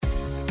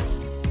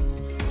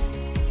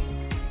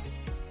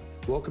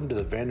Welcome to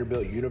the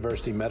Vanderbilt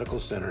University Medical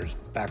Center's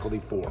Faculty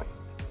Forum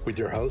with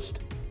your host,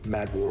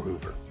 Matt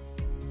Warhoover.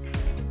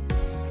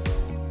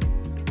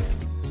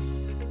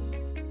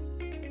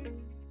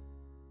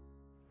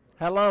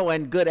 Hello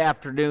and good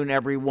afternoon,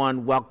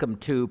 everyone. Welcome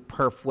to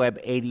PerfWeb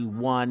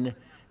 81,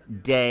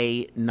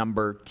 day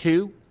number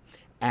 2.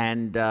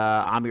 And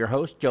I'm your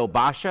host, Joe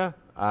Basha.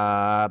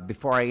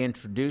 Before I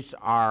introduce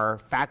our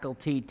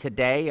faculty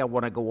today, I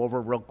want to go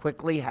over real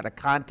quickly how to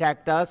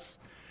contact us.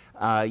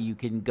 You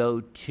can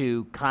go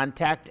to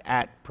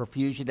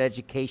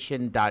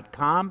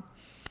contact@perfusioneducation.com.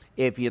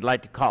 If you'd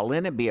like to call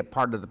in and be a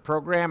part of the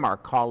program, our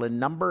call-in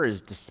number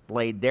is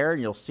displayed there,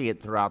 and you'll see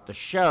it throughout the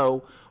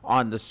show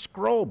on the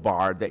scroll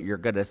bar that you're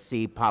going to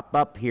see pop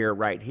up here,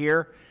 right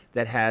here,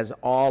 that has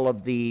all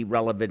of the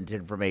relevant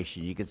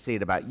information. You can see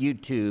it about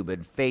YouTube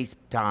and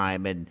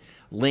FaceTime and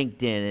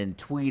LinkedIn and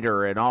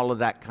Twitter and all of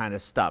that kind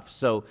of stuff.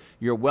 So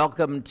you're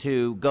welcome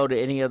to go to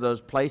any of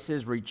those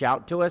places, reach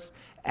out to us,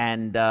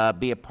 and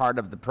be a part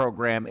of the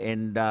program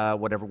in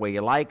whatever way you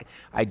like.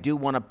 I do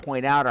want to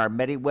point out our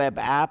MediWeb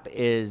app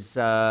is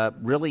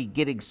really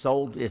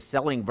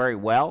selling very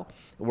well.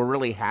 We're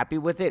really happy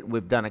with it.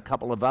 We've done a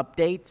couple of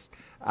updates.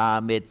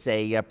 It's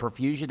a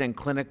perfusion and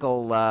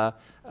clinical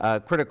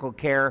critical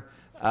care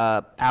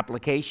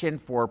application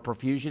for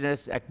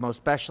perfusionists, ECMO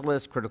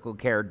specialists, critical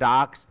care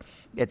docs.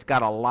 It's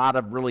got a lot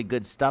of really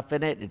good stuff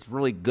in it. It's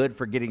really good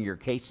for getting your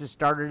cases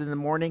started in the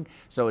morning.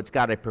 So it's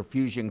got a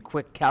perfusion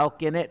quick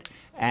calc in it,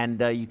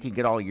 and you can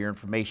get all your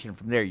information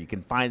from there. You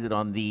can find it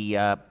on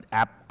the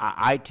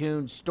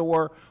iTunes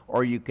store,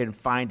 or you can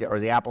find it, or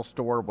the Apple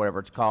store, whatever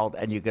it's called,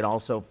 and you can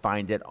also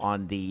find it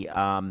on the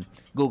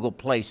Google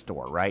Play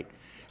Store, right?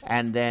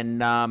 And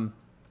then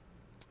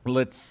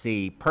let's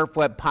see,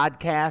 PerfWeb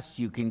podcasts,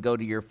 you can go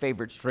to your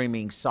favorite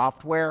streaming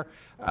software,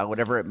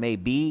 whatever it may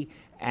be,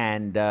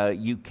 and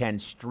you can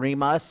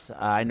stream us.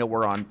 I know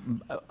we're on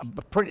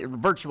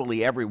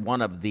virtually every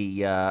one of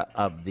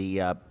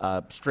the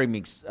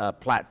streaming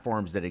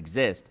platforms that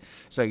exist,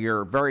 so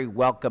you're very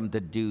welcome to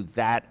do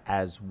that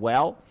as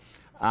well.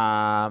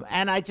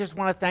 And I just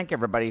want to thank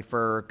everybody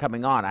for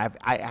coming on.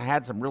 I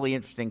had some really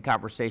interesting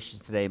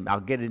conversations today. I'll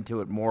get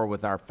into it more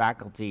with our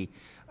faculty,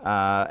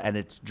 and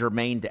it's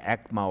germane to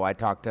ECMO. I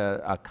talked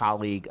to a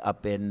colleague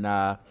up in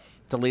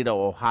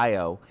Toledo,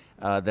 Ohio,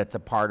 that's a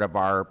part of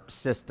our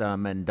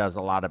system and does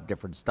a lot of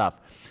different stuff.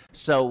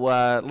 So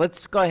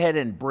let's go ahead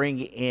and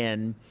bring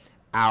in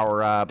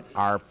our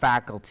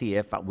faculty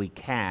if we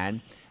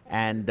can.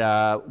 And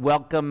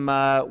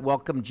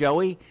welcome,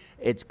 Joey.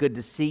 It's good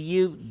to see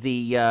you.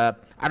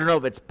 I don't know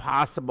if it's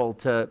possible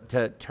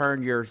to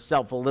turn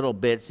yourself a little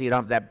bit so you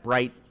don't have that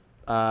bright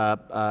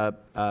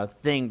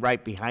thing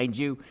right behind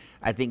you.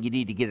 I think you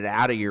need to get it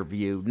out of your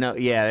view. No,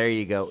 yeah, there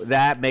you go.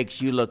 That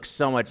makes you look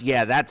so much.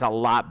 Yeah, that's a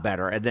lot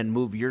better. And then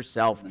move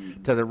yourself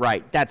to the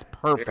right. That's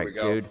perfect,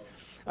 dude.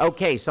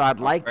 Okay, so I'd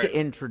like to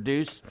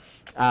introduce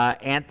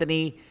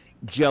Anthony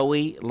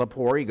Joey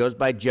Lepore. He goes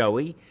by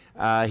Joey.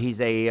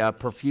 He's a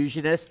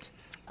perfusionist,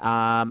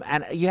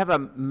 and you have a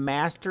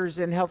master's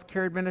in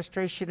healthcare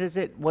administration. Is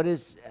it? What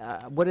is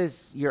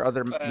your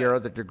other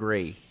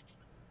degree?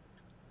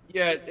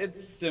 Yeah,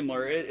 it's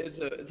similar. It's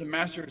a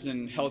master's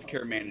in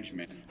healthcare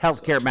management.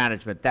 Healthcare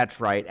management.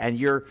 That's right. And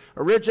you're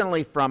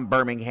originally from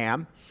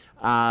Birmingham.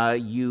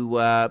 You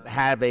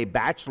have a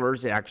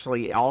bachelor's,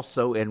 actually,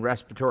 also in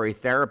respiratory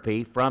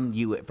therapy from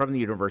the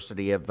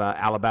University of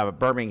Alabama,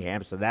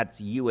 Birmingham. So that's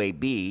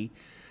UAB.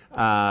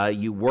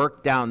 You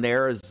worked down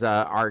there as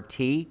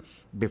RT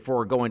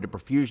before going to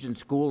perfusion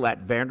school at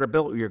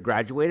Vanderbilt, where you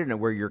graduated, and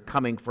where you're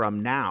coming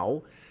from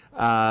now.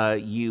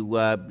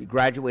 You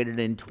graduated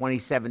in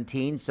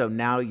 2017, so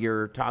now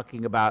you're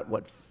talking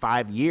about,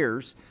 5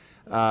 years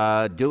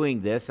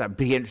doing this. I'd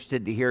be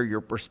interested to hear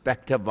your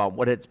perspective on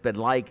what it's been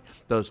like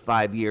those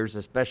 5 years,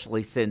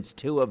 especially since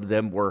 2 of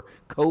them were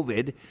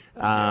COVID.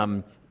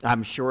 I'm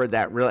sure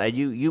that really, and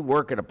you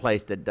work at a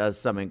place that does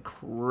some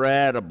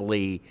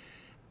incredibly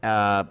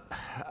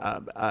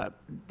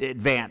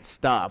advanced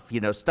stuff,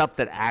 stuff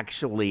that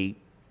actually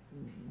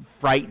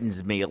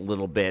frightens me a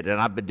little bit, and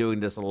I've been doing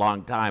this a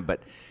long time,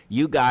 but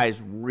you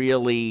guys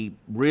really,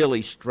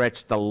 really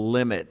stretch the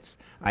limits,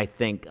 I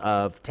think,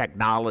 of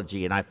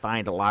technology, and I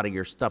find a lot of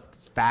your stuff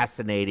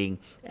fascinating,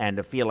 and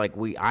I feel like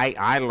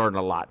I learn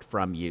a lot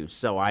from you,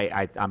 so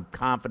I'm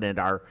confident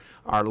our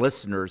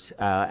listeners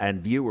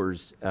and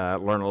viewers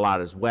learn a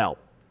lot as well.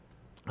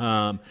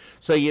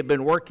 So you've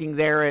been working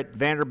there at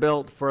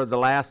Vanderbilt for the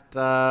last,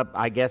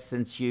 I guess,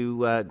 since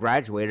you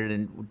graduated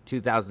in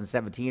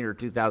 2017 or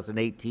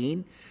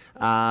 2018,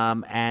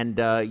 and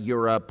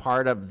you're a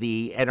part of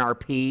the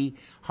NRP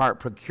Heart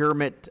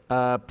Procurement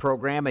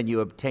Program, and you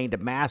obtained a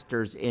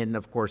master's in,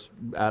 of course,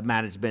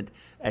 management,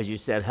 as you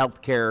said,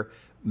 healthcare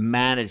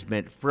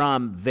management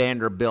from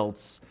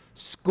Vanderbilt's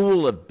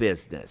School of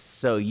Business.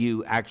 So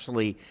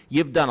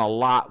you've done a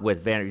lot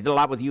with Vanderbilt. You did a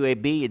lot with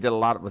UAB, you did a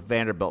lot with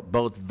Vanderbilt,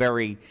 both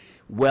very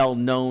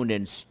well-known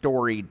and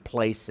storied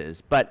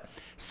places. But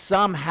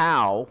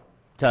somehow,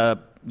 to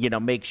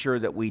make sure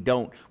that we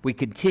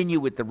continue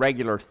with the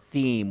regular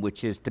theme,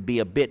 which is to be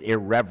a bit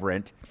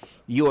irreverent.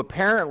 You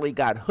apparently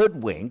got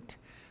hoodwinked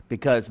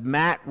because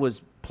Matt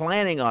was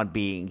planning on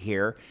being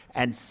here,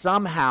 and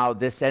somehow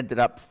this ended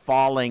up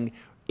falling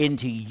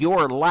into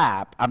your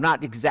lap. I'm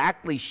not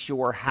exactly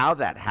sure how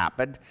that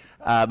happened.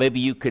 Maybe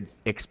you could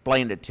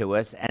explain it to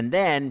us. And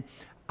then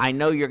I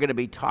know you're going to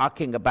be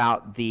talking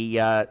about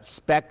the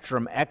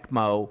Spectrum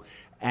ECMO,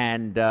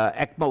 and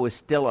ECMO is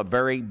still a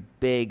very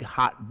big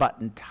hot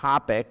button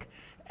topic.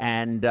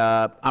 And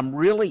I'm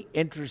really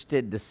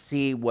interested to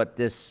see what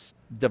this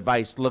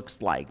device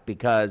looks like,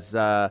 because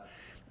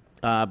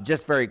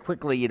just very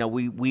quickly,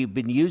 we've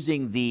been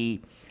using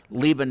the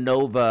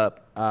LivaNova,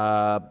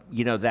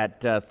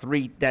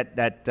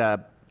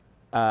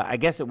 I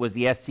guess it was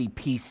the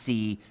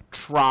SCPC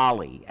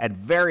trolley, and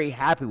very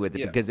happy with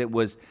it because it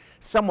was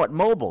somewhat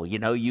mobile.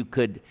 You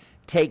could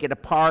take it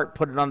apart,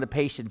 put it on the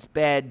patient's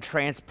bed,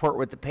 transport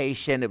with the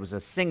patient. It was a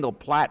single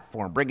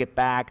platform. Bring it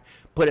back,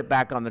 put it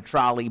back on the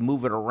trolley,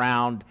 move it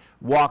around,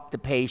 walk the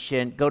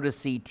patient, go to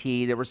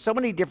CT. There were so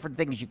many different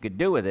things you could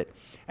do with it,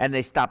 and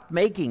they stopped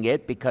making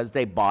it because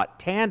they bought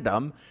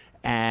Tandem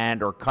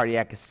or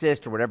cardiac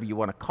assist, or whatever you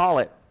want to call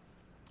it.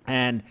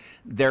 And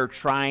they're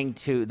trying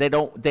to, they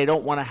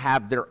don't want to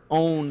have their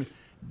own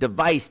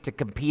device to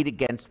compete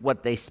against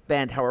what they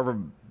spent, however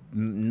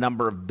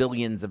number of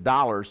billions of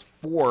dollars,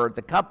 for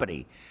the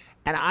company.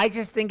 And I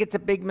just think it's a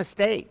big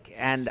mistake.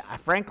 And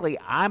frankly,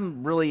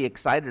 I'm really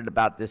excited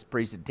about this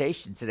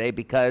presentation today,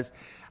 because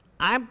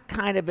I'm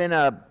kind of in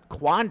a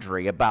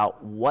quandary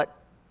about what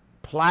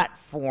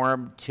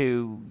platform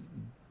to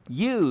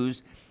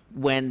use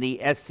when the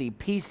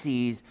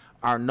SCPCs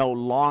are no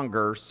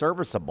longer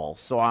serviceable.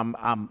 So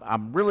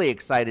I'm really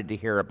excited to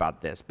hear about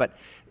this. But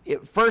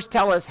first,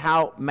 tell us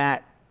how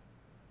Matt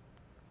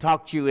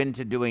talked you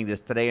into doing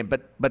this today.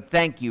 But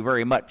thank you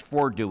very much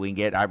for doing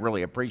it.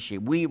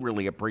 We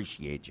really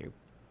appreciate you.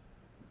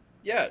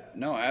 Yeah,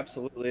 no,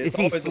 absolutely. Is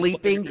he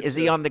sleeping? Is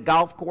he on the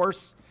golf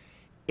course?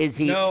 Is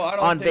he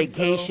on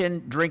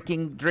vacation,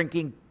 drinking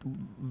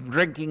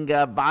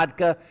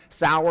vodka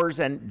sours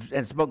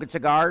and smoking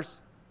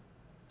cigars?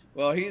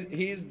 Well,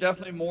 he's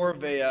definitely more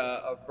of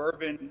a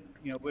bourbon,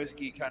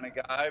 whiskey kind of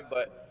guy,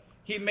 but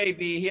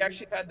he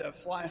actually had to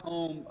fly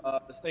home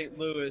to St.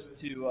 Louis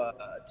to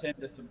attend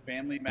to some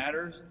family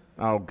matters.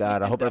 Oh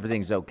God, I hope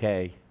everything's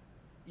okay.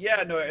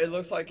 Yeah, no, it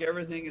looks like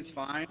everything is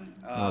fine.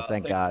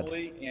 Thank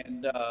thankfully.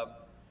 God.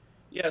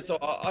 And so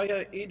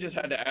he just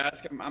had to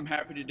ask. I'm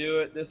happy to do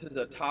it. This is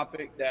a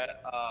topic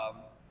that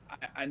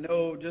I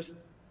know just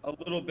a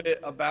little bit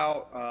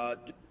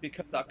about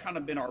because I've kind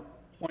of been our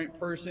point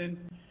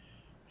person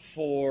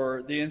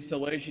for the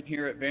installation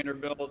here at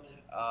Vanderbilt.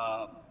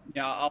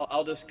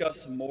 I'll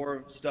discuss some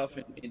more stuff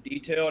in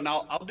detail, and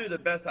I'll do the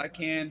best I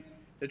can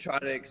to try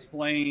to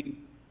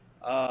explain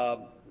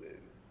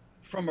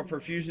from a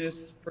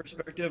perfusionist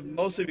perspective,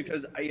 mostly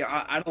because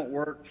I don't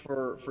work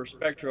for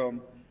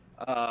Spectrum.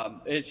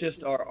 It's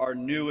just our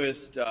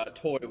newest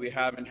toy we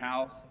have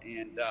in-house,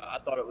 and I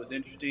thought it was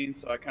interesting,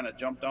 so I kind of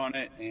jumped on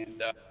it.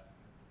 And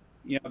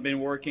I've been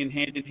working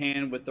hand in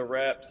hand with the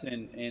reps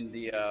and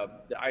the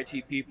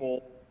IT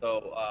people.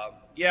 So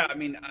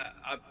I'm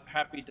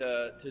happy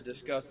to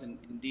discuss in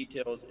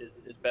details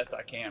as best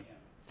I can.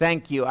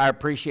 Thank you. I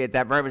appreciate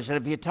that very much. And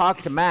if you talk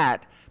to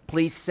Matt,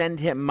 please send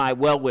him my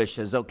well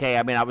wishes, okay?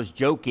 I mean, I was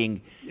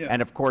joking,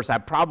 and of course, I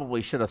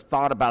probably should have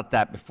thought about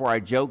that before I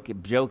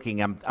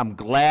joking. I'm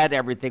glad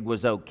everything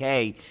was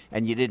okay,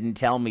 and you didn't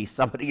tell me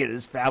somebody in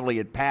his family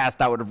had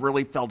passed. I would have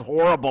really felt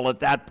horrible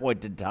at that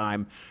point in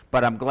time,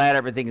 but I'm glad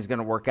everything is going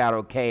to work out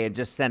okay, and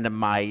just send him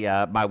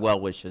my my well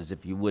wishes,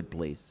 if you would,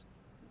 please.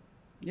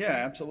 Yeah,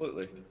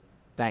 absolutely.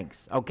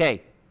 Thanks.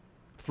 Okay,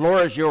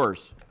 floor is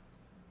yours.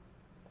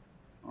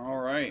 All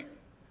right.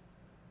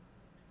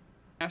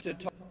 I have to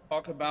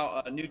talk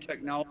about new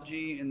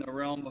technology in the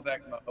realm of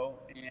ECMO,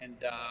 and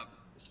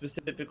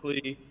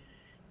specifically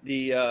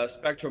the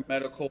Spectrum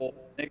Medical.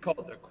 They call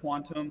it the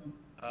Quantum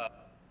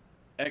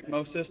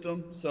ECMO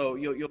system. So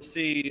you'll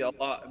see a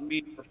lot.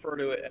 Me refer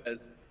to it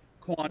as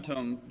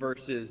Quantum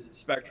versus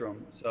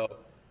Spectrum. So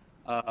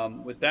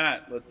with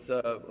that, let's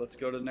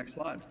go to the next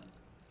slide.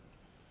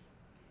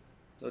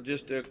 So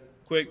just a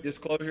quick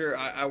disclosure,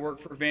 I work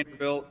for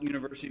Vanderbilt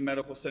University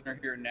Medical Center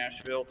here in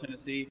Nashville,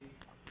 Tennessee.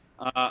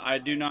 I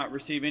do not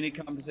receive any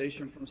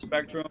compensation from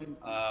Spectrum.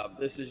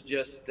 This is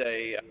just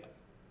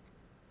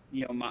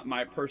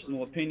my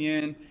personal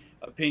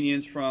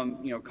opinions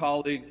from,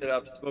 colleagues that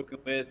I've spoken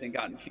with and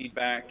gotten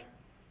feedback,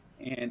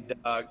 and,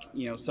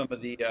 some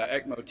of the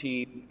ECMO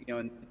team,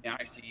 in the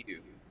ICU.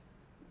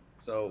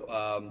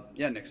 So,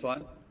 next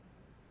slide.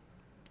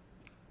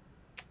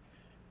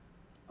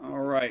 All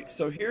right,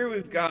 so here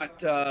we've got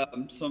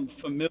some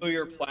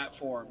familiar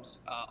platforms,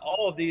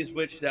 all of these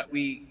that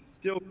we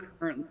still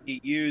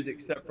currently use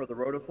except for the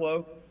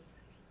Rotoflow.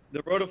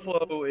 The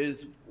Rotoflow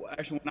is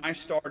actually, when I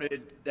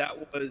started,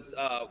 that was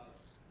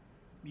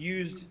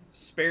used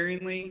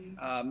sparingly,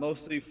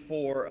 mostly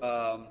for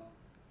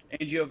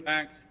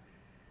angiovacs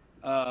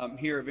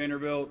here at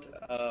Vanderbilt.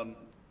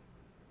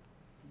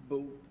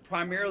 but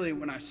primarily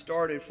when I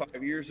started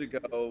 5 years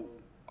ago,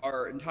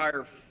 our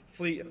entire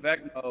fleet of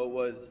ECMO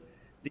was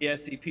the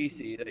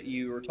SCPC that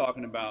you were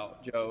talking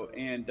about, Joe,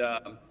 and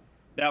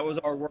that was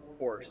our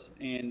workforce.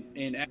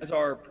 And as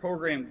our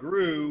program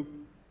grew,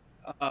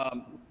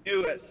 we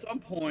knew at some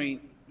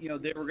point,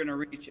 they were going to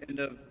reach end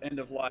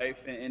of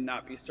life and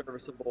not be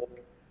serviceable.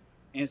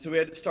 And so we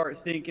had to start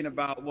thinking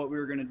about what we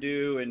were going to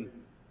do. And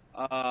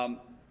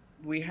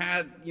we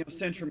had,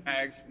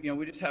 Centromags,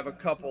 we just have a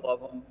couple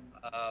of them.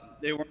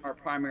 They weren't our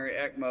primary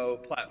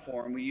ECMO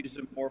platform. We used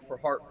them more for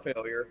heart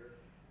failure.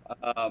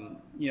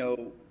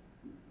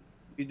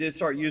 We did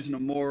start using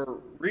them more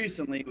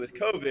recently with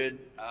COVID.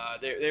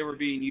 They were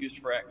being used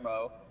for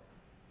ECMO.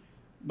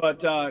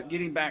 But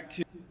getting back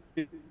to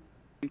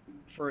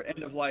for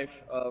end of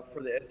life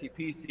for the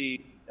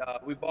SCPC,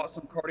 we bought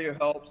some cardio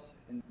helps,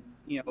 and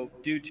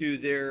due to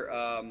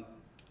their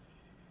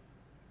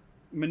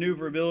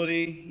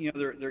maneuverability,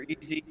 they're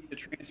easy to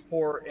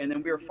transport, and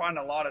then we were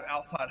finding a lot of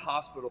outside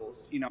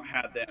hospitals,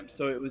 had them,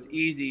 so it was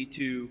easy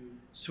to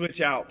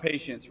switch out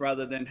patients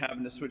rather than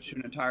having to switch to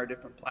an entire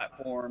different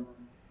platform.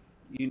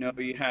 You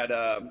had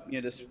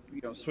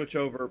to switch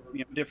over,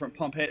 different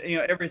pump head,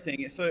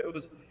 everything. So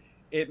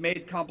it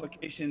made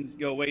complications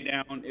go way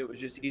down. It was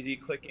just easy,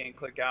 click in,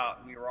 click out,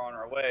 and we were on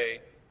our way.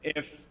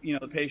 If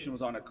the patient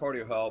was on a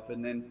cardio help,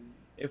 and then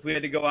if we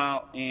had to go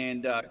out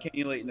and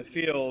cannulate in the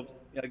field,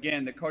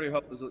 again, the cardio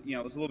help was was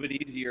a little bit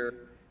easier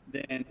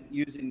than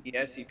using the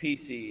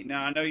SCPC.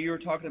 Now I know you were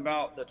talking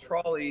about the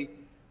trolley,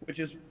 which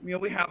is we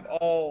have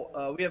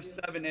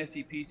 7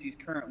 SCPCs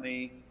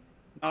currently.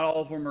 Not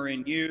all of them are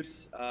in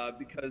use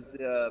because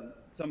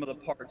some of the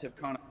parts have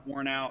kind of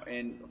worn out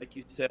and, like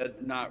you said,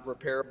 not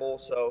repairable.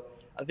 So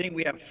I think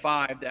we have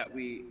 5 that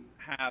we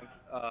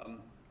have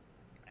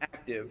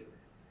active.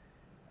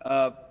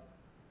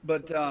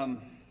 But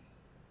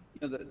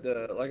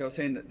like I was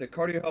saying, the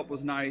cardio help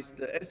was nice.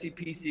 The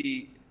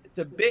SCPC, it's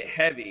a bit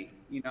heavy.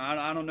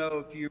 I don't know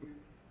if you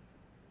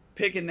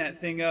picking that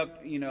thing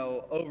up,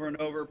 over and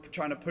over,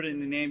 trying to put it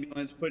in an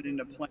ambulance, put it in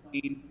a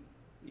plane.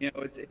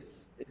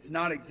 It's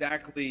not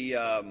exactly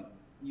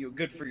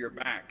good for your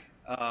back.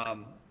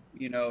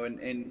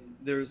 And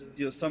there's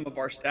some of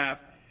our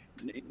staff.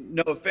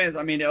 No offense,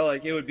 I mean,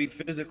 it would be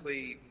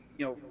physically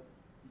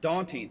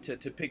daunting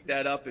to pick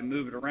that up and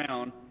move it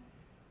around.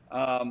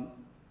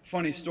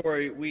 Funny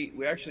story,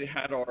 we actually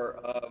had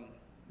our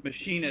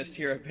machinist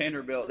here at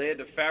Vanderbilt. They had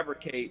to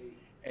fabricate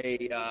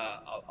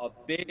a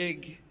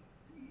big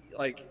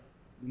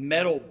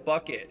metal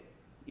bucket,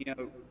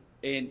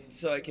 and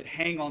so it could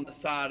hang on the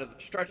side of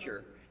the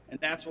stretcher. And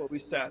that's what we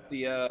sat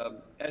the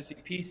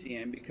SCPC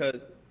in,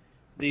 because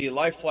the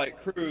life flight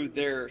crew,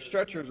 their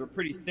stretchers are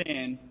pretty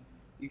thin.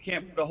 You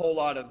can't put a whole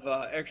lot of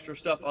extra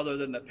stuff other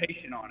than the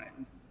patient on it.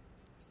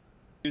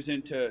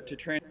 Using to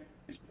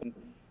transport.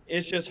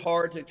 It's just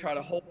hard to try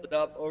to hold it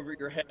up over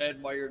your head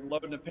while you're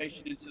loading the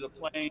patient into the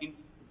plane.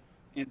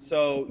 And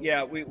so,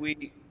 yeah,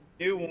 we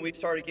knew when we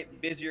started getting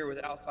busier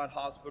with outside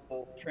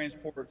hospital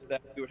transports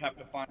that we would have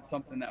to find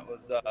something that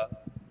was a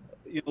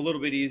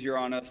little bit easier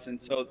on us. And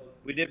so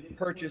we did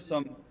purchase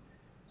some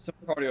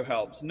cardio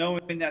helps,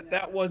 knowing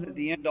that wasn't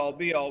the end all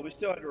be all. We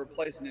still had to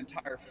replace an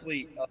entire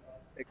fleet of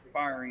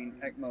expiring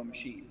ECMO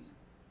machines.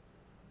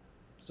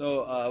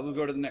 So we'll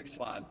go to the next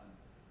slide.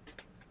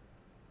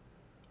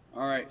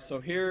 All right, so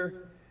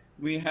here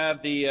we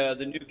have the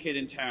new kid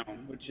in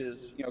town, which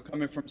is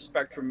coming from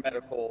Spectrum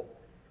Medical.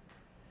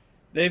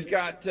 They've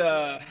got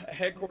a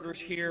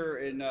headquarters here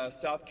in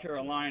South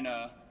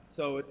Carolina.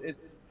 So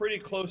it's pretty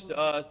close to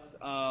us.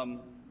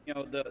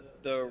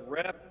 The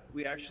rep,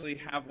 we actually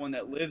have one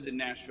that lives in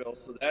Nashville,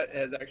 so that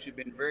has actually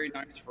been very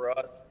nice for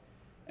us,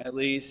 at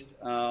least.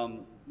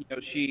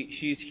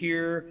 She's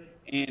here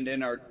and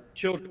in our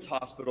children's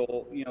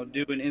hospital,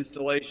 doing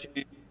installation,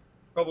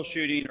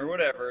 troubleshooting, or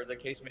whatever the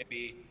case may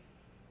be.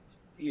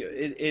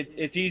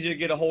 It's easy to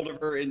get a hold of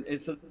her, and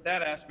so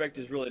that aspect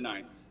is really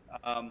nice.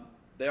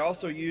 They're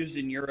also used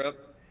in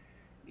Europe.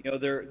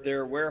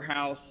 Their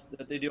warehouse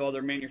that they do all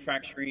their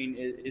manufacturing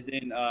is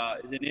in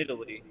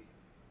Italy.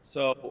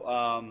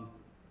 So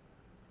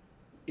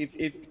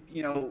if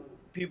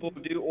people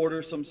do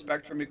order some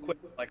Spectrum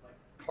equipment like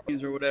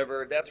cartons or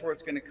whatever, that's where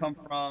it's going to come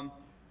from.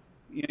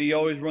 You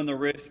always run the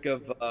risk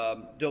of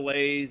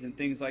delays and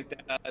things like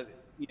that.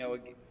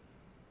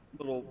 A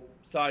little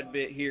side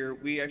bit here,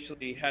 we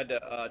actually had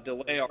to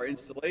delay our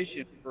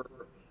installation for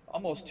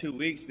almost 2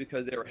 weeks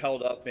because they were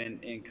held up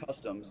in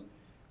customs.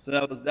 So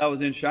that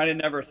was interesting. I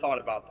never thought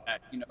about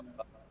that.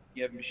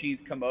 You have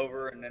machines come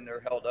over and then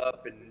they're held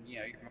up, and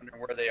you're wondering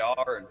where they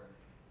are, and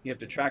you have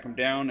to track them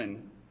down.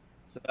 And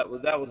so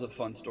that was a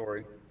fun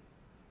story.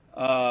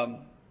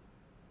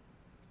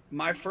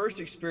 My first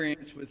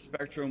experience with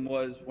Spectrum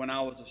was when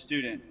I was a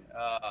student.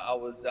 I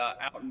was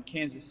out in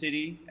Kansas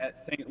City at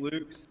St.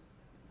 Luke's,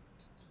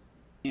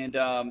 and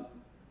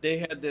they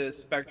had the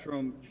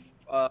Spectrum,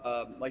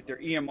 like their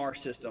EMR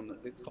system.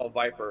 It's called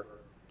Viper.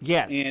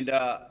 Yes. And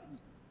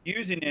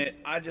using it,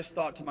 I just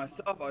thought to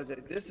myself, I was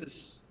like, this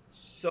is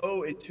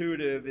so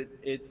intuitive.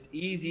 It's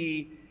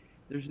easy.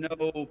 There's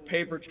no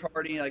paper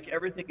charting. Like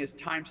everything is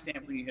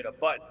timestamped when you hit a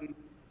button.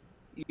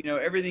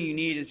 Everything you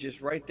need is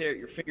just right there at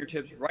your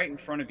fingertips, right in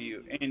front of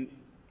you. And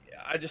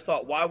I just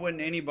thought, why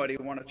wouldn't anybody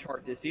want to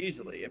chart this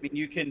easily? I mean,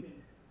 you can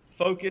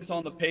focus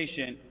on the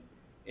patient.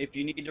 If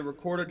you need to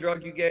record a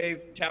drug you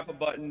gave, tap a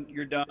button,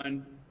 you're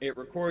done. It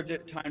records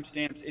it,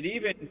 timestamps it.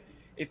 Even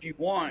if you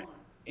want,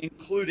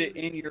 include it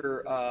in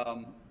your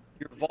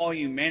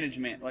volume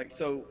management. Like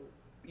so,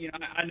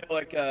 I know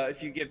like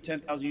if you give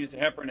 10,000 units of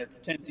heparin, it's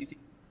 10 cc,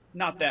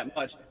 not that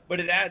much,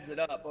 but it adds it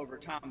up over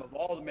time of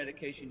all the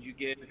medications you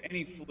give,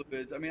 any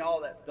fluids. I mean,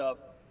 all that stuff.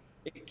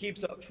 It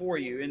keeps up for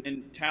you and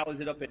then tallies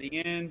it up at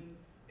the end.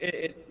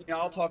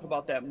 I'll talk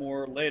about that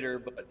more later,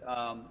 but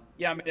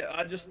yeah, I mean,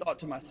 I just thought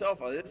to myself,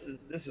 oh, this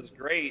is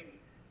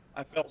great.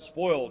 I felt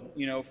spoiled,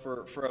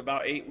 for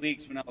about 8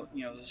 weeks when I was,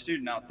 as a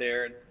student out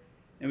there,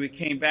 and we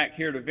came back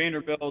here to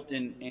Vanderbilt,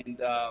 and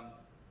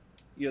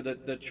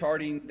the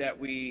charting that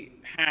we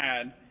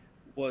had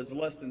was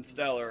less than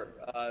stellar.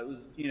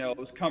 It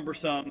was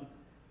cumbersome.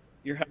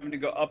 You're having to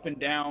go up and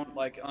down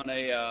like on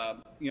a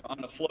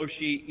on a flow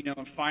sheet,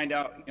 and find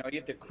out, you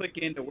have to click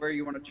into where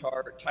you want to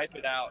chart, type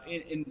it out,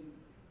 and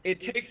it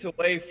takes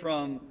away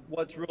from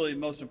what's really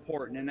most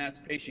important, and that's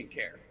patient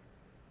care.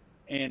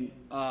 And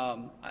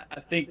I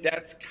think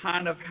that's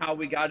kind of how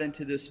we got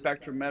into this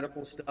Spectrum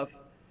Medical stuff.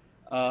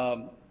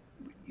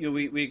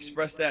 We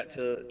expressed that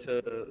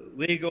to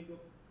legal,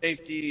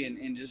 safety,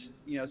 and just,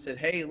 said,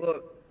 hey,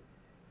 look,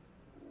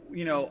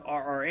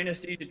 our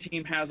anesthesia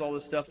team has all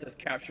this stuff that's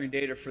capturing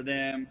data for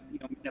them,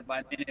 minute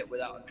by minute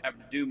without having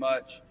to do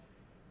much.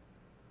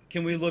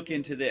 Can we look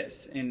into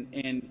this? And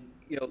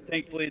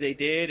thankfully they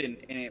did, and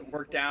it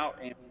worked out,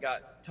 and we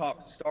got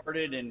talks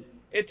started, and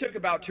it took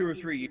about 2 or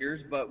 3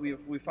 years, but we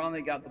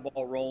finally got the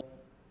ball rolling.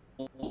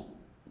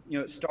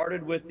 It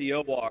started with the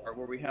OR,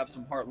 where we have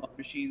some heart-lung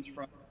machines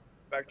from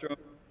Spectrum,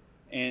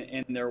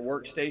 and their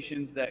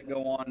workstations that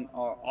go on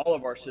all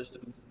of our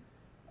systems.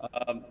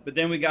 But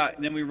then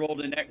we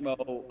rolled in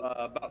ECMO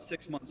about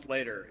 6 months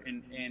later,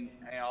 and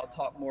I'll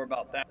talk more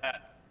about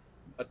that.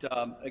 But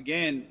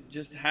again,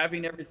 just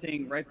having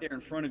everything right there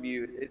in front of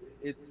you,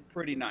 it's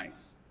pretty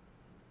nice.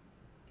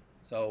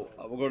 So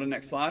we'll go to the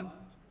next slide.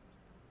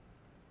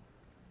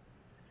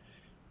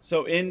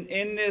 So in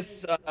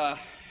this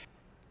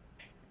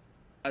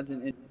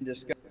in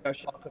discussion,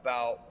 talk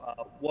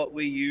about what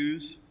we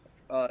use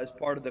as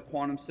part of the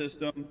quantum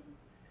system.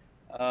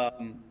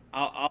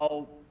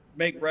 I'll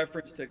make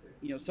reference to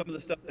some of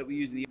the stuff that we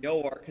use in the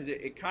OR, because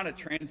it kind of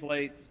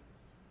translates.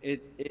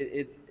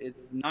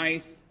 It's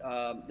nice.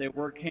 They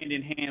work hand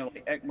in hand,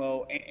 like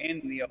ECMO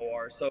and the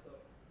OR. So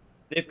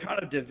they've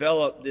kind of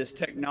developed this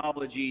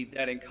technology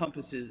that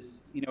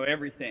encompasses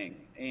everything.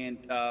 And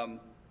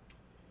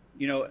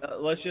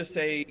let's just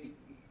say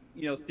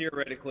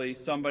theoretically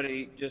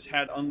somebody just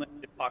had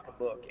unlimited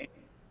pocketbook and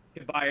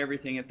could buy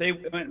everything. If they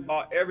went and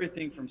bought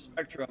everything from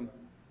Spectrum,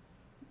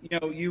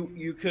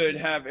 you could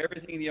have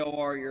everything in the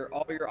OR,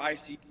 all your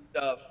IC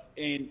stuff,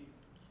 and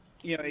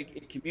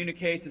it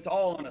communicates. It's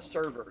all on a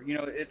server.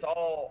 It's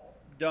all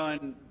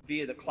done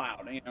via the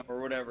cloud,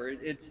 or whatever.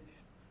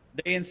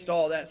 They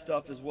install that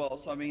stuff as well.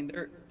 So I mean,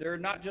 they're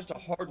not just a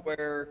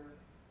hardware,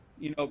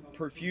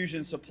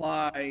 perfusion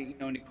supply,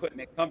 an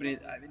equipment company.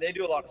 I mean, they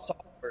do a lot of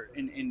software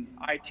and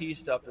IT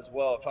stuff as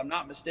well. If I'm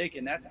not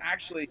mistaken, that's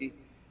actually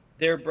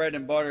their bread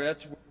and butter.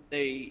 That's where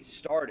they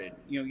started,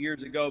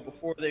 years ago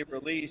before they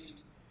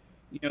released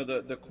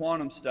the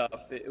quantum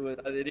stuff. They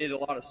did a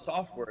lot of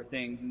software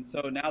things, and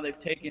so now they've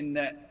taken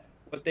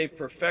what they've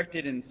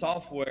perfected in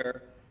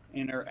software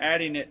and are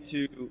adding it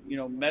to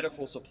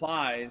medical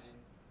supplies,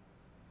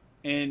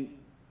 and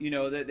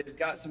they've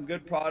got some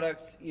good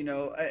products,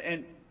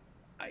 and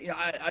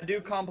I do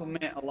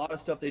compliment a lot of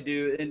stuff they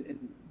do,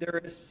 and there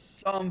is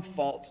some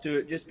faults to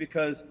it just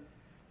because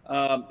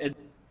it's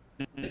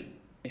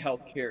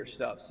healthcare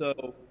stuff.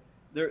 So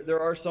there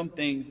are some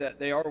things that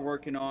they are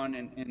working on,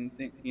 and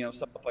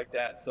stuff like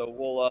that. So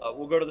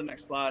we'll go to the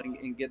next slide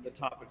and get the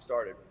topic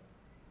started.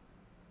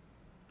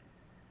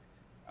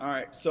 All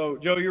right. So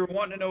Joe, you're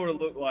wanting to know what it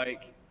looked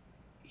like.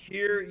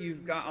 Here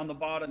you've got on the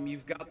bottom,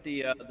 you've got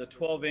the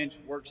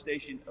 12-inch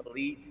workstation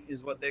Elite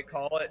is what they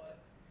call it.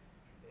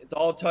 It's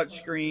all touch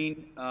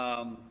screen.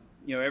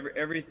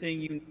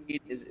 Everything you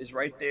need is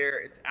right there.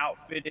 It's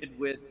outfitted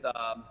with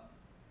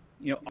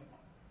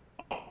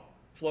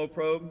flow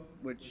probe,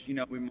 which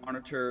we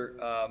monitor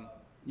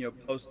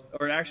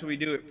we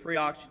do it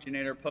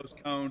pre-oxygenator,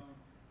 post-cone,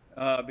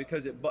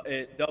 because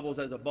it doubles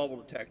as a bubble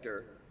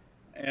detector.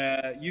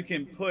 You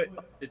can put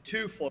up to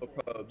 2 flow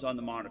probes on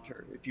the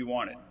monitor if you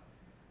want it.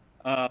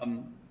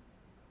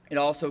 It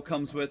also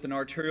comes with an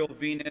arterial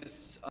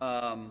venous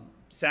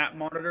SAP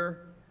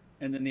monitor,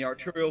 and then the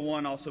arterial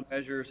one also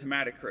measures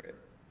hematocrit.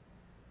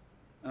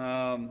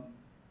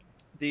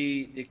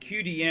 The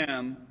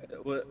QDM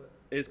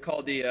is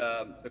called the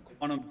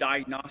quantum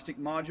diagnostic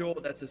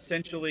module. That's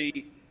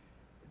essentially,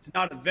 it's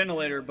not a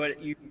ventilator,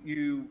 but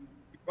you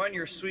run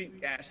your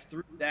sweep gas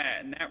through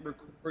that, and that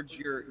records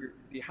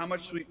how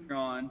much sweep you're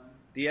on,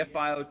 the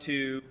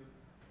FiO2,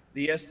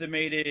 the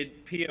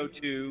estimated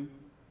PO2,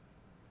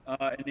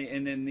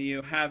 and then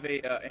you have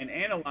an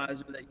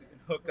analyzer that you can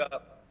hook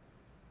up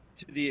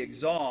to the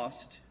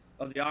exhaust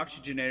of the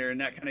oxygenator, and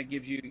that kind of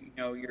gives you,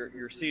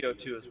 your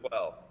CO2 as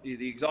well,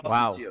 the exhausted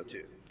Wow.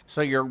 CO2.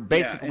 So you're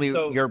Yeah,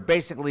 and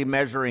basically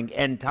measuring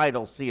end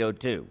tidal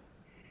CO2.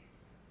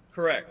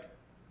 Correct.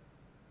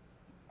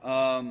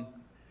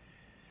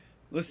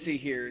 Let's see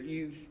here.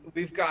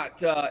 We've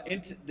got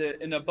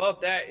and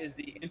above that is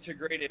the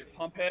integrated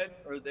pump head,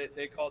 or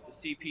they call it the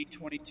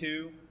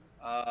CP22.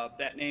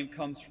 That name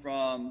comes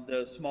from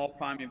the small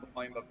priming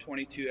volume of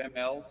 22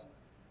 mLs.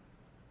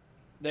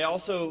 They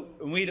also,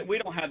 and we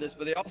don't have this,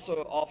 but they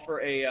also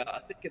offer I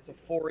think it's a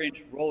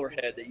 4-inch roller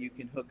head that you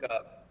can hook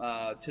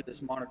up to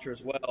this monitor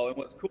as well. And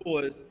what's cool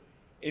is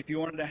if you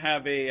wanted to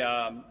have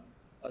a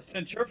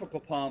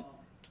centrifugal pump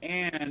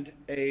and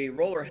a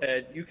roller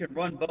head, you can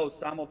run both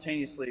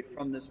simultaneously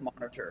from this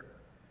monitor.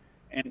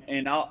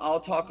 And I'll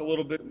talk a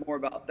little bit more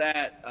about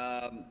that,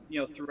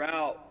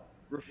 throughout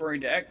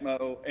referring to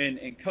ECMO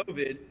and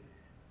COVID.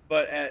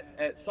 But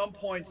at some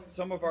points,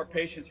 some of our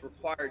patients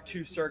required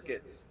 2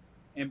 circuits.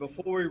 And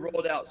before we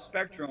rolled out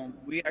Spectrum,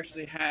 we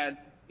actually had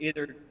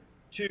either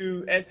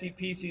 2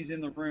 SCPCs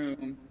in the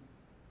room,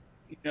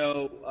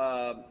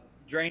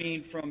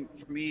 draining from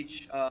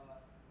each fem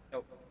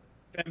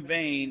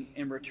vein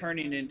and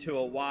returning into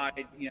a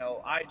wide,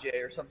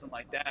 IJ or something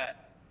like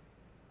that.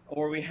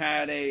 Or we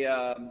had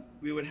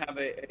we would have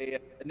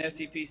an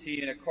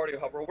SCPC and a cardio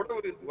hub, or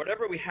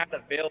whatever we had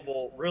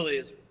available. Really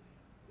is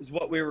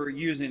what we were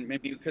using,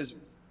 maybe because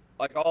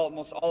like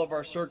almost all of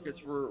our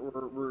circuits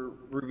were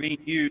being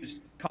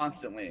used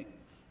constantly.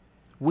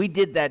 We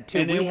did that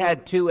too. We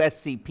had 2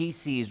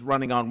 SCPCs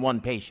running on 1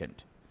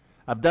 patient.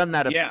 I've done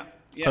that a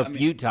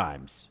few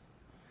times.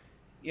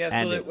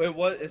 Yeah, so it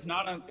wasn't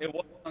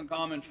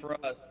uncommon for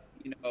us,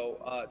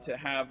 to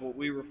have what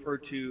we refer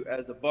to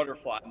as a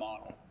butterfly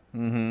model.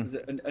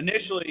 Mm-hmm.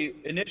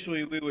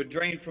 Initially, we would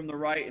drain from the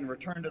right and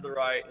return to the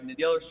right, and then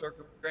the other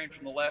circuit would drain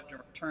from the left and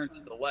return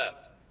to the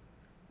left.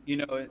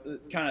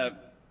 Kind of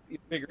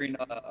figuring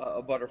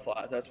a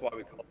butterfly. That's why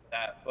we call it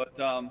that. But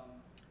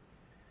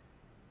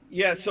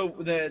so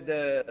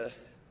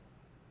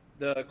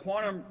the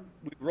quantum,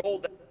 we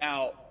rolled that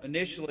out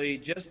initially.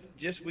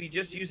 We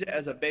just use it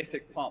as a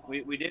basic pump.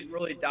 We didn't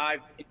really dive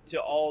into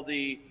all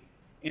the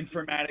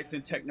informatics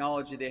and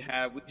technology they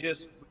have. We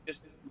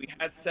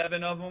had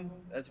 7 of them.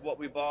 That's what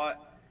we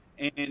bought,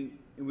 and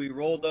we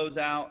rolled those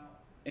out.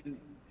 And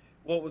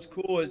what was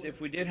cool is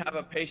if we did have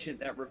a patient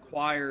that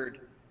required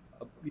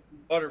a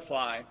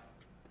butterfly,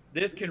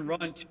 this can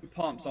run 2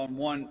 pumps on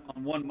one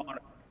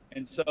monitor.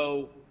 And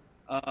so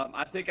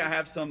I think I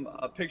have some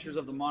pictures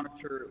of the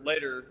monitor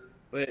later,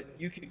 but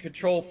you can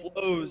control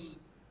flows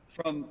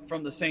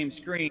from the same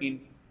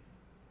screen,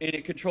 and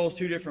it controls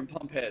 2 different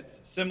pump heads,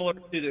 similar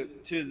to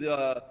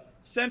the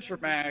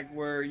Centramag,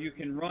 where you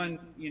can run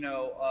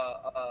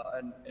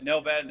an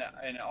LVAD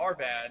and an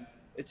RVAD.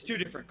 It's 2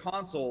 different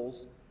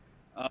consoles,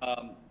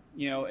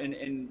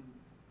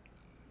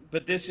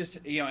 but this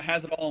just it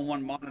has it all in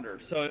one monitor.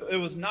 So it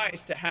was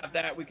nice to have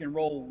that. We can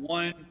roll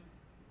 1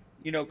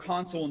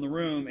 console in the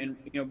room and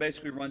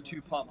basically run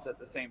 2 pumps at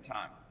the same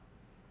time.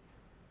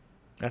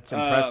 That's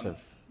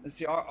impressive. Let's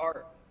see,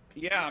 it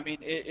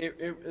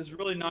was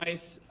really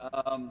nice.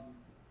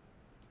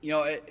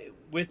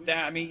 With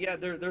that,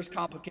 there's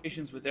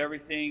complications with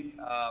everything,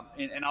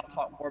 and I'll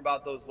talk more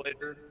about those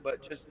later.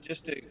 But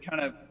just to kind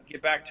of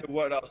get back to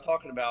what I was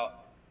talking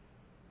about,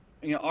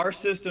 our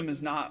system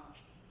is not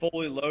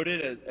fully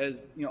loaded,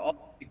 as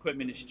all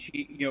equipment is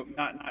cheap,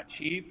 not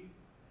cheap.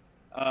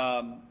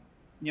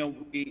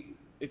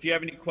 If you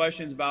have any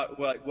questions about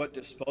what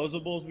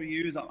disposables we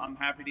use, I'm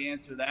happy to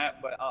answer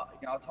that. But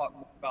I'll talk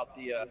more about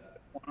the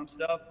quantum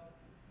stuff.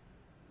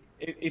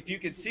 If you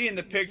can see in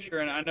the picture,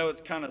 and I know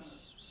it's kind of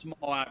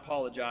small, I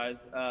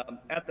apologize.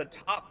 At the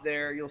top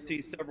there, you'll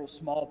see several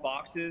small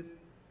boxes.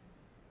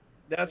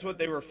 That's what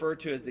they refer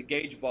to as the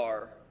gauge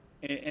bar.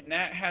 And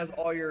that has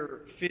all your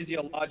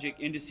physiologic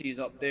indices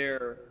up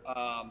there.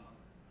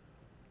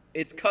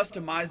 It's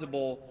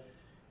customizable.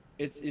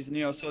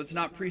 So it's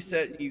not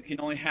preset. You can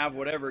only have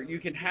whatever. You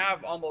can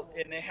have almost,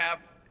 and they have,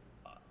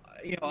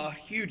 a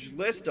huge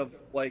list of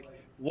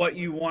what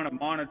you want to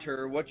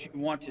monitor, what you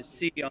want to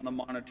see on the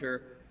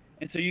monitor.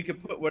 And so you can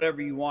put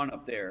whatever you want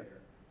up there.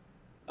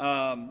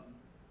 So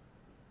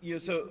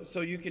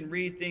you can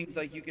read things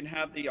like you can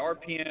have the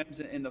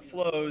RPMs and the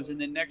flows,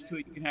 and then next to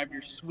it you can have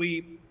your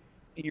sweep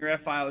and your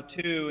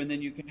FiO2, and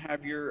then you can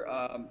have your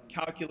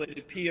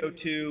calculated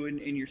PO2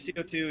 and your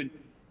CO2 and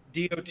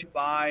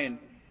DO2I. And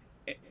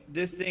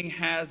this thing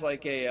has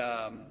like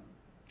I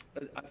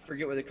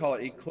forget what they call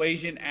it,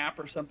 equation app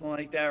or something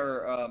like that,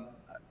 or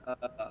I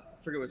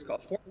forget what it's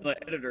called, formula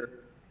editor.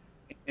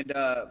 And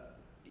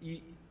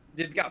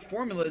they've got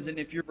formulas, and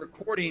if you're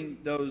recording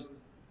those,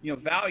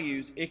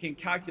 values, it can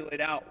calculate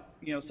out,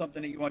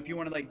 something that you want. If you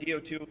want to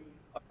DO2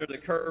 under the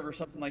curve or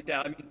something like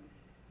that,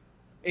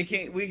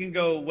 we can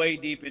go way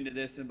deep into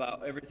this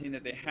about everything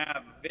that they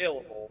have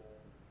available.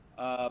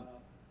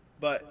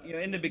 But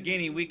in the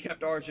beginning, we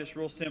kept ours just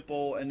real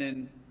simple, and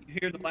then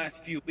here in the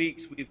last few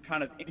weeks, we've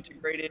kind of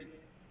integrated.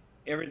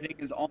 Everything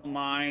is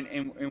online,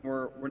 and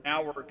we're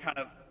kind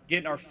of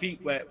getting our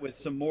feet wet with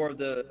some more of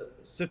the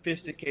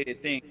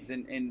sophisticated things,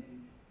 and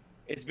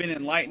it's been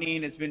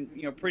enlightening. It's been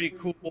pretty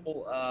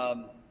cool.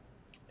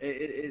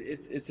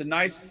 It's a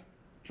nice,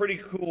 pretty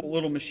cool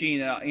little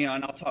machine,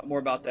 and I'll talk more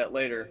about that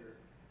later.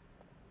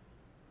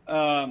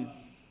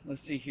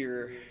 Let's see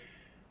here.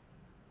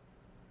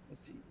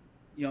 Let's see.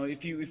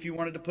 If you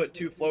wanted to put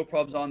 2 flow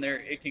probes on there,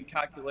 it can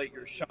calculate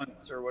your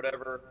shunts or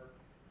whatever.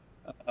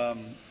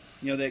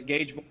 That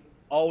gauge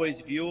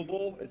always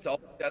viewable. It's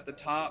always at the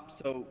top.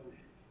 So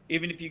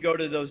even if you go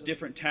to those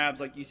different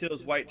tabs, like you see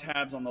those white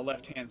tabs on the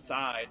left-hand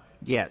side.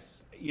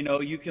 Yes.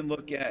 You can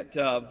look at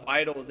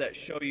vitals that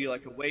show you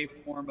like a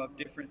waveform of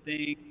different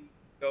things.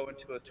 Go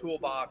into a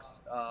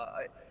toolbox.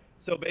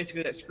 So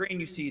basically that screen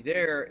you see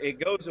there, it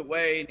goes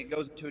away and it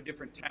goes into a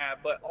different tab,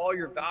 but all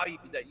your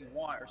values that you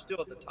want are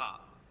still at the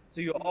top. So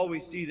you'll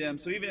always see them.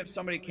 So even if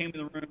somebody came in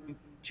the room,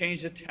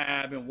 changed the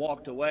tab and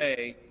walked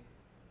away,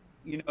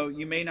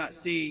 you may not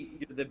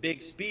see the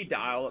big speed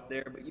dial up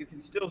there, but you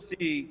can still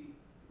see,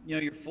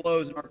 your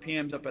flows and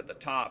RPMs up at the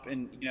top.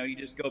 And, you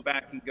just go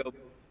back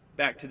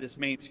to this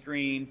main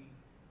screen.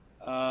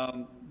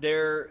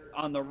 There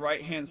on the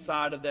right-hand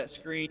side of that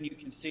screen, you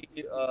can see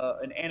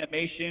an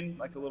animation,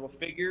 like a little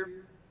figure.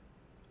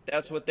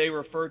 That's what they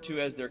refer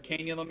to as their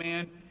cannula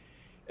man.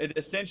 It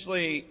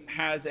essentially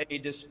has a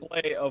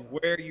display of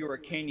where you are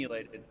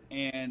cannulated,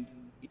 and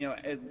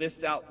it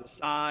lists out the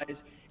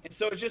size. And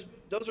so it's just,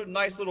 those are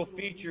nice little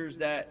features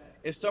that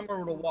if someone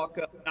were to walk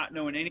up not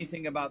knowing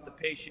anything about the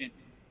patient,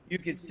 you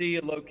could see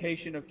a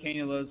location of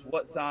cannulas,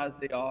 what size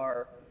they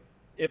are,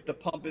 if the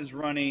pump is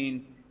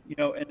running,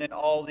 and then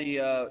all the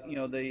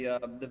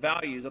the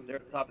values up there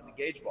at the top of the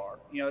gauge bar.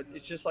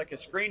 It's just like a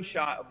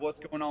screenshot of what's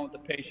going on with the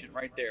patient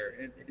right there,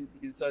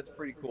 and so it's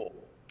pretty cool.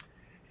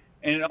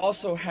 And it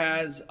also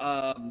has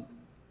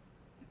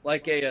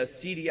like a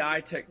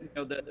CDI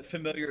the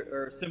familiar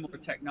or similar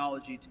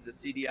technology to the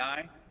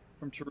CDI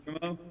from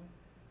Terumo.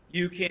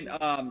 You can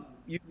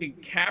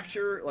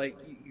capture,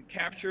 you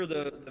capture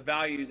the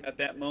values at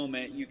that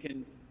moment. You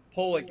can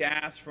pull a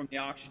gas from the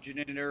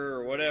oxygenator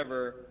or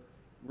whatever,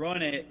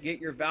 run it,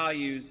 get your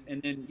values,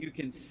 and then you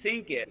can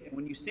sync it. And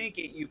when you sync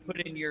it, you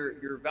put in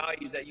your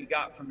values that you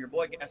got from your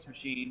blood gas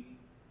machine,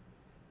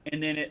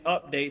 and then it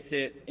updates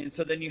it. And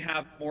so then you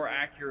have more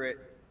accurate,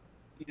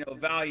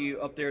 value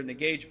up there in the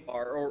gauge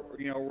bar, or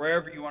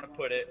wherever you want to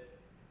put it.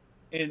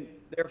 And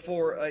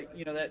therefore,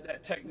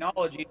 that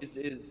technology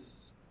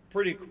is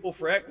pretty cool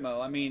for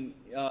ECMO. I mean,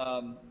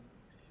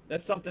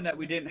 that's something that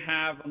we didn't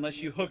have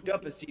unless you hooked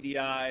up a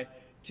CDI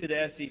to the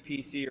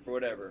SCPC or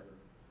whatever.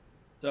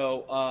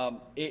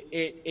 So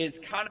it's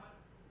kind of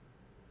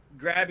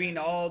grabbing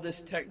all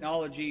this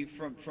technology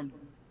from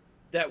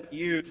that we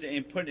use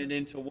and putting it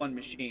into one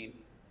machine.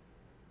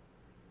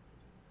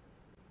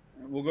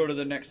 We'll go to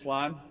the next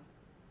slide.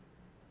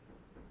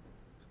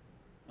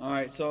 All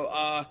right,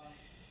 so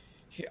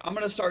here, I'm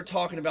going to start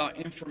talking about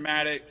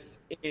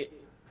informatics.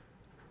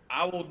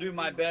 I will do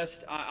my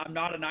best. I'm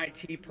not an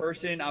IT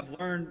person. I've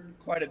learned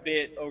quite a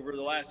bit over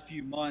the last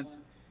few months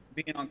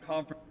being on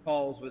conference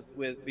calls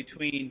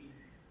between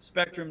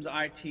Spectrum's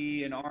IT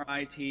and our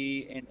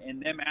IT,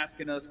 and them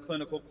asking us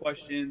clinical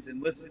questions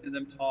and listening to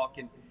them talk.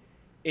 And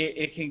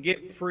it can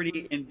get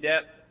pretty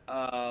in-depth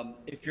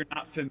if you're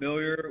not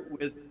familiar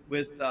with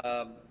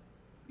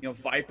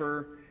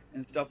Viper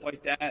and stuff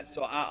like that.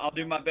 So I'll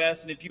do my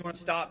best. And if you want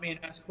to stop me and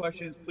ask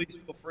questions, please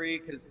feel free,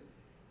 because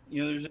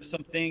there's just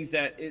some things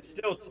that it's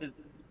still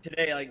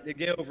today, like, they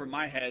get over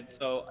my head.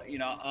 So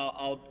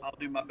I'll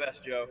do my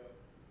best, Joe.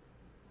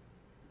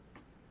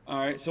 All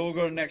right, so we'll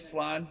go to the next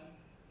slide.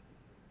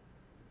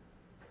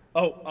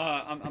 Oh,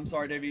 I'm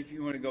sorry, Davey, if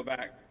you want to go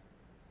back.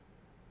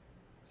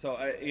 So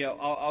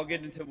I'll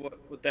get into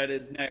what that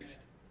is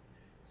next.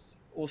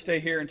 We'll stay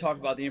here and talk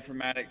about the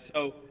informatics.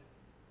 So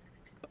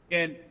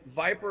again,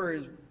 Viper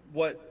is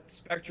what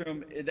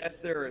Spectrum, that's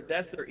their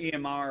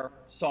EMR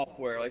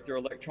software, like their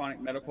electronic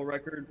medical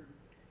record.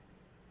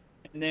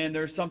 And then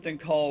there's something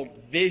called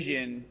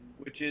Vision,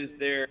 which is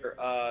their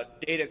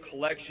data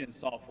collection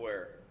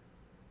software.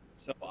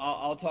 So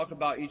I'll talk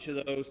about each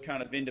of those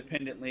kind of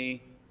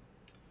independently.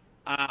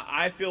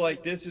 I feel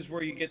like this is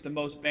where you get the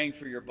most bang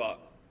for your buck,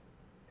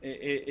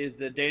 is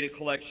the data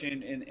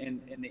collection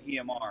in the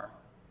EMR.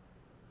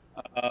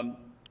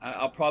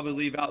 I'll probably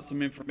leave out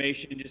some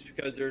information just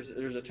because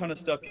there's a ton of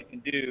stuff you can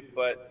do.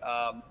 But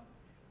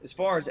as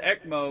far as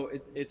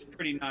ECMO, it's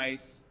pretty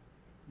nice,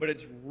 but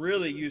it's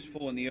really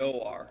useful in the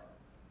OR.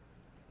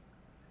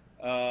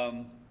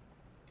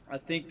 I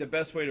think the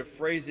best way to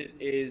phrase it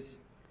is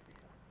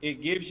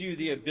it gives you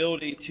the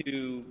ability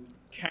to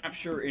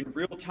capture in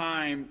real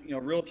time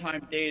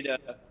data,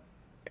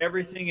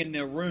 everything in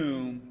the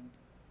room,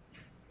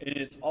 and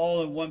it's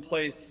all in one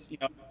place,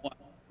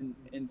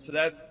 and so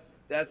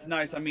that's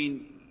nice. I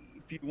mean,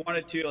 if you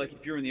wanted to, like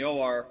if you're in the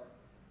OR,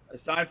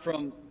 aside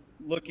from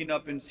looking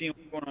up and seeing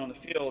what's going on in the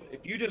field,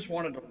 if you just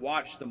wanted to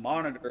watch the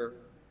monitor,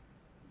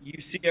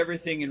 you see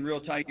everything in real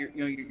time.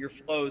 Your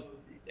flows,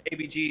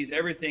 ABGs,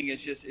 everything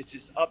is it's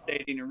just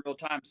updating in real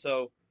time.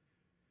 So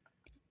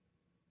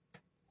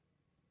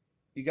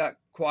you got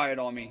quiet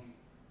on me.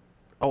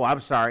 Oh,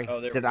 I'm sorry.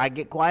 Oh, there we Did go. I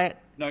get quiet?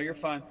 No, you're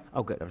fine.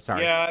 Oh, good. I'm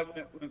sorry. Yeah, I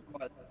went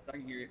quiet. I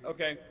can hear you.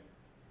 Okay.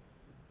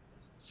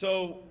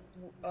 So,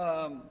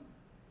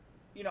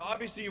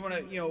 obviously you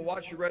want to,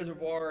 watch your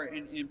reservoir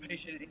and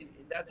patient.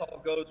 That's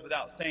all goes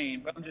without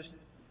saying. But I'm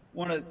just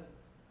want to,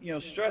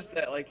 stress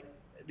that like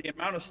the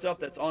amount of stuff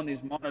that's on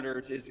these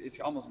monitors is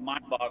almost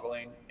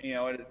mind-boggling.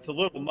 It's a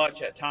little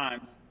much at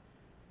times.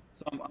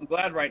 So I'm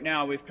glad right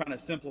now we've kind of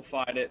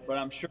simplified it, but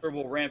I'm sure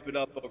we'll ramp it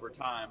up over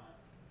time.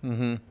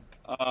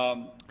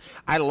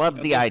 I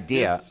love the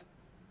idea,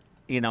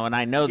 and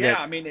I know Yeah, that,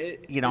 I mean,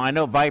 I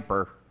know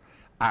Viper.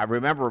 I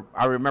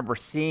remember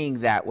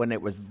seeing that when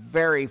it was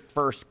very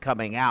first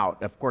coming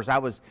out. Of course, I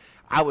was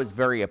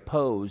very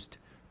opposed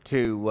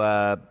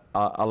to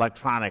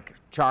electronic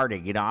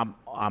charting.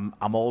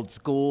 I'm old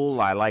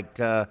school. I like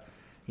to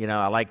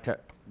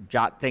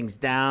jot things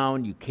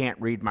down. You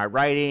can't read my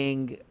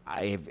writing.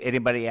 If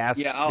anybody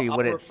asks me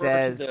what it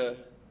says.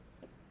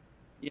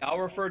 I'll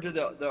refer to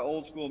the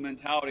old school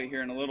mentality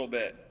here in a little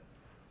bit.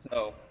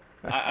 So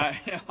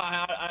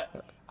I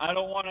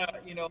don't want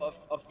to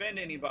offend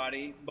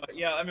anybody, but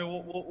yeah, I mean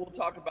we'll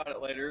talk about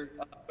it later.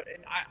 But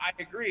I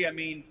agree. I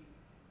mean,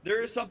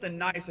 there is something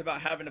nice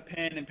about having a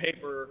pen and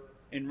paper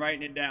and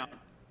writing it down.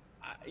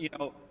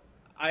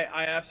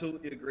 I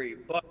absolutely agree.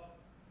 But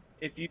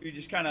if you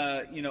just kind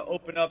of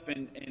open up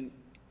and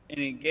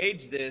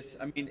engage this,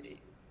 I mean,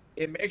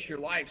 it makes your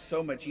life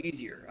so much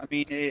easier. I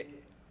mean,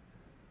 it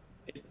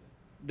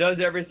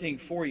does everything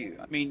for you.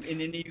 I mean, and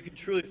then you can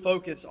truly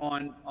focus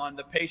on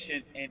the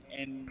patient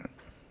and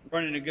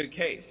running a good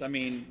case. I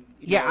mean,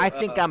 I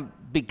think I'm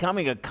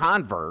becoming a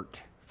convert,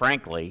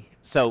 frankly.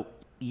 So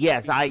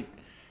yes,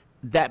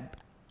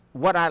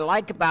 what I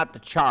like about the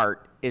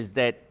chart is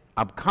that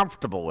I'm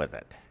comfortable with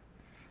it.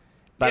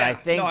 But I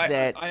think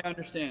that I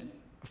understand.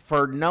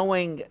 For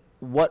knowing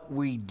what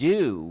we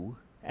do,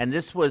 and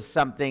this was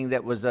something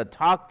that was a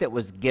talk that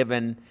was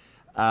given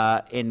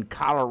in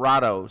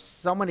Colorado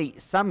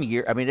some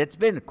year. I mean, it's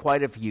been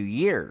quite a few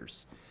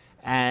years,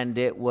 and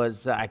it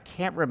was I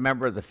can't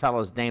remember the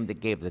fellow's name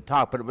that gave the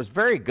talk, but it was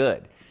very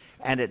good,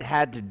 and it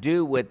had to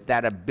do with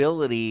that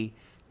ability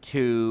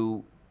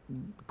to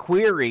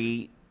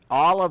query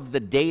all of the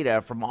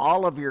data from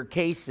all of your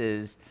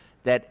cases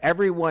that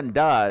everyone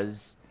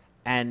does,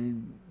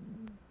 and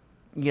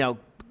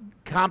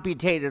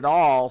computate it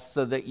all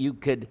so that you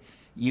could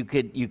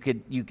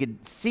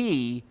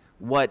see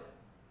what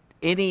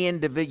any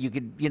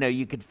individual,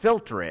 you could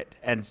filter it,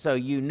 and so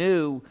you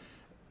knew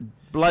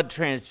blood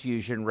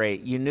transfusion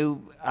rate, you knew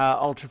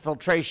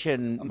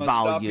ultrafiltration I'm gonna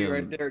volume. stop you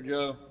right there,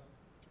 Joe.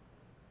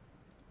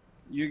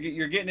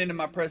 You're getting into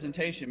my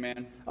presentation,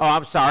 man. Oh,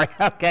 I'm sorry.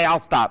 Okay, I'll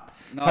stop.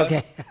 No,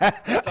 okay,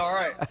 that's all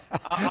right.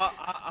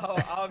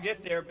 I'll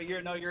get there, but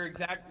you're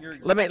exactly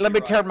let me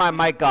right. turn my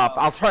mic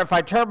off. If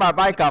I turn my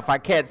mic off, I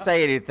can't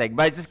say anything,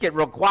 but I just get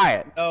real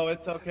quiet. No,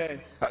 it's okay.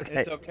 Okay.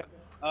 It's okay.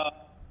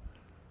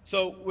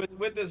 So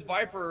with this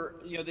Viper,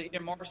 the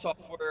EMR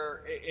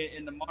software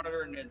and the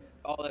monitor and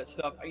all that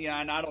stuff,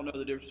 and I don't know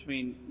the difference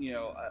between,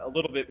 a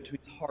little bit between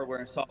hardware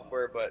and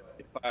software, but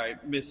if I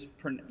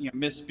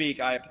misspeak,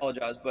 I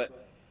apologize.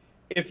 But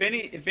if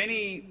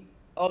any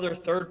other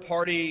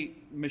third-party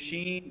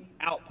machine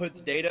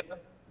outputs data,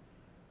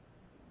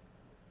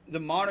 the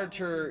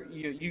monitor,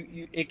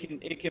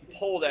 it can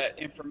pull that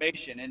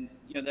information, and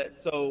that.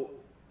 So,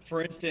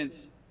 for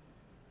instance,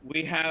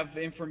 we have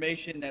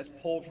information that's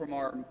pulled from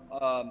our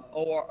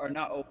OR, or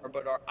not OR,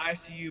 but our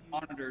ICU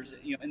monitors,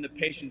 in the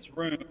patient's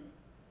room.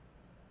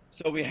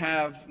 So we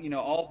have,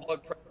 all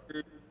blood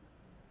pressure,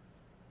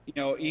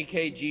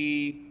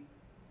 EKG,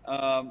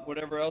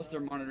 whatever else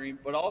they're monitoring.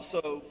 But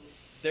also,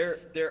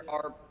 there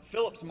are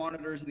Philips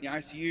monitors in the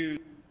ICU,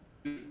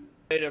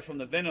 data from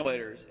the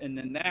ventilators, and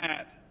then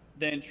that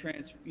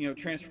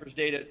transfers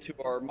data to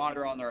our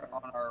monitor on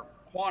our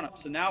Quantum.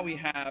 So now we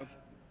have,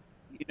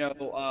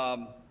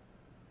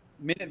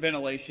 minute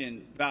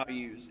ventilation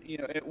values,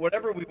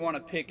 whatever we want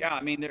to pick out.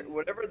 I mean,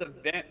 whatever the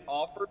vent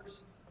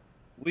offers,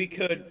 we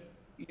could,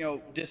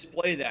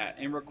 display that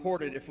and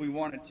record it if we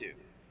wanted to.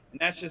 And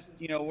that's just,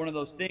 one of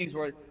those things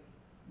where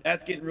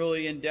that's getting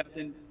really in depth,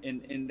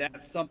 and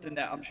that's something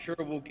that I'm sure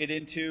we'll get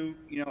into,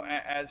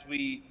 as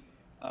we,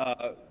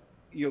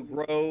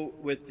 grow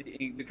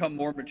become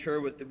more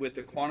mature with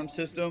the Quantum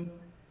system.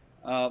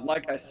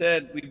 Like I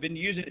said, we've been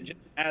using it just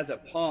as a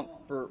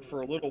pump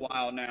for a little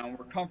while now, and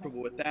we're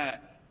comfortable with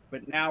that.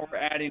 But now we're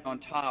adding on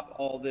top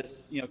all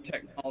this,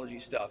 technology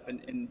stuff,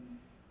 and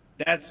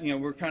that's,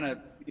 we're kind of,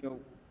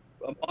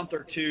 a month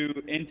or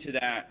two into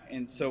that,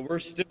 and so we're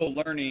still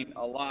learning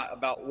a lot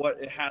about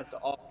what it has to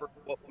offer,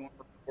 what we want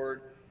to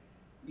record.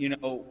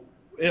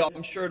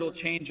 I'm sure it'll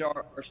change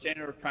our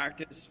standard of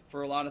practice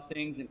for a lot of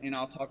things, and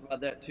I'll talk about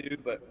that too.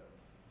 But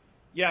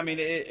yeah, I mean,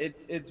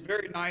 it's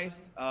very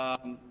nice,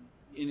 and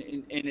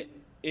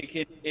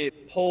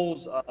it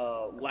pulls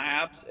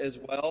labs as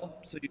well.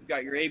 So you've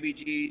got your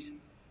ABGs.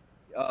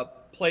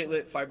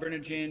 platelet,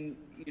 fibrinogen,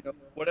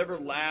 whatever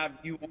lab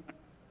you want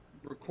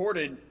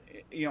recorded,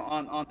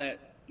 on that,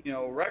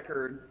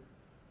 record,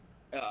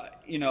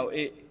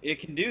 it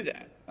can do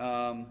that.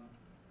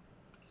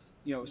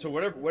 So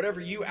whatever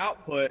you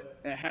output,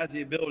 it has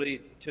the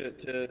ability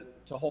to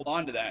hold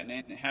on to that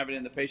and have it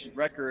in the patient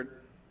record,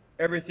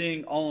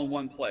 everything all in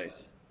one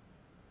place.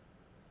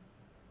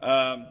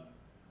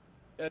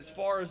 As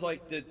far as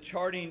like the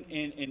charting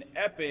in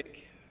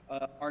Epic,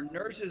 our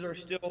nurses are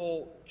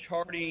still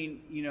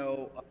charting,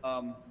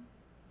 how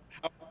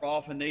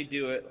often they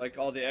do it, like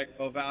all the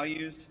ECMO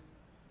values.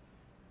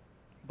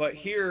 But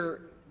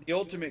here, the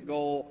ultimate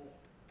goal,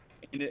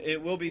 and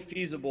it will be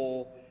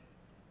feasible,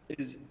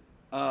 is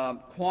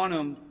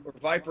Quantum or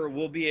Viper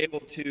will be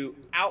able to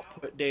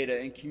output data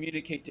and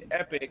communicate to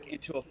Epic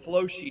into a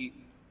flow sheet.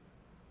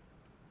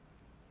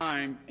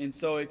 And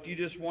so if you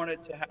just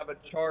wanted to have a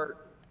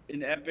chart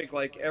in Epic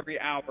like every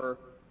hour,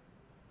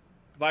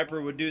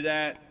 Viper would do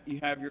that. You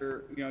have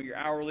your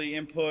hourly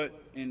input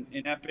in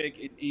Epic,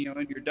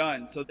 and you're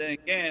done. So then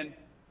again,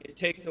 it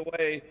takes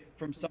away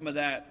from some of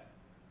that,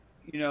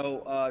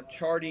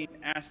 charting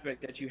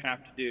aspect that you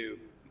have to do.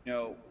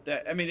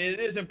 It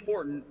is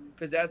important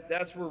because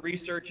that's where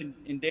research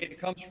and data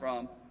comes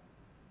from.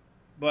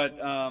 But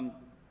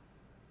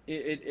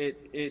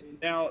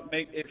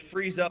it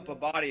frees up a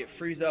body. It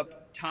frees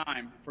up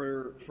time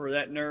for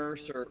that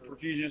nurse or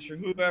perfusionist or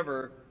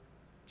whoever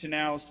to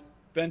now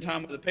spend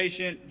time with the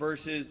patient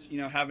versus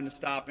having to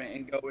stop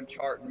and go and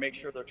chart and make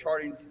sure their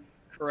charting's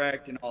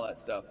correct and all that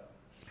stuff.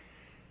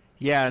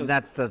 Yeah, and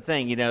that's the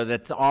thing,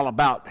 that's all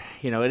about,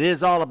 it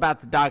is all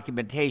about the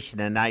documentation.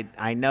 And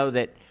I know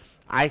that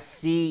I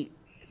see,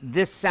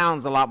 this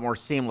sounds a lot more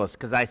seamless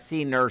because I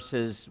see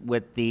nurses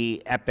with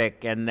the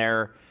Epic and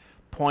they're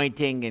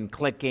pointing and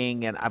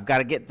clicking and I've got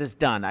to get this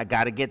done. I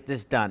got to get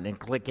this done and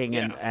clicking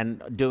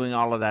and doing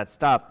all of that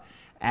stuff.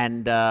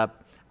 And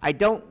I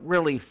don't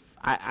really,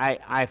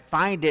 I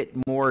find it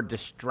more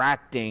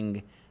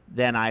distracting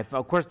than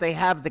of course they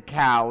have the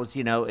cows,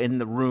 in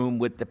the room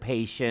with the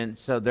patient.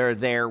 So they're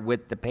there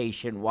with the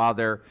patient while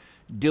they're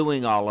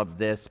doing all of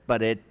this,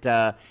 but it's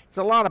a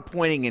lot of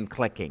pointing and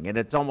clicking, and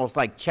it's almost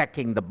like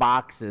checking the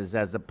boxes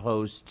as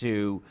opposed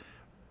to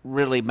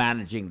really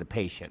managing the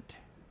patient.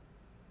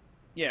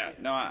 Yeah,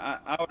 no,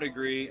 I would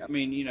agree. I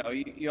mean,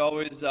 you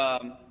always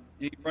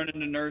you run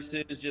into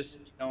nurses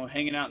just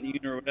hanging out in the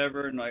unit or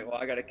whatever, and like, well,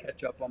 I got to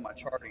catch up on my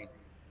charting,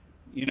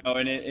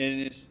 and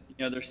it's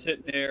they're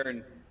sitting there,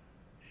 and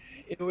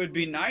it would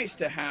be nice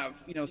to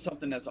have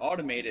something that's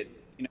automated.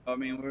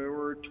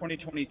 We're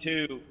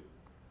 2022.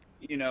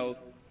 You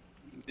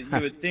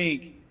would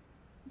think,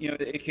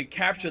 it could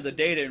capture the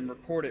data and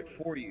record it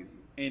for you.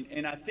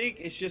 And I think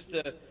it's just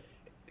the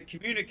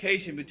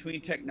communication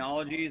between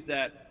technologies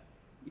that,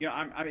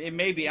 it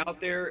may be out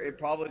there. It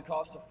probably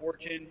costs a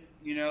fortune,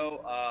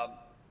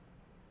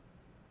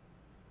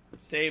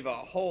 save a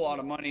whole lot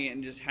of money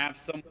and just have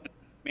someone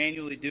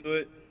manually do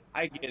it.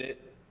 I get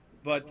it.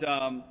 But,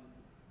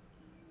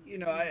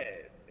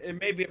 it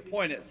may be a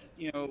point that's,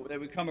 that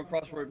we come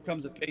across where it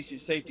becomes a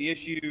patient safety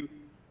issue.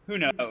 Who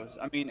knows?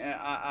 I mean,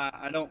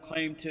 I don't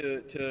claim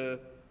to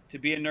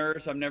be a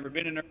nurse. I've never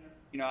been a nurse.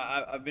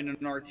 I've been in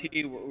an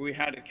RT where we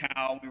had a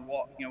cow.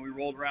 We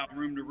rolled around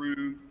room to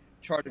room,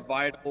 charted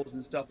vitals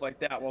and stuff like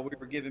that while we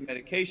were giving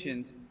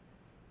medications.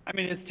 I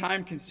mean, it's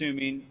time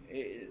consuming.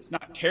 It's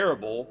not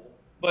terrible,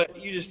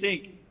 but you just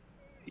think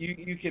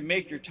you can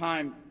make your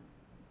time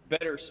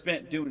better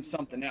spent doing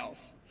something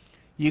else.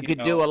 You could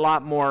do a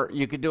lot more.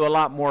 You could do a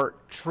lot more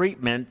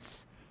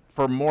treatments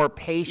for more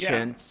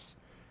patients. Yeah.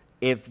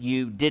 If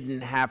you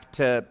didn't have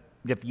to,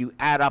 if you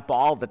add up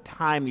all the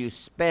time you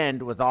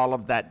spend with all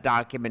of that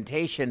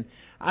documentation,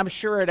 I'm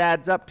sure it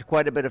adds up to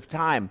quite a bit of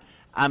time.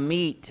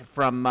 Amit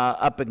from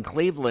up in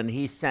Cleveland,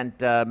 he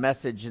sent a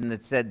message and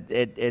it said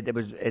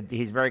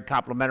he's very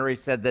complimentary.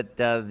 Said that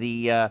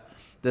the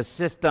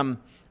system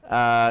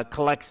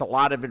collects a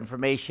lot of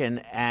information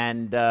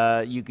and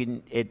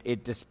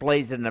it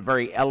displays it in a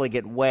very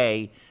elegant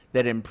way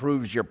that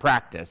improves your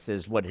practice.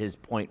 Is what his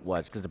point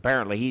was, because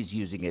apparently he's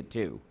using it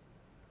too.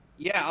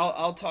 Yeah,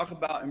 I'll talk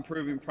about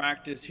improving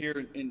practice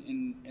here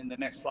in the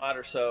next slide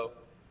or so.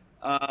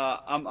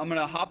 I'm going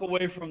to hop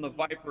away from the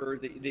Viper,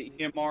 the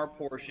EMR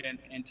portion,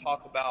 and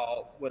talk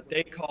about what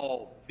they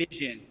call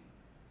Vision,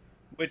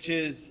 which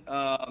is,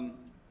 like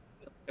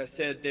I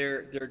said,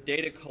 their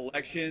data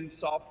collection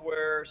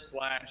software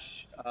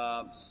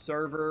 /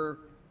 server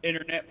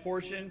internet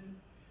portion.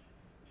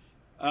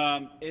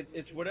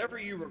 It's whatever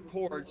you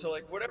record. So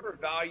like whatever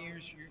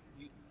values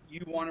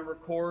you want to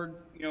record,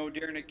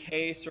 during a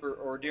case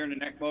or during an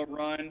ECMO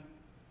run,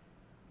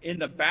 in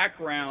the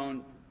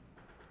background,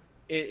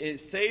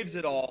 it saves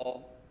it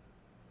all.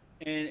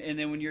 And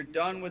then when you're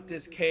done with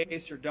this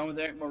case or done with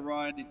the ECMO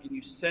run and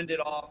you send it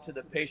off to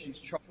the patient's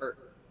chart,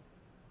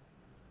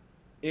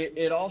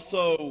 it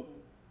also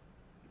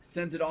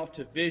sends it off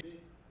to Vision.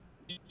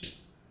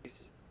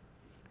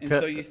 And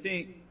so you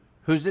think...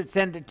 Who's it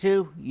send it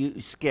to?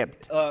 You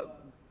skipped.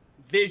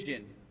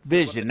 Vision.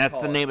 Vision, that's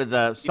the name of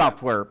the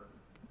software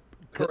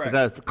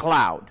Correct. The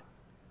cloud.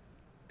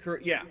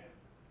 Yeah.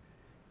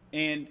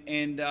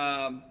 And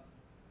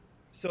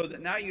so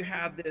that now you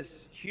have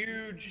this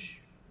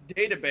huge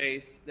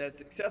database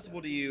that's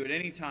accessible to you at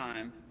any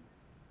time.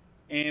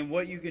 And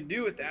what you can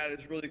do with that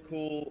is really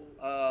cool.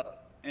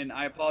 And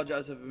I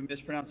apologize if I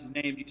mispronounced his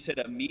name. You said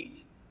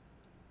Amit.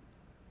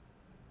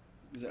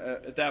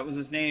 If that was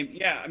his name.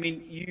 Yeah, I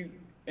mean,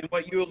 and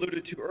what you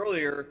alluded to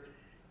earlier,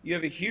 you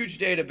have a huge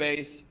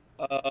database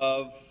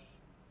of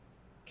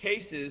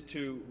cases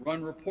to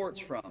run reports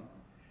from.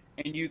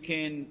 And you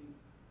can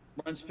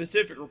run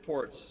specific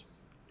reports,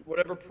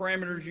 whatever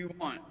parameters you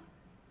want.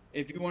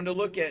 If you want to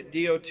look at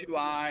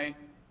DO2I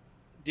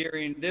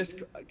during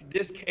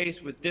this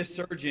case with this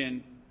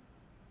surgeon,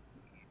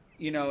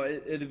 you know,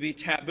 it'd be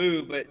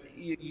taboo, but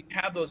you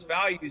have those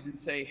values and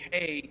say,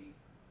 hey,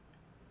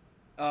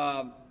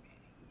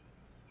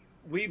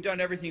 we've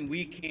done everything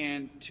we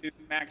can to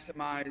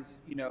maximize,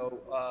 you know,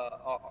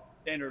 our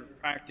standard of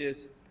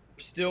practice.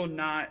 We're still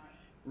not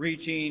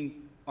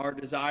reaching our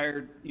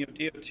desired, you know,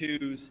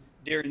 DO2s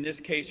during this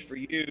case for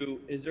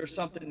you. Is there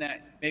something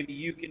that maybe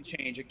you can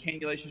change, a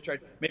cannulation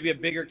strategy, maybe a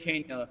bigger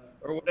cannula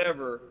or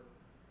whatever?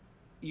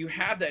 You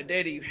have that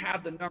data, you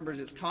have the numbers,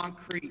 it's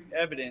concrete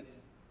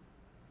evidence.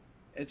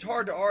 It's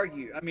hard to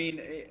argue. I mean,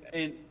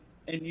 and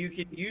you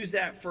can use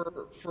that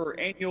for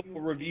annual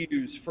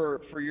reviews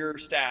for your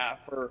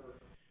staff or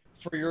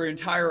for your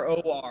entire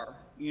OR.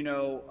 You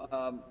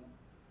know,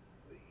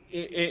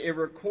 it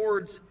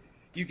records.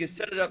 You can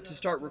set it up to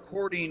start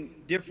recording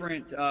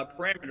different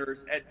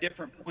parameters at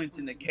different points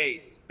in the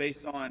case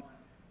based on,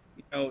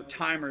 you know,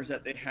 timers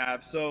that they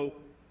have. So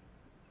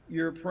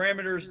your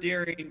parameters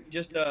during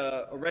just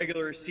a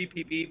regular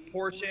CPB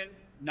portion,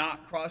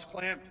 not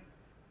cross-clamped,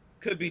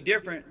 could be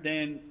different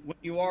than when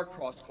you are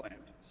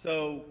cross-clamped.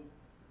 So,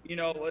 you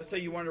know, let's say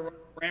you want to run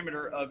a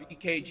parameter of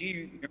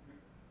EKG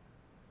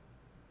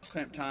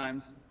cross-clamp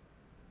times.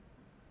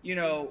 You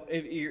know,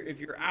 if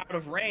you're out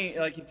of range,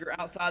 like if you're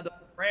outside the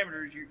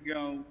parameters,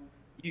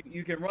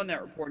 you can run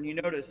that report and you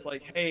notice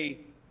like, hey,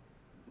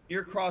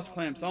 your cross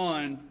clamps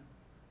on,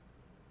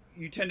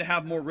 you tend to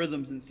have more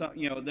rhythms than some,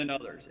 you know, than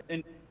others.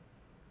 And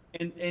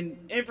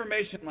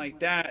information like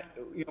that,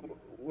 you know,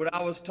 what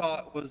I was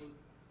taught was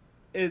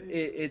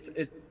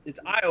it's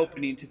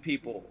eye-opening to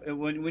people. And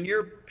when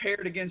you're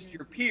paired against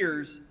your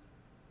peers,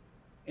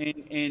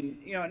 and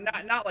you know,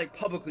 not like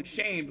publicly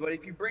shamed, but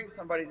if you bring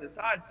somebody to the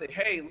side and say,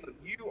 hey, look,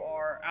 you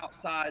are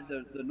outside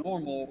the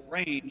normal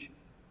range,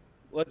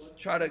 let's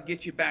try to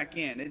get you back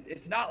in.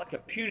 It's not like a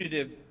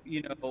punitive,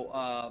 you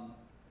know,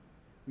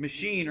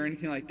 machine or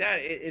anything like that.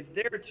 It's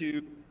there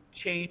to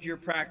change your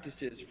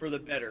practices for the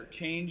better,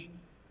 change,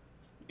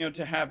 you know,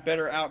 to have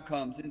better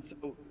outcomes. And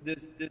so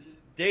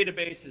this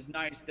database is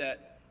nice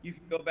that you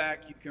can go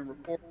back, you can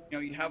record, you know,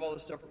 you have all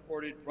this stuff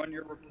recorded, run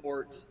your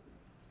reports,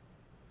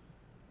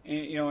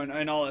 and, you know,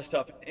 and all that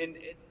stuff. And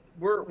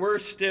we're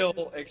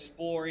still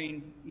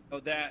exploring, you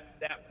know,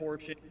 that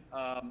portion.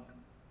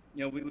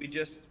 You know, we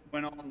just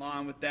went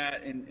online with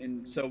that,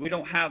 and so we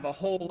don't have a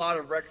whole lot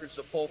of records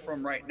to pull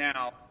from right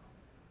now.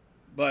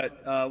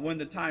 But when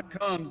the time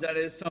comes, that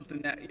is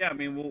something that, yeah, I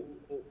mean, we'll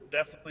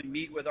definitely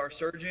meet with our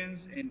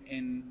surgeons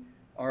and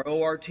our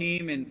OR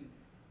team, and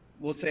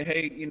we'll say,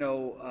 hey, you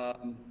know,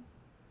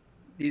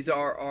 these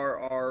are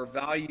our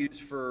values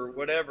for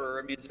whatever.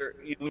 I mean, is there,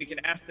 you know, we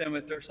can ask them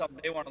if there's something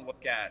they want to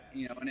look at,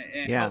 you know, and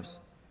it helps.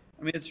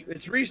 I mean,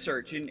 it's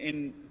research,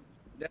 and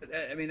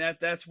I mean,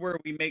 that's where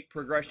we make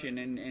progression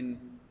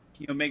and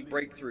you know, make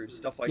breakthroughs,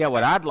 stuff like that. Yeah,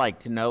 what I'd like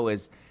to know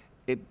is,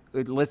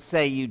 let's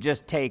say you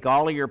just take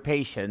all of your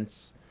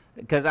patients,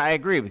 because I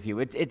agree with you,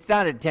 it's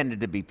not intended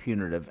to be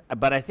punitive,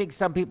 but I think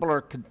some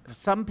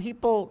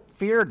people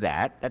fear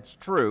that. That's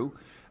true,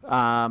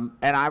 and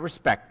I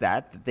respect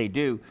that they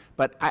do.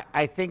 But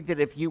I think that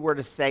if you were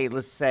to say,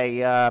 let's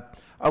say,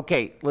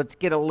 okay, let's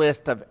get a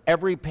list of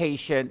every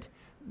patient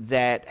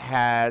that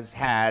has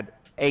had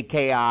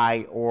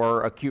AKI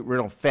or acute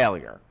renal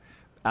failure,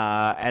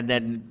 and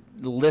then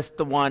list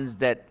the ones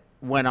that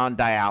went on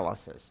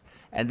dialysis,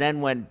 and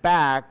then went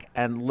back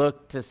and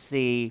looked to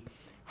see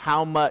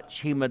how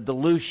much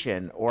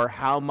hemodilution or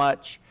how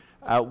much,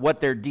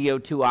 what their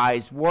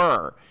DO2Is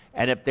were.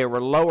 And if there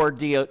were lower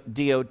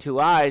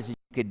DO2Is, you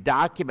could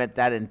document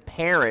that and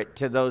pair it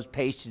to those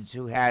patients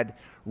who had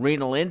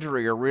renal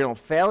injury or renal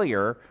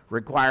failure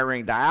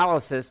requiring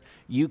dialysis,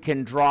 you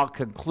can draw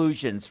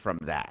conclusions from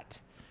that,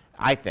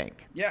 I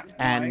think. Yeah.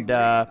 And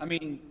I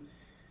mean,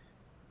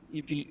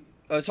 if you,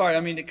 sorry, I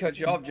mean to cut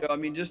you off, Joe. I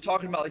mean, just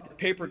talking about like the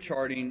paper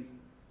charting,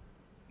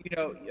 you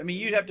know, I mean,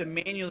 you'd have to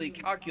manually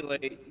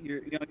calculate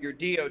your, you know, your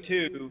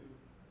DO2,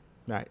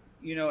 right,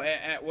 you know,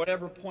 at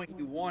whatever point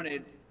you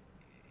wanted.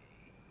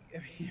 I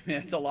mean,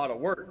 it's a lot of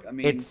work. I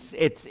mean,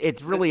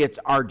 it's really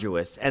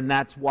arduous, and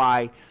that's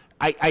why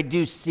I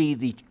do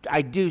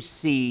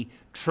see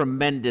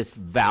tremendous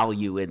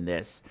value in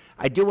this.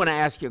 I do want to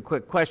ask you a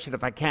quick question,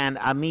 if I can.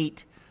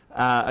 Amit,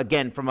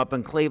 again from up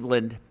in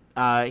Cleveland,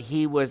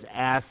 he was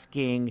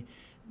asking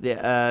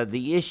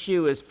The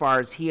issue, as far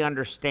as he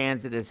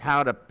understands it, is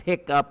how to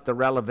pick up the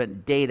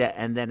relevant data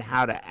and then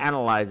how to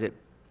analyze it.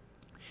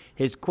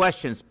 His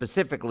question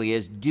specifically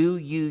is, do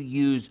you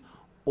use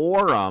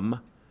Orrum,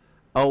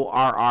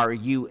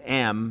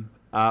 ORRUM,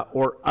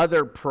 or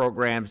other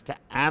programs to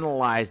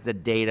analyze the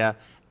data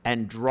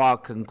and draw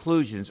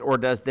conclusions, or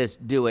does this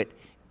do it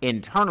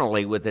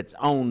internally with its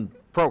own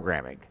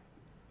programming?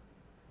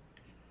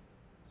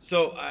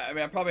 So, I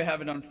mean, I probably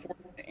have an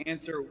unfortunate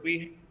answer.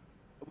 We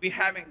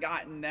haven't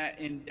gotten that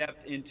in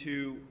depth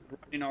into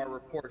running our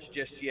reports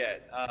just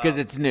yet. Because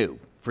it's new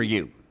for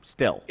you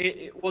still.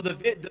 Well,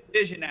 the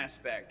vision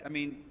aspect. I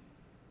mean,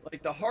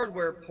 like the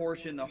hardware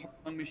portion, the heart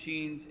lung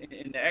machines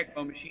and the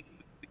ECMO machines,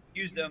 we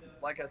use them,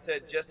 like I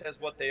said, just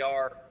as what they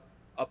are,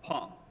 a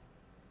pump.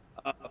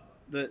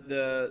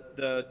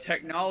 The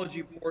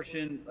technology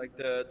portion, like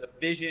the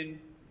vision,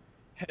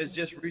 has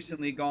just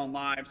recently gone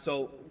live,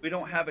 so we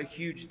don't have a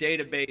huge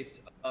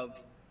database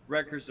of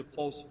records of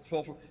pulse,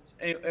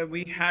 and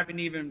we haven't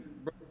even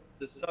broached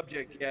the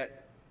subject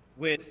yet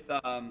with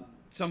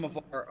some of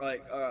our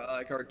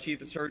like our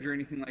chief of surgery or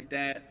anything like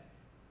that,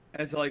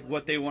 as like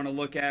what they want to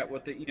look at,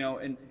 what the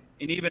and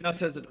even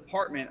us as a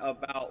department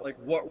about like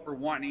what we're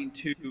wanting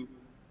to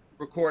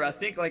record. I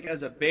think like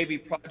as a baby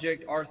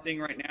project, our thing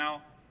right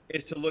now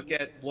is to look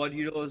at blood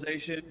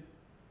utilization,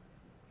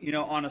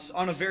 on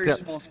a very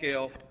small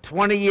scale.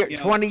 20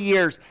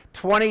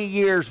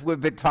 years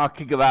we've been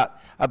talking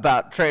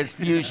about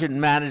transfusion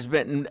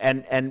management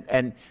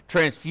and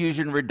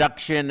transfusion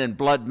reduction and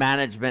blood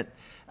management.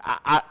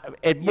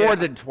 More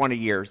than 20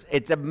 years.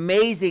 It's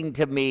amazing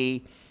to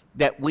me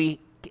that it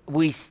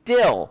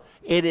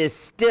is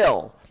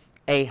still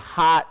a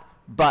hot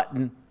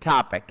button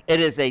topic. It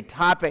is a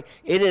topic.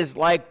 It is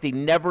like the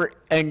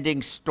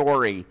never-ending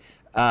story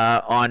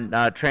on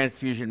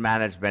transfusion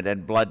management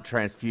and blood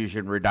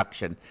transfusion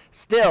reduction.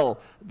 Still,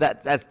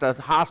 that's the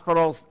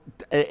hospitals.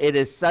 It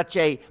is such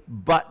a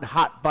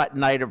hot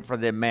button item for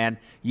them, man.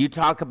 You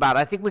talk about,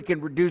 I think we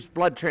can reduce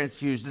blood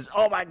transfusions.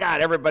 Oh my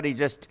God, everybody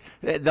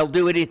they'll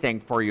do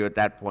anything for you at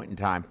that point in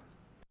time.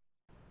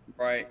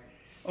 Right.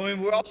 I mean,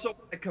 we also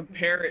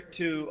compare it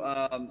to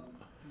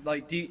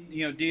like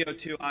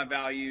DO2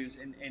 values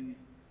and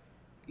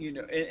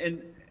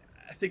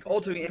I think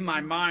ultimately in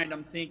my mind,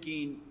 I'm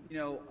thinking,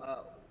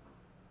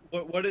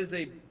 what is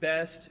a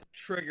best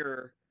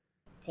trigger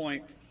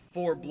point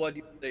for blood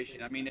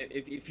utilization? I mean,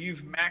 if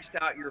you've maxed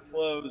out your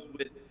flows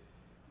with,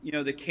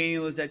 the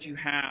cannulas that you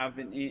have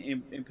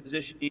in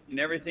positioning and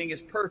everything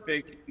is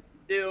perfect, you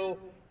still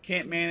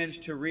can't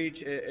manage to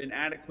reach an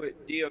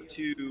adequate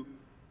DO2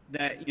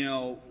 that,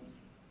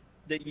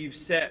 that you've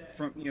set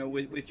from,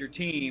 with your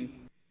team.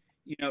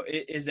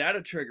 Is that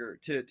a trigger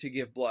to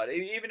give blood?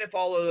 Even if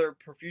all other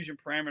perfusion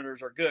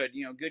parameters are good,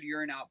 good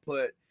urine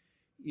output,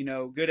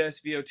 good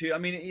SVO2. I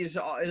mean,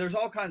 there's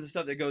all kinds of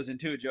stuff that goes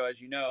into it, Joe,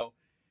 as you know.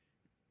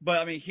 But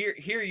I mean,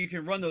 here you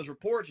can run those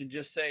reports and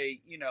just say,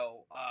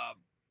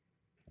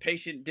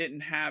 patient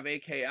didn't have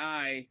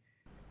AKI,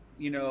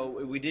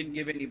 we didn't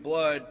give any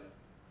blood,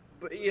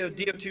 but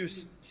DO2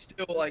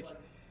 still like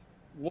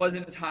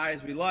wasn't as high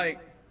as we like.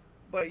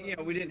 But,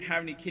 we didn't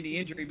have any kidney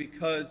injury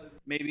because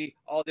maybe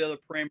all the other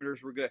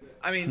parameters were good.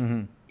 I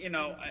mean,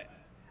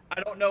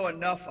 I don't know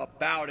enough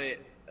about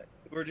it.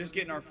 We're just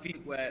getting our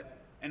feet wet.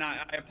 And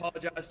I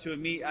apologize to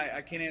Amit.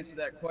 I can't answer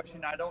that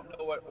question. I don't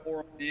know what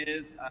Orrum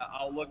is.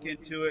 I'll look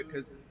into it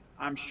because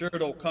I'm sure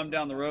it'll come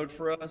down the road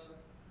for us.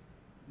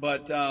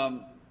 But,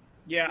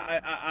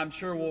 I'm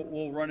sure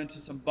we'll run into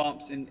some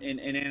bumps in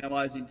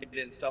analyzing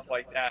data and stuff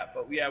like that.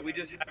 But we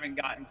just haven't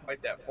gotten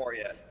quite that far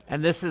yet.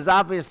 And this is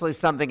obviously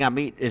something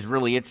Amit is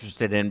really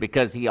interested in,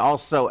 because he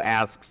also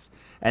asks,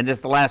 and this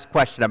is the last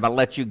question, I'm going to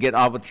let you get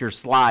on with your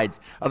slides.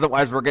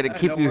 Otherwise, we're going to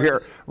keep you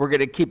here. We're going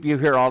to keep you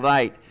here all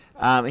night.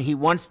 He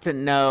wants to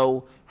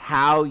know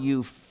how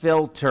you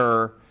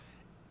filter,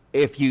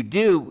 if you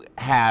do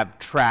have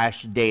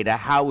trash data,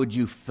 how would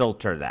you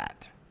filter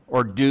that?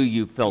 Or do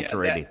you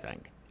filter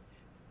anything?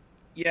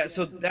 Yeah,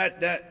 so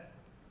that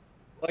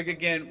like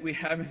again, we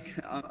haven't.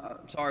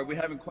 I'm sorry, we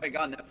haven't quite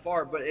gotten that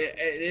far, but it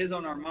is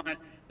on our mind.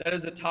 That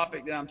is a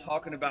topic that I'm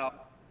talking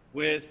about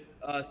with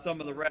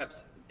some of the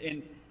reps.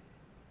 And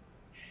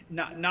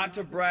not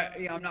to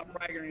brag, I'm not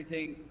bragging or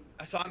anything.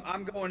 So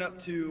I'm going up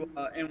to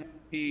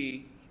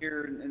NYP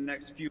here in the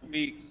next few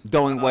weeks.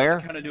 Going where?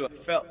 To kind of do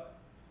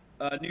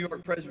New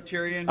York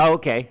Presbyterian. Oh,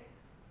 okay.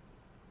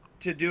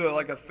 To do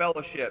like a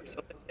fellowship.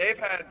 So they've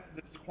had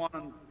this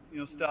quantum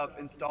stuff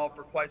installed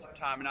for quite some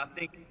time, and I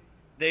think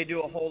they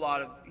do a whole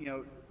lot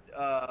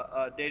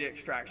of data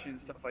extraction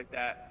and stuff like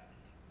that.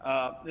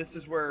 This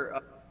is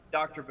where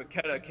Dr.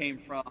 Bacchetta came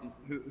from,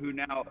 who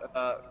now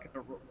kind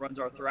of runs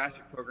our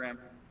thoracic program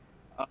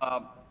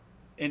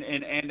and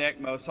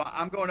ECMO. So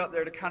I'm going up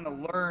there to kind of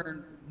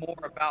learn more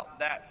about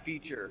that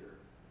feature,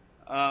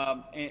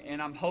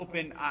 and I'm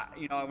hoping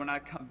when I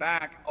come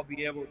back I'll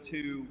be able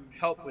to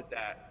help with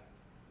that.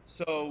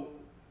 So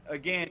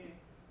again,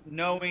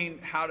 knowing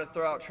how to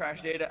throw out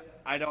trash data,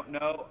 I don't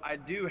know. I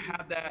do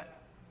have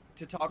that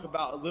to talk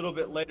about a little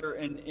bit later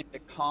in the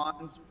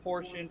cons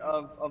portion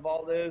of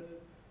all this,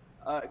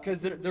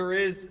 because there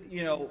is,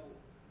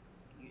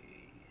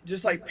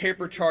 just like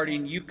paper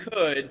charting, you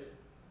could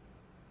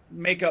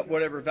make up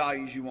whatever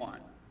values you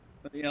want.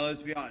 But,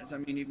 let's be honest. I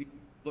mean, if you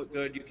look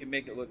good, you can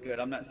make it look good.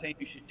 I'm not saying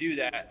you should do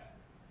that,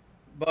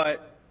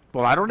 but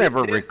well, I don't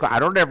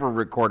ever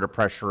record a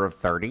pressure of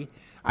 30.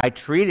 I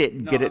treat it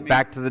and get it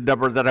back to the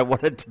number that I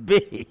want it to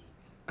be.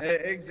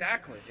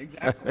 Exactly.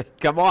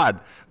 Come on.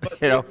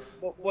 But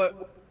what's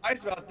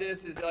nice about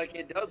this is like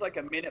it does like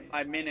a minute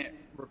by minute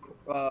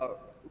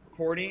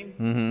recording,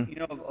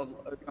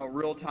 of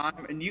real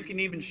time, and you can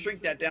even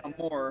shrink that down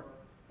more.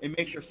 It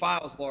makes your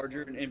files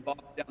larger and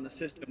bog down the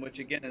system, which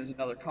again is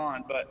another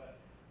con. But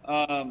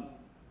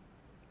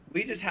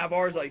we just have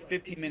ours like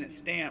 15-minute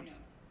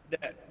stamps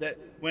that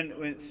when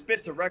it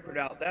spits a record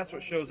out, that's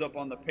what shows up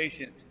on the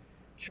patient's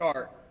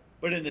chart.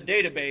 But in the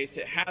database,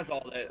 it has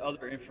all that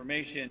other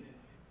information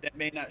that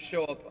may not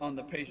show up on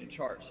the patient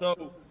chart.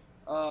 So,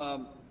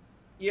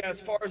 as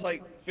far as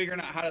like figuring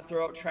out how to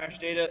throw out trash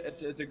data,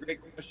 it's a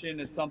great question.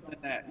 It's something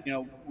that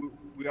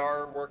we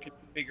are working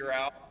to figure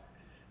out.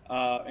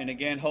 And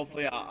again,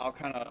 hopefully, I'll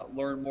kind of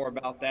learn more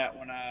about that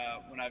when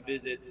I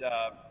visit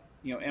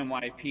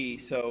NYP.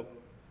 So,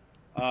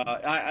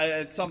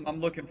 it's something I'm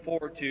looking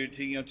forward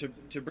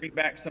to bring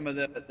back some of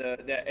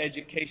that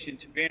education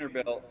to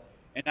Vanderbilt.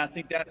 And I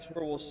think that's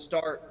where we'll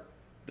start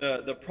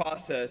the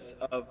process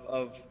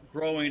of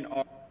growing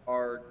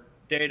our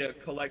data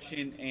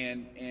collection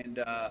and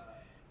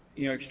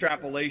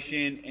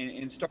extrapolation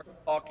and start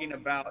talking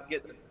about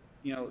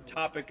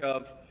topic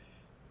of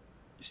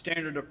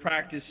standard of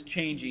practice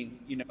changing,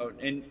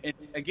 and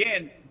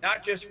again,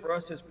 not just for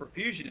us as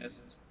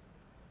perfusionists,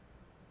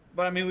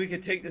 but I mean, we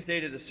could take this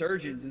data to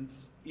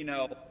surgeons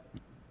and,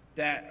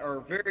 that are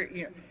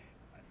very,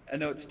 I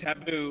know it's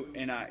taboo,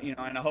 and I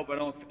hope I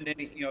don't offend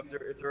any,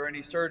 if there are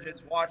any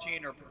surgeons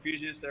watching or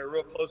perfusionists that are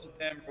real close with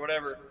them or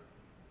whatever.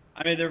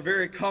 I mean, they're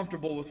very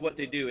comfortable with what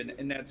they do,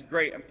 and that's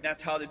great. I mean,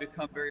 that's how they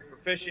become very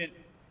proficient.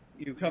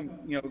 You become,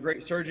 a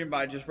great surgeon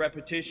by just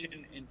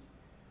repetition.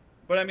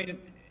 But I mean,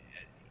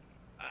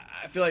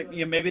 I feel like,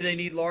 maybe they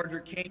need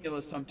larger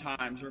cannulas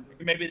sometimes, or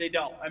maybe they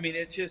don't. I mean,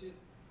 it's just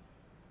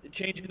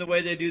changing the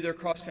way they do their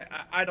cross.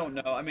 I don't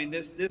know. I mean,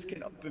 this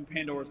can open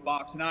Pandora's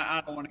box, and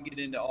I don't want to get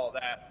into all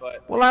that.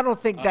 But well, I don't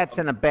think that's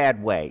in a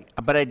bad way.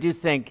 But I do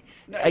think,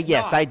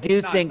 yes, I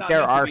do think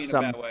there are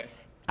some.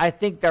 I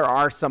think there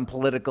are some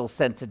political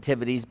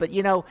sensitivities, but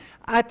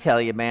I tell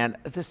you, man,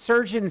 the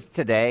surgeons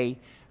today,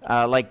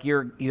 like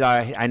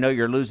I know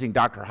you're losing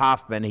Dr.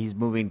 Hoffman. He's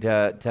moving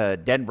to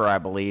Denver, I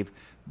believe.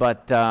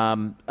 But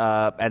and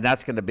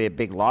that's going to be a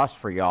big loss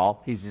for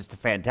y'all. He's just a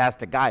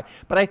fantastic guy.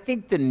 But I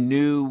think the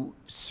new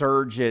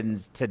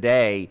surgeons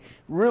today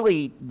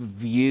really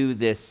view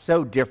this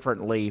so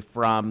differently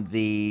from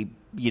the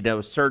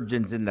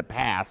surgeons in the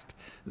past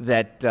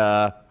that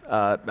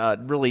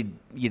really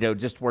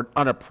just were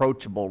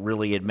unapproachable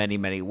really in many,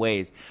 many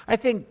ways. I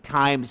think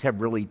times have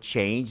really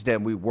changed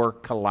and we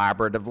work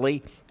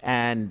collaboratively,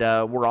 and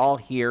we're all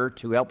here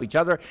to help each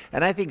other.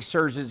 And I think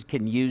surgeons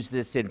can use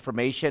this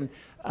information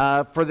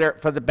for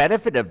the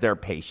benefit of their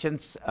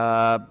patients,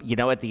 at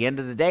the end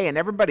of the day, and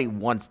everybody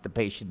wants the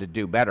patient to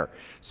do better.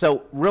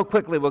 So real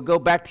quickly, we'll go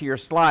back to your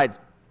slides.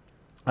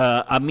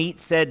 Amit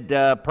said,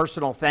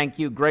 personal thank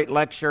you, great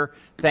lecture.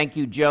 Thank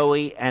you,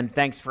 Joey, and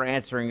thanks for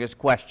answering his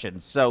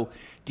questions. So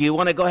do you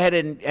want to go ahead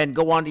and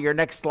go on to your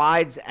next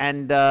slides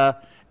and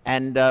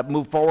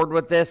move forward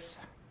with this?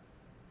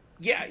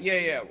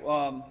 Yeah.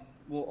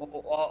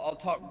 I'll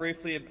talk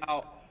briefly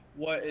about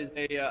what is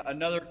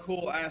another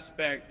cool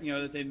aspect,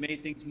 that they've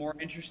made things more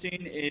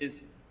interesting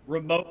is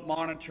remote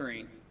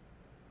monitoring.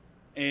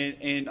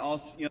 And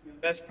also,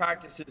 best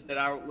practices that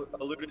I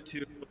alluded to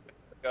a little bit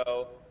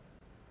ago.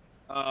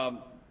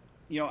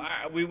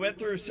 We went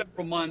through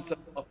several months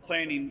of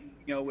planning,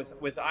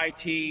 with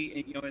IT,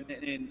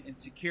 and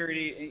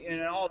security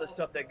and all the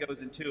stuff that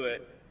goes into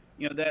it.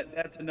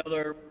 That's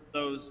another of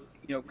those,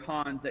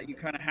 cons that you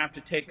kind of have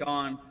to take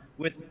on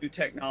with new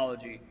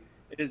technology.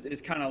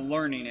 Is kind of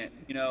learning it.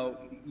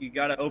 You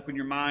got to open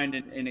your mind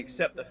and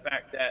accept the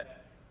fact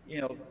that,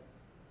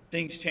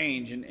 things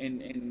change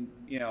and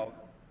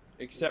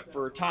except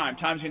for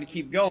time's going to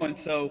keep going.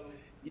 So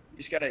you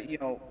just got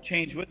to,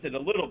 change with it a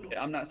little bit.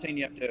 I'm not saying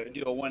you have to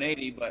do a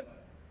 180, but,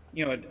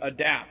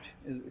 adapt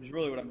is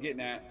really what I'm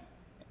getting at.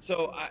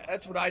 So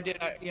that's what I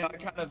did. I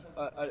kind of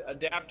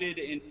adapted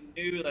and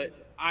knew that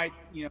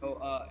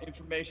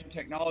information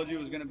technology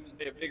was going to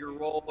play a bigger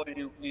role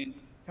in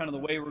kind of the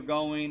way we're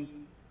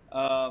going.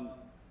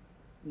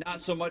 Not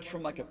so much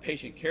from like a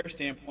patient care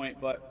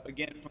standpoint, but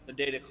again, from the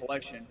data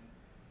collection.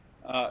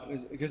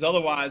 Because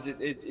otherwise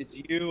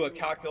it's you, a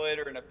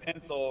calculator and a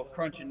pencil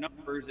crunching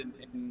numbers and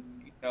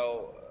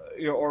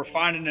or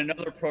finding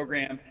another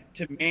program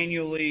to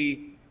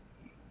manually,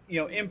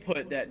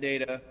 input that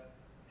data.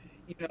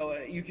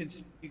 You can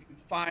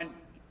find,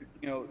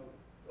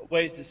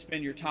 ways to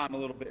spend your time a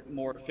little bit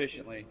more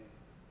efficiently.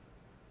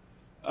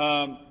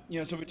 So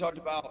we talked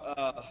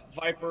about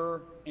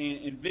Viper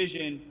and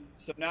Vision.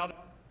 So now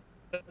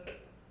I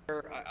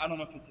don't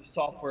know if it's a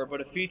software,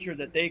 but a feature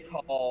that they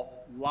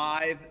call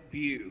Live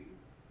View,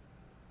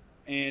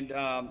 and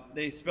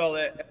they spell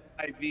it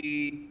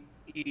Livevue.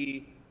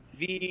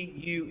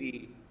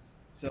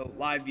 So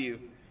Live View,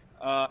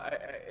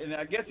 and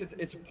I guess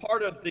it's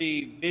part of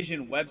the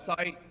Vision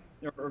website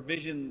or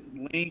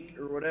Vision link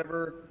or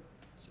whatever.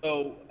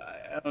 So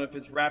I don't know if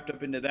it's wrapped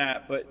up into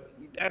that, but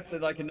that's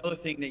like another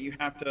thing that you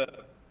have to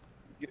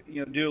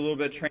do a little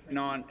bit of training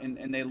on,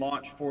 and they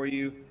launch for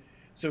you.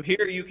 So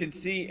here you can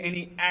see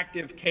any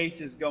active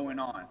cases going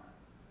on.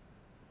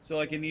 So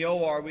like in the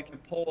OR, we can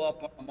pull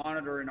up on a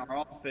monitor in our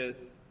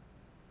office.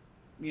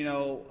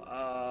 You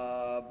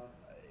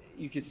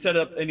can set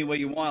it up any way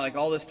you want. Like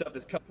all this stuff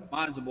is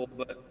customizable,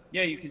 but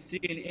yeah, you can see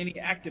any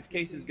active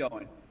cases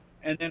going.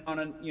 And then on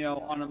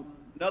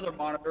another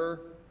monitor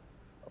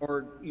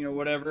or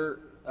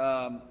whatever,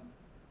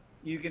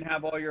 you can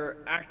have all your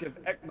active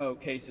ECMO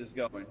cases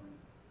going.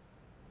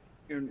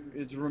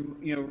 It's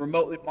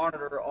remotely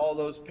monitor all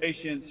those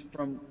patients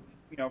from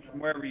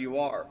wherever you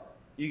are.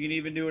 You can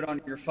even do it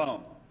on your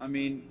phone. I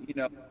mean,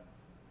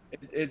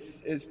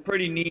 it's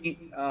pretty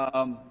neat.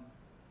 I'm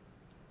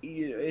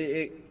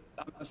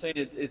saying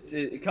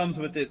it comes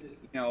with its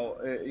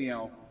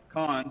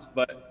cons,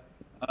 but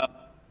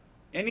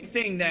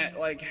anything that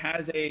like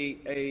has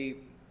a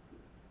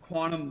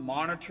quantum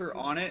monitor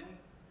on it.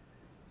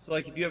 So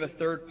like if you have a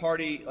third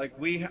party, like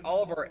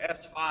all of our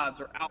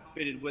S5s are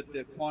outfitted with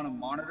the quantum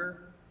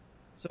monitor.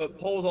 So it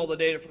pulls all the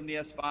data from the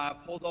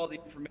S5, pulls all the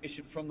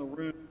information from the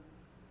room,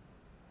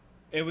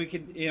 and we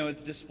can,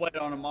 it's displayed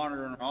on a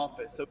monitor in our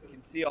office, so we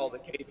can see all the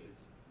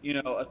cases,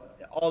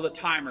 all the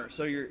timers.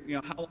 So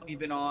how long you've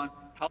been on,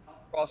 how long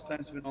cross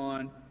clamp's been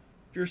on,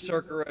 if you're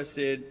circ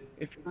arrested,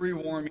 if you're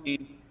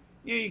rewarming,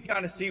 you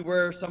kind of see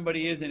where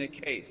somebody is in a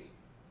case.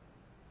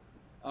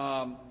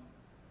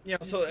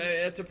 So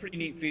it's a pretty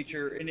neat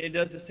feature, and it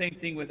does the same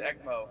thing with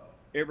ECMO.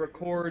 It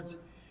records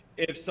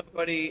if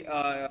somebody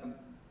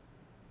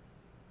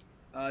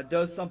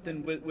does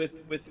something with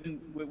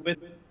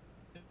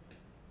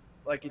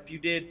like if you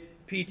did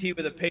PT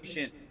with a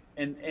patient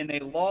and they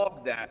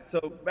log that.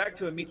 So back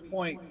to Amit's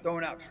point,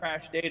 throwing out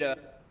trash data.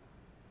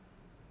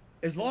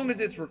 As long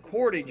as it's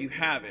recorded, you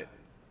have it.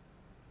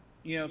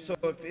 So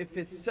if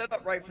it's set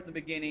up right from the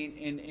beginning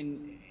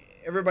and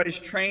everybody's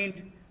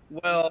trained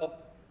well,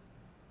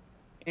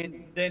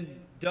 and then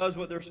does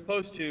what they're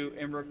supposed to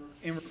and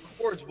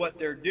records what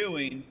they're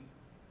doing,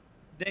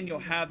 then you'll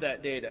have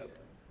that data.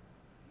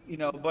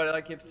 But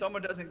like if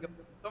someone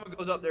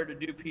goes up there to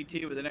do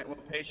PT with an ECMO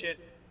patient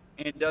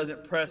and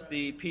doesn't press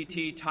the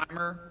PT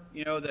timer,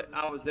 that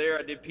I was there,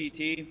 I did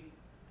PT,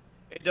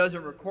 it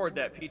doesn't record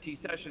that PT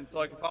session. So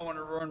like if I want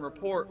to run a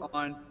report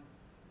on,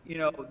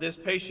 this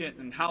patient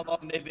and how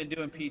long they've been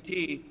doing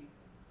PT,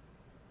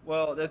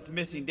 well, that's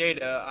missing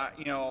data.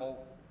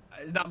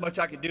 There's not much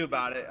I could do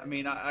about it. I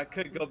mean, I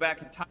could go back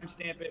and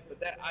timestamp it, but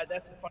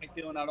that's a funny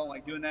feeling. I don't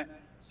like doing that.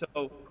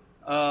 So,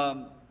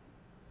 again,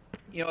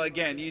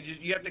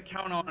 you have to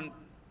count on,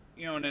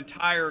 an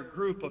entire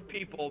group of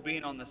people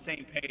being on the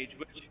same page,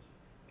 which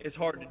is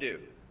hard to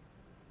do.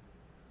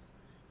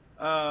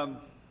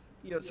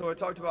 So I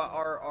talked about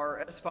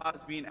our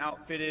S5s being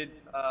outfitted.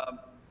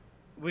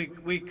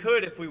 We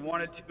could, if we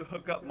wanted to,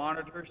 hook up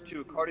monitors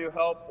to a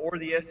CardioHelp or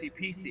the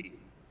SCPC.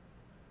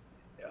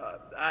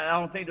 I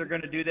don't think they're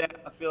going to do that.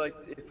 I feel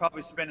like they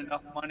probably spend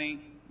enough money,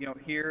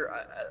 here.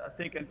 I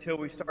think until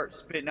we start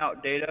spitting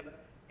out data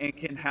and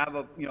can have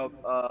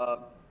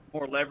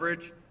more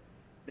leverage,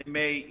 they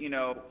may,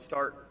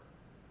 start,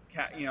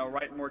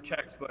 writing more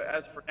checks. But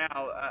as for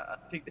now, I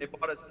think they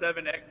bought us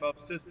 7 ECMO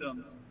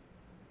systems,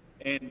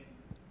 and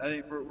I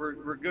think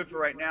we're good for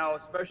right now,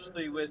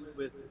 especially with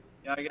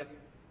I guess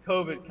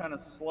COVID kind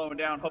of slowing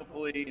down,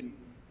 hopefully, and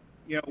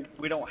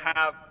we don't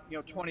have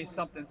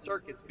 20-something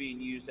circuits being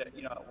used at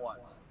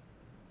once.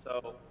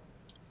 So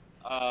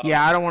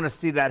yeah, I don't want to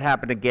see that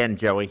happen again,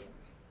 Joey.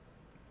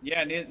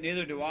 Yeah,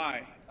 neither do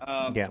I.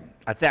 Yeah,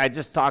 I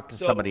just talked to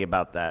somebody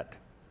about that.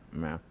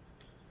 Yeah.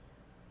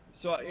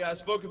 So yeah, I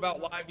spoke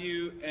about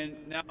LiveView,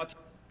 and now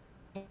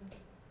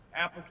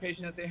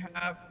application that they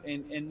have,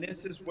 and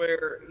this is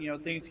where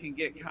things can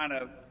get kind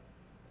of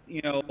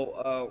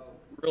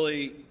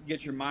really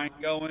get your mind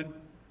going.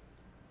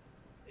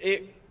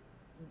 I'm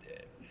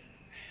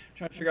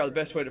trying to figure out the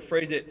best way to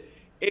phrase it.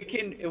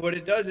 What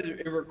it does is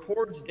it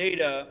records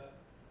data,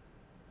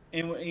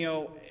 and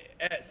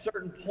at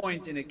certain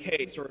points in a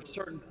case or a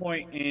certain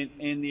point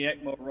in the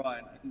ECMO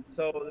run. And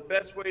so the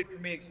best way for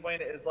me to explain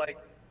it is like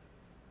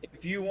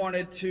if you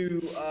wanted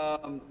to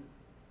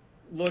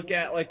look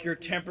at like your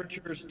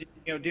temperatures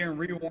during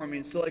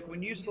rewarming. So like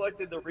when you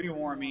selected the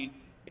rewarming,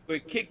 it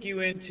would kick you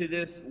into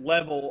this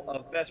level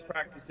of best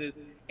practices,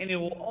 and it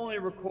will only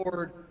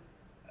record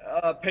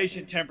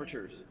patient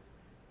temperatures.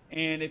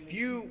 And if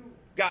you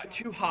got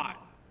too hot,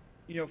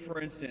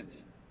 for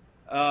instance,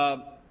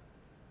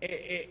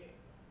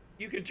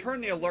 you can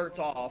turn the alerts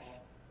off,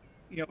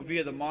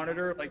 via the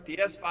monitor. Like the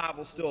S5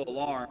 will still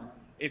alarm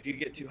if you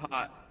get too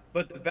hot,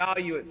 but the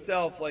value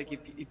itself, like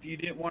if you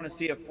didn't want to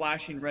see a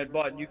flashing red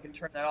button, you can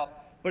turn that off,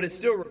 but it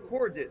still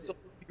records it. So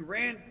if you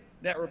ran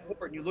that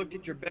report and you looked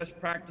at your best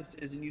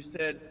practices and you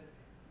said,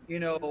 you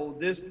know,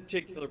 this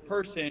particular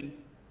person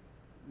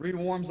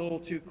rewarms a little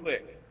too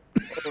quick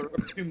or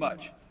too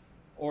much.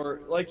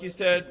 Or like you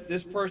said,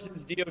 this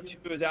person's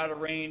DO2 is out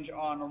of range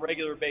on a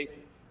regular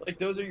basis. Like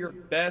those are your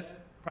best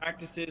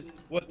practices.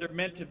 What they're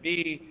meant to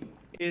be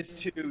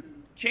is to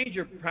change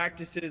your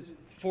practices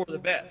for the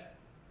best.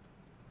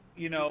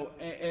 You know,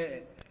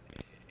 and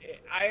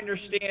I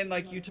understand,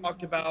 like you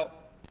talked about,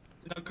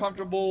 it's an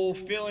uncomfortable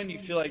feeling. You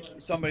feel like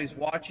somebody's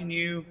watching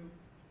you.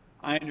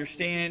 I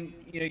understand,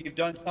 you know, you've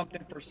done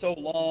something for so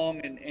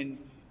long and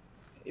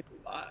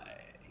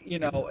you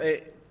know,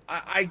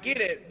 I get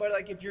it, but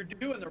like if you're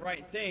doing the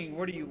right thing,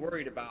 what are you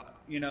worried about?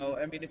 You know,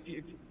 I mean,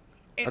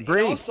 and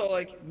also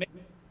like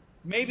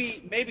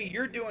maybe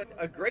you're doing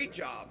a great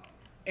job,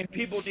 and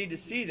people need to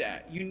see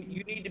that. You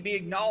need to be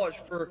acknowledged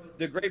for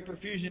the great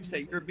perfusionist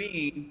that you're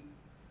being.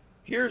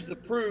 Here's the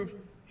proof.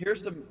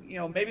 Here's some, you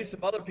know, maybe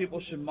some other people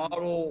should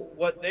model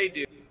what they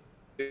do.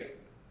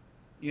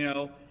 You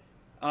know,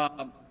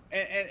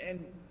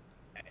 and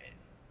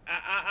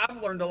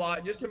I've learned a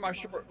lot just in my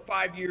short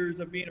 5 years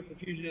of being a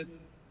perfusionist.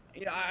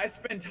 You know, I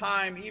spend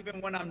time,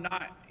 even when I'm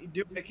not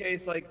doing a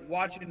case, like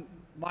watching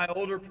my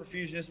older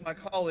perfusionists, my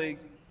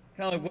colleagues,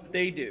 kind of like what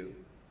they do,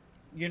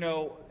 you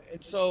know.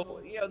 And so,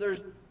 you know,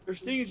 there's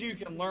things you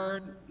can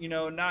learn, you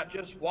know, not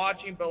just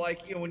watching, but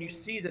like, you know, when you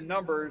see the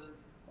numbers,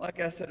 like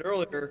I said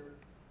earlier,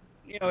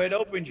 you know, it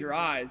opens your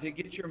eyes. It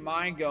gets your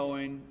mind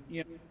going,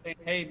 you know, saying,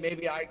 hey,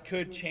 maybe I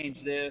could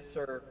change this,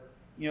 or,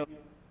 you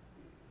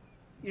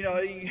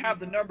have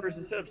the numbers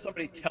instead of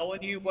somebody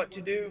telling you what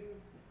to do.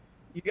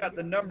 You got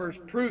the numbers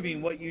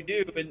proving what you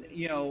do, and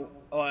you know,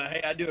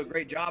 hey, I do a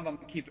great job. I'm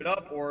gonna keep it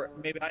up, or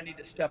maybe I need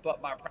to step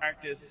up my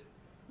practice,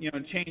 you know,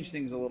 and change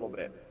things a little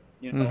bit.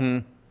 You know.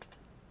 Mm-hmm.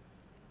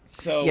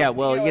 So yeah,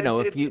 well,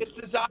 it's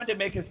designed to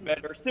make us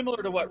better,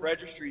 similar to what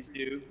registries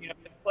do. You know,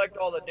 they collect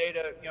all the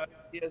data, you know,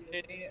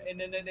 and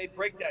then they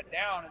break that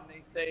down and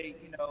they say,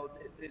 you know,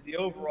 the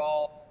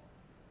overall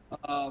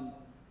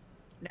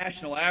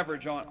national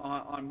average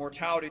on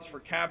mortalities for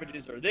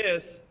cabbages are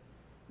this.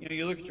 You know,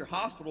 you look at your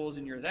hospitals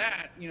and you're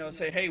that, you know,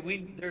 say, hey,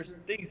 there's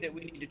things that we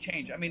need to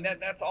change. I mean,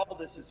 that's all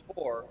this is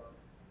for.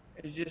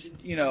 It's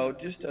just, you know,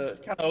 just to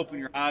kind of open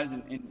your eyes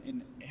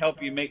and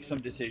help you make some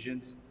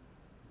decisions.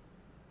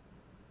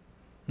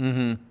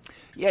 Mm-hmm.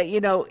 Yeah,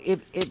 you know,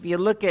 if you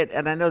look at,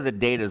 and I know the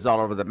data is all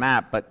over the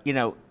map, but, you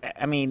know,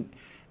 I mean,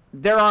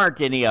 there aren't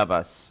any of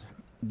us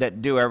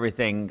that do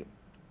everything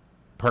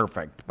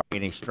perfect by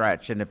any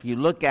stretch. And if you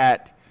look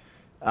at,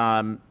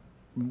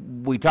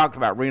 we talked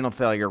about renal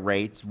failure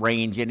rates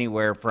range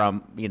anywhere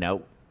from, you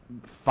know,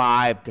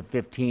 5 to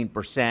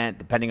 15%,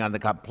 depending on the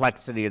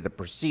complexity of the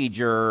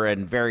procedure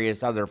and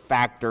various other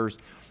factors.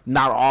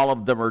 Not all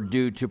of them are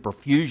due to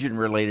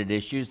perfusion-related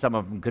issues. Some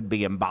of them could be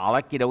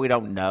embolic. You know, we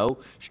don't know.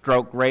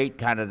 Stroke rate,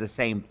 kind of the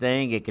same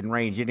thing. It can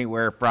range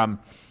anywhere from,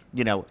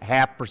 you know,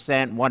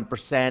 0.5%,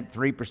 1%,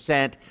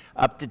 3%,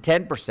 up to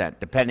 10%,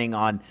 depending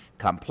on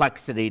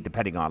complexity,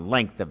 depending on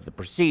length of the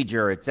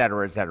procedure, et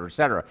cetera, et cetera, et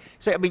cetera.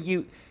 So, I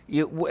mean,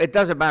 it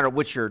doesn't matter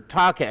what you're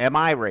talking,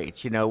 MI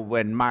rates, you know,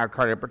 when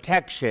myocardial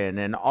protection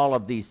and all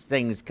of these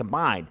things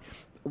combined.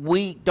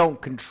 We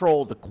don't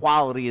control the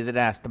quality of the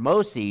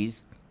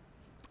anastomoses,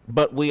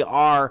 but we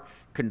are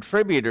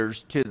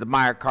contributors to the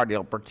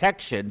myocardial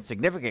protection,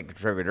 significant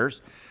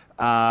contributors,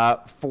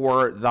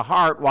 for the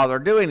heart while they're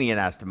doing the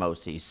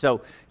anastomoses.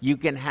 So you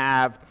can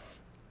have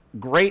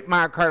great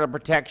myocardial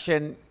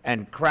protection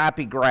and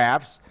crappy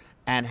grafts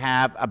and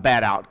have a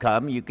bad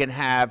outcome. You can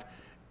have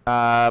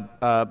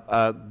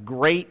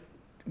great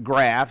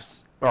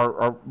grafts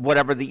or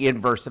whatever the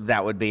inverse of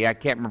that would be. I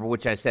can't remember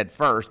which I said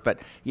first, but,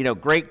 you know,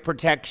 great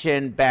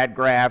protection, bad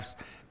grafts,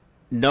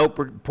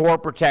 poor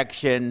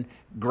protection,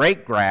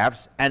 great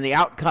grafts, and the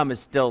outcome is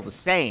still the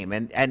same.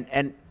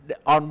 And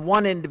on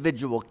one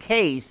individual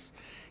case,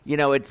 you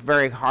know, it's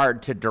very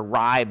hard to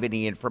derive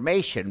any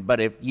information. But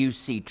if you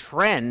see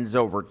trends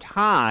over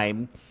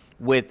time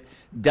with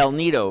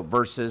Delnito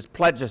versus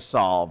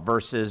Plegisol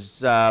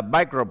versus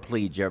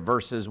microplegia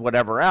versus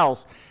whatever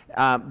else,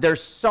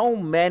 there's so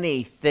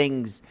many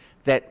things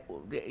that,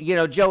 you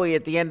know, Joey,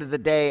 at the end of the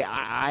day,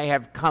 I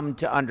have come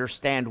to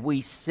understand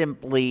we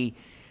simply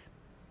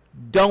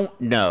don't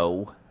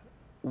know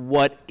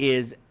what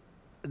is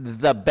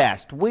the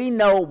best. We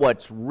know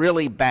what's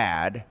really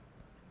bad,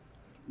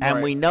 and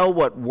Right. we know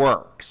what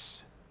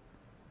works.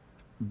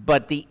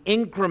 But the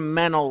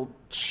incremental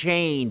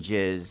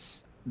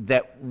changes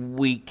that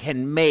we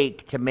can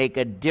make to make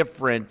a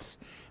difference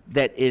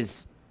that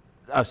is,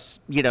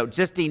 you know,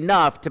 just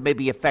enough to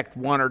maybe affect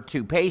one or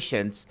two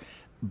patients,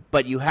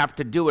 but you have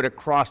to do it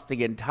across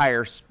the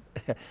entire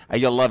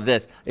you'll love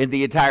this, in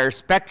the entire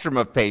spectrum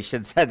of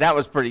patients. That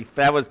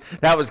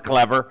was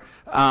clever.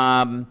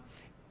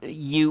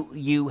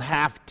 You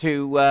have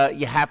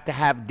to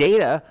have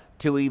data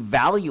to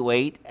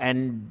evaluate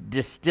and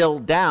distill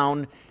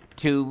down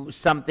to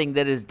something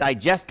that is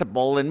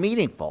digestible and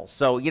meaningful.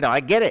 So, you know, I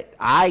get it.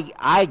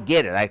 I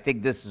get it. I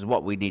think this is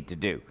what we need to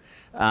do.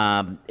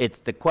 It's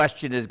the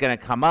question is going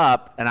to come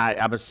up, and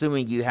I'm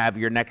assuming you have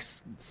your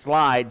next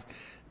slides.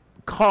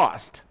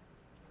 Cost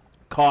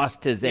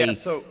is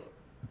a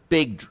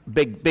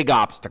big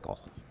obstacle.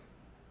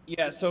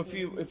 Yeah. So if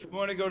you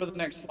want to go to the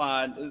next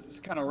slide, let's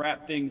kind of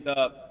wrap things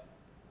up.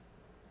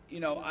 You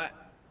know,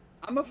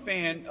 I'm a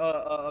fan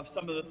of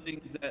some of the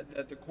things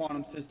that the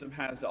quantum system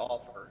has to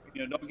offer.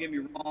 You know, don't get me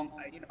wrong.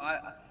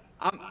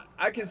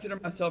 I consider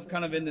myself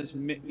kind of in this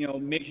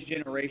mixed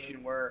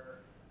generation where,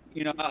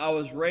 you know, I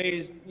was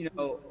raised, you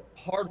know,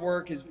 hard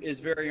work is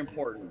very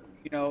important,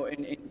 you know,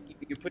 and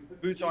you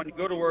put boots on, you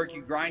go to work,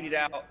 you grind it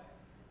out,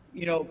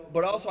 you know,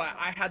 but also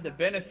I had the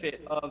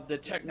benefit of the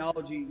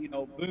technology, you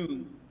know,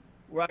 boom,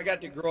 where I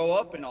got to grow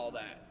up and all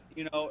that,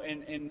 you know,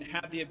 and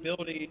have the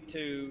ability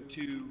to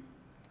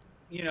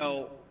you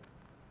know,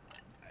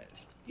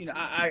 the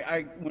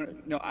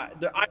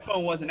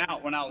iPhone wasn't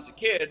out when I was a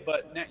kid,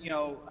 but, you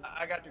know,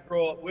 I got to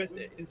grow up with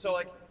it. And so,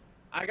 like,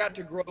 I got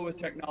to grow with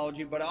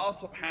technology, but I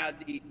also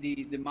had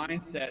the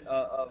mindset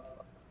of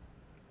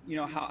you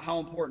know, how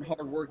important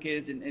hard work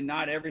is, and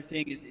not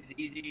everything is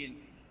easy. And,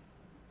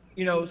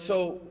 you know,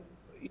 so,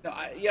 you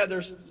know,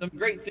 there's some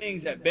great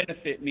things that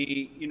benefit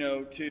me, you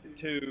know,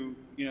 to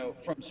you know,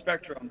 from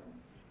Spectrum,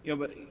 you know,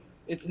 but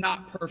it's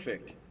not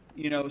perfect,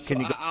 you know. So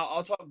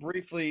I'll talk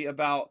briefly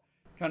about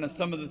kind of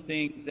some of the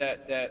things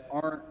that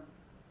aren't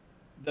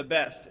the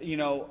best, you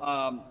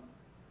know.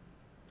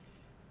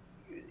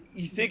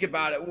 You think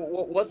about it,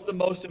 what's the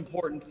most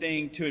important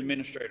thing to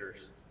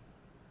administrators?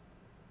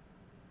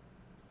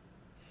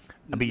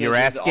 I mean, you're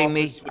asking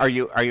me? Are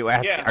you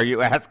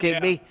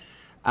asking me?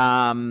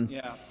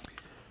 Yeah.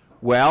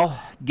 Well,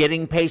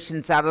 getting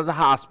patients out of the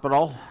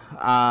hospital,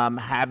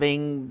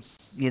 having,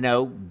 you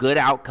know, good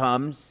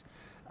outcomes,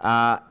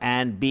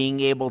 and being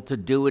able to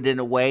do it in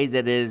a way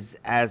that is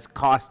as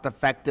cost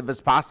effective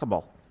as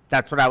possible.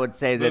 That's what I would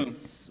say.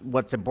 That's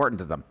what's important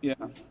to them. Yeah.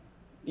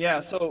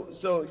 Yeah,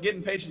 so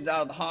getting patients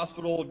out of the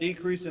hospital,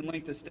 decrease in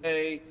length of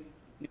stay,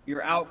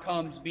 your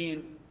outcomes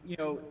being, you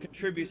know,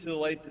 contributes to the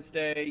length of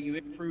stay, you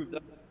improve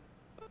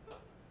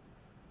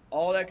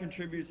all that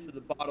contributes to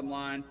the bottom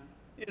line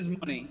is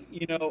money,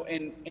 you know,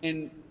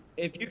 and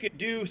if you could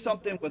do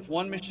something with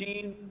one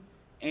machine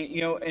and,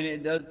 you know,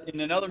 and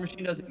another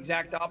machine does the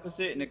exact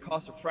opposite and it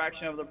costs a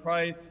fraction of the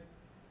price,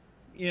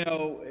 you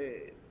know,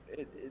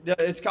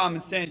 it's common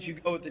sense. You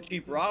go with the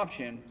cheaper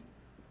option,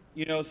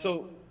 you know,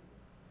 so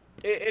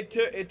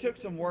it took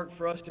some work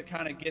for us to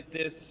kind of get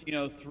this, you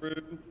know,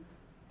 through.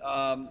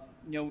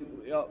 You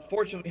know,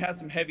 fortunately, we had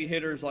some heavy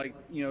hitters like,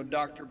 you know,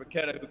 Dr.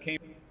 Baquetta, who came,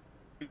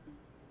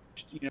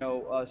 you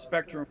know,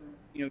 Spectrum,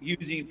 you know,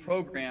 using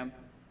program,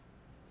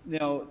 you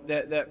know,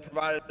 that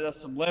provided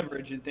us some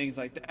leverage and things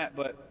like that.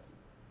 But,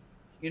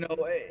 you know,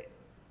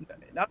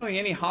 not only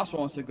any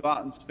hospital wants to go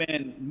out and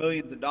spend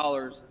millions of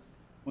dollars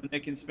when they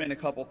can spend a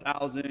couple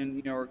thousand,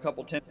 you know, or a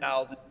couple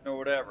 10,000 or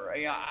whatever.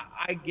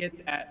 I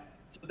get that.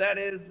 So that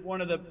is one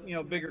of the, you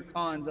know, bigger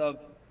cons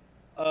of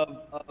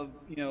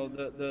you know,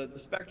 the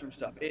Spectrum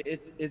stuff.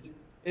 It's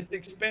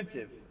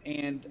expensive,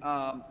 and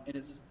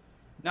it's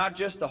not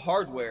just the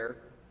hardware,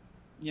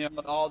 you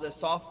know, all the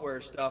software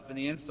stuff and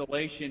the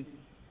installation,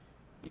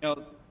 you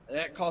know,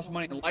 that costs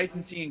money, and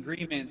licensing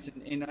agreements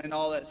and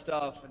all that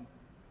stuff,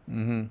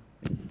 and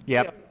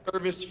Yep. You know,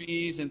 service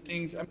fees and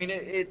things. I mean,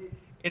 it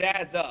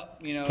adds up,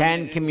 you know.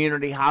 Can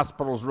community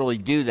hospitals really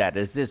do that?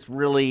 Is this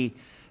really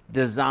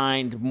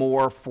designed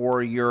more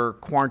for your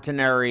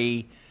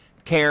quaternary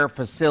care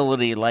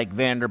facility like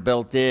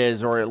Vanderbilt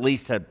is, or at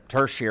least a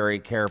tertiary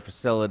care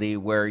facility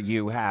where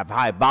you have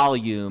high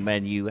volume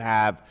and you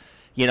have,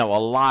 you know, a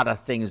lot of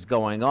things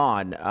going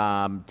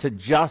on to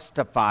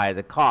justify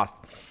the cost?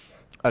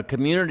 A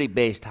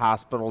community-based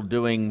hospital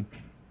doing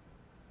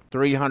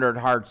 300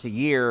 hearts a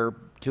year,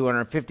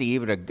 250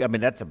 even, I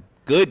mean, that's a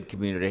good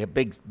community, a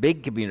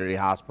big community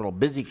hospital,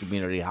 busy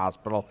community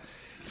hospital,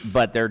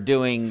 but they're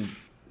doing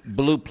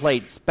blue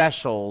plate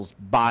specials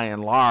by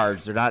and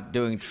large. They're not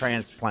doing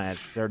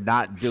transplants. They're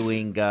not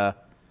doing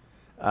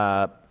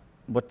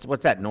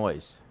what's that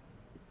noise?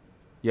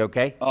 You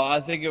okay? Oh, I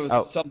think it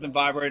was something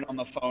vibrating on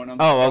the phone.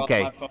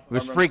 Okay. It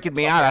was freaking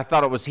me out. I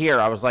thought it was here.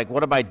 I was like,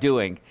 what am I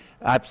doing?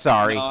 I'm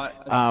sorry.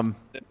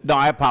 No,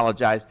 I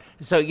apologize.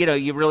 So, you know,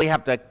 you really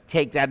have to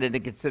take that into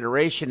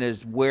consideration,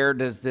 is where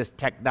does this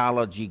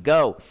technology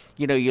go?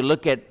 You know, you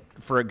look at,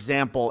 for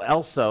example,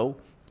 ELSO,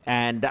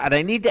 and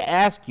I need to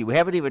ask you, we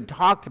haven't even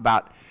talked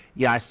about,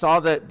 I saw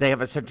that they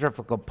have a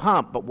centrifugal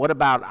pump, but what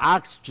about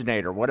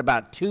oxygenator? What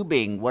about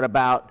tubing? What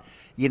about,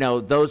 you know,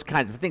 those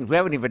kinds of things? We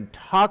haven't even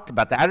talked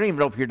about that. I don't even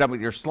know if you're done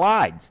with your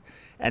slides.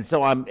 And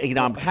so I'm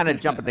kind of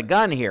jumping the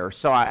gun here.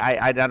 So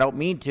I don't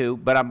mean to,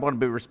 but I'm going to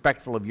be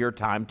respectful of your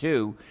time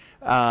too.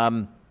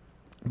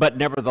 But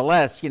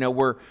nevertheless, you know,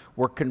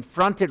 we're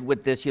confronted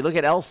with this. You look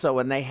at ELSO,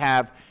 and they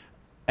have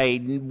a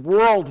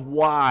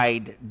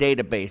worldwide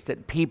database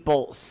that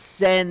people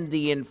send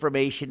the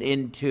information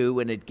into,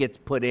 and it gets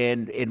put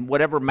in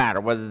whatever matter,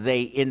 whether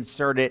they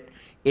insert it,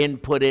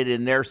 input it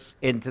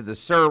into the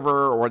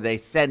server, or they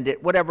send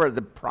it, whatever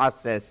the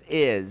process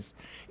is,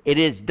 it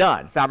is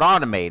done. It's not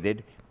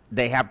automated.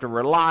 They have to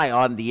rely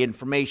on the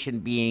information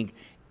being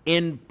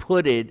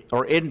input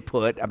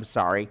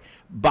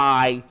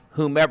by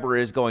whomever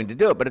is going to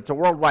do it. But it's a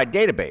worldwide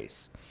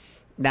database.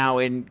 Now,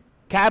 in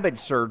CABG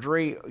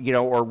surgery,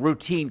 or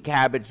routine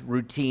CABG,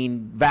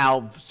 routine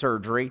valve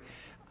surgery,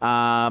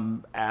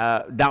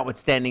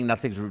 notwithstanding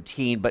nothing's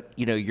routine, but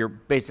you're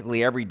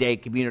basically everyday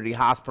community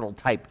hospital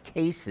type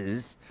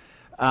cases.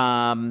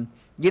 That's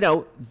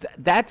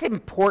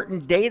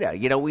important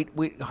data.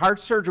 We heart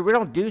surgery, we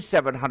don't do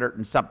 700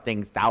 and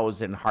something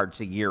thousand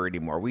hearts a year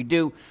anymore. We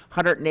do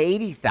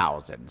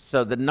 180,000.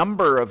 So the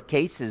number of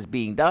cases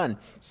being done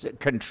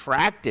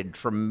contracted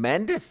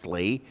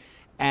tremendously.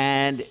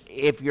 And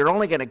if you're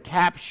only going to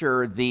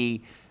capture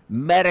the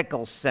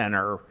medical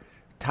center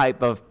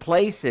type of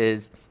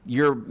places,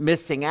 you're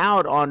missing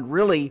out on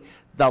really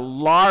the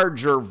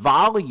larger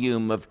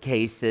volume of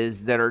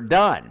cases that are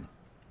done.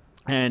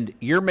 And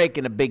you're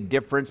making a big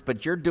difference,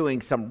 but you're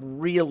doing some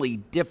really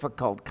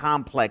difficult,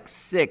 complex,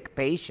 sick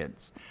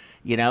patients.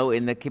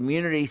 In the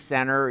community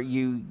center,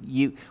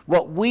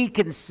 what we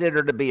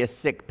consider to be a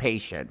sick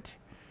patient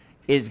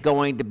is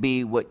going to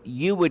be what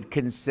you would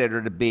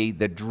consider to be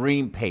the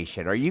dream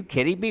patient. Are you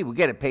kidding me? We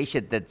get a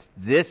patient that's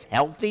this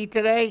healthy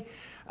today,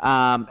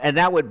 and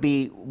that would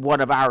be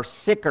one of our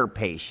sicker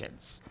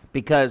patients,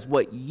 because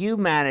what you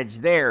manage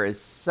there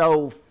is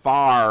so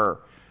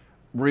far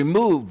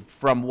removed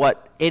from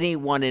what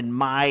anyone in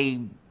my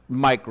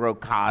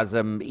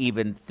microcosm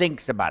even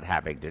thinks about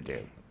having to do.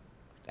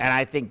 And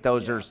I think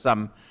those are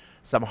some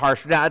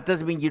harsh. Now, it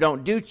doesn't mean you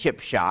don't do chip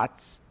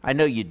shots. I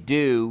know you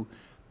do.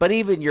 But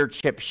even your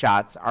chip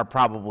shots are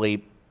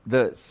probably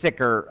the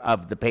sicker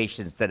of the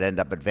patients that end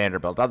up at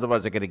Vanderbilt.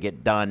 Otherwise, they're going to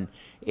get done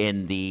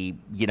in the,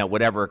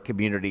 whatever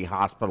community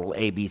hospital,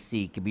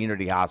 ABC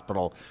community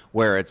hospital,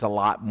 where it's a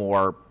lot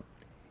more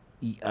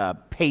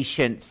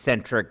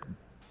patient-centric,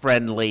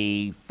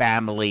 friendly,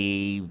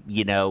 family,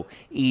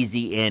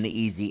 easy in,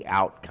 easy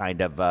out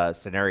kind of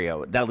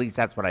scenario. At least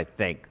that's what I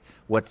think.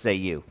 What say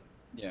you?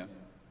 Yeah.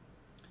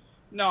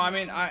 No, I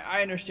mean,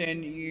 I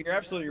understand. You're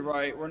absolutely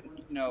right. We're,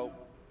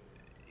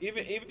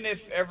 even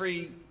if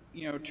every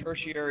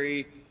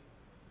tertiary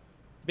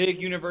big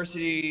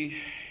university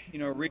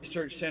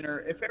research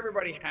center, if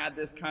everybody had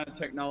this kind of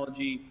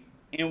technology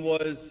and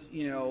was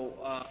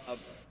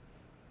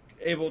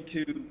able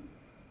to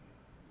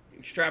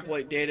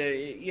extrapolate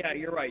data, yeah,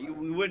 you're right,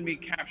 we wouldn't be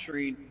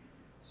capturing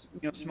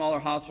smaller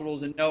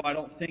hospitals. And no, I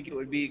don't think it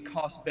would be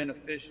cost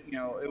beneficial.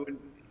 It would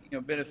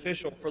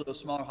beneficial for those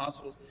smaller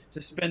hospitals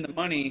to spend the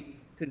money,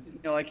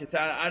 because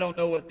I don't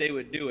know what they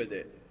would do with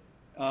it.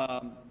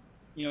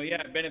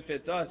 Yeah, it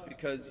benefits us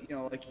because,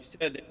 like you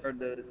said, they are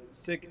the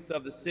sickest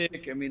of the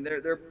sick. I mean,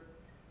 they're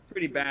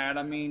pretty bad.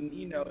 I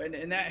mean,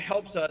 and that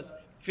helps us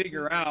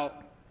figure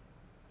out,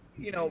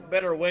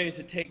 better ways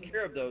to take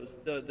care of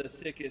the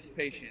sickest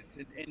patients.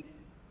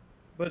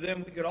 But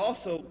then we could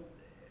also,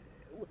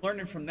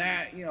 learning from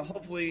that,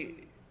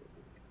 hopefully,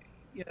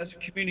 that's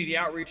what community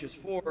outreach is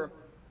for,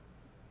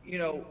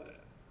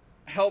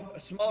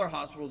 help smaller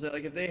hospitals that,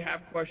 if they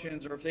have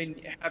questions or if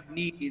they have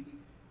needs,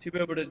 to be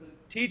able to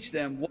teach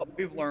them what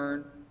we've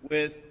learned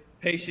with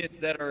patients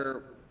that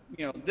are,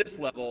 this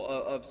level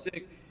of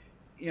sick.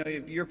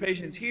 If your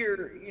patient's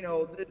here,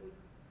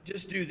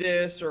 just do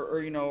this,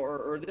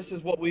 or this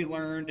is what we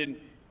learned, and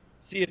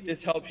see if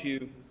this helps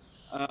you.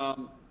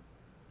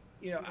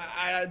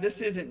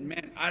 This isn't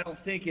meant, I don't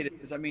think it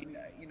is. I mean,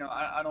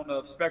 I don't know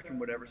if Spectrum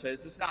would ever say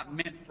this. It's not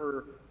meant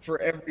for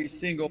every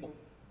single,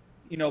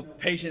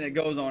 patient that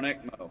goes on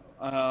ECMO.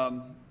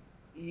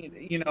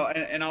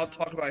 And I'll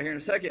talk about it here in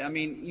a second. I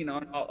mean,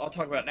 I'll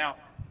talk about it now.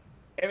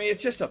 I mean,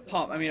 it's just a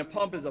pump. I mean, a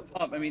pump is a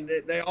pump. I mean,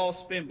 they all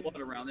spin blood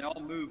around. They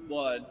all move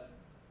blood.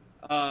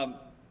 And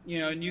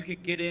you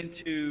could get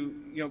into,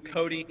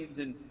 coatings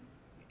and,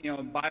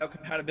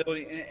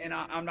 biocompatibility. And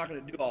I'm not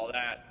going to do all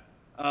that.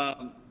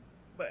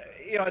 But,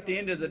 at the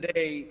end of the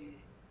day,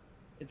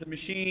 it's a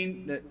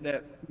machine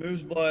that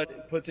moves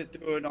blood, puts it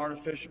through an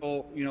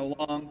artificial,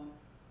 lung,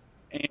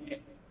 and,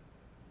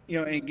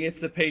 and gets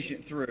the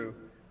patient through.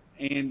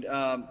 And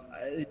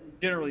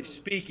generally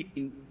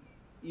speaking,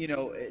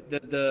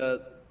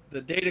 the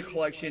data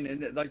collection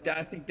and like that,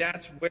 I think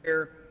that's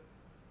where,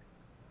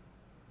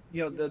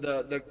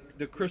 the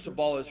crystal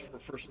ball is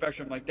for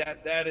Spectrum. Like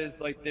that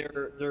is like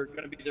they're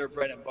going to be their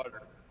bread and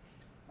butter.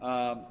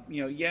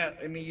 Yeah,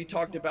 I mean, you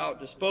talked about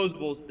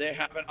disposables. They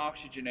have an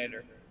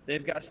oxygenator.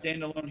 They've got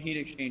standalone heat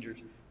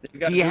exchangers. They've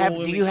got do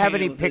you have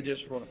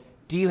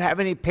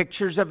any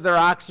pictures of their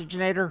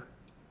oxygenator?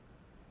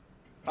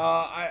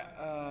 I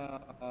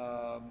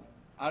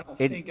don't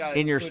think I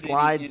in your put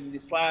slides in the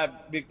slide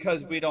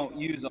because we don't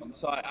use them,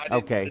 so I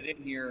didn't put it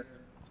in here.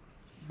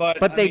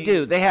 But they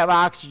do. They have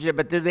oxygen,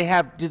 but do they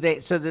have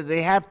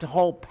to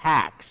hold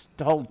packs,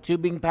 to hold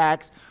tubing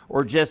packs,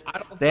 or just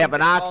they have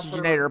an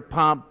oxygenator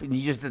pump and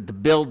you just have to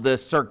build the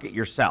circuit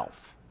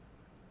yourself?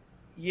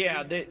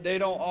 Yeah, they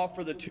don't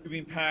offer the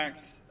tubing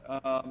packs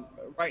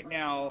right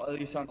now. At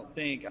least I don't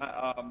think.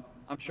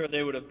 I'm sure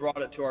they would have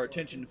brought it to our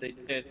attention if they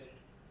did.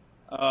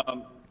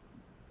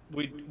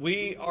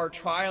 We are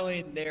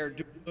trialing their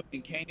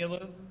dual-looping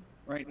cannulas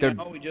right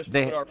now. We just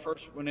put our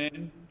first one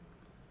in.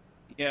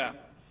 Yeah.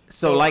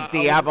 So like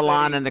the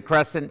Avalon and the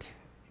Crescent?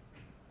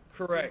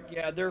 Correct.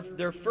 Yeah,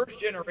 their first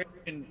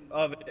generation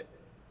of it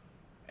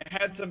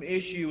had some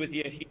issue with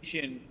the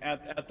adhesion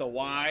at the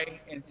Y,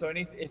 and so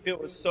if it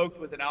was soaked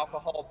with an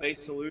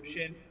alcohol-based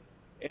solution,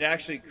 it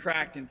actually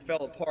cracked and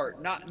fell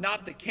apart.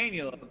 Not the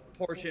cannula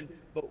portion,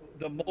 but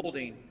the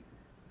molding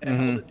that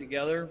held it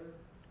together.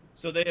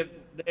 So they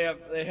have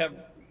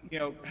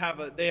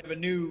a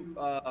new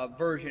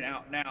version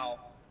out now.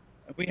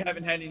 We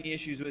haven't had any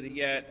issues with it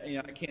yet.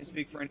 I can't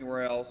speak for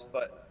anywhere else,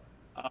 but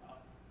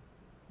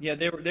yeah,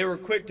 they were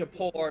quick to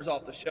pull ours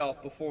off the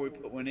shelf before we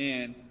put one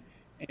in,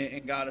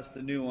 and got us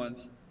the new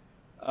ones.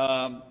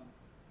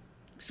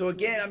 So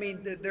again,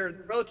 they're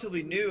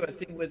relatively new. I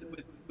think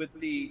with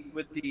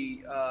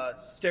the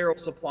sterile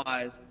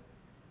supplies.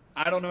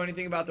 I don't know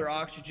anything about their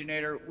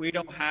oxygenator. We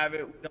don't have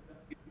it.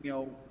 We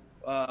don't,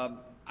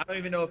 I don't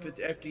even know if it's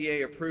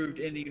FDA approved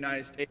in the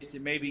United States.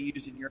 It may be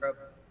used in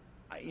Europe.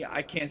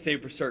 I can't say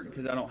for certain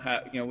because I don't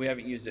have, we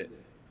haven't used it.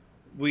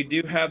 We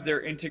do have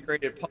their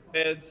integrated pump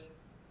heads,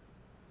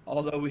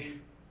 although we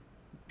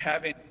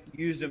haven't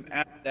used them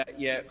at that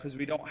yet because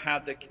we don't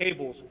have the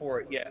cables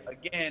for it yet.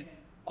 Again,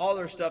 all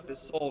their stuff is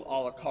sold a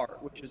la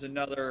carte, which is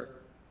another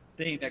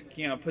thing that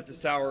puts a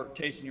sour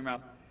taste in your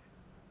mouth.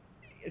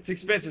 It's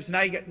expensive, so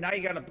now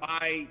you got to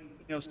buy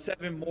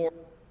 7 more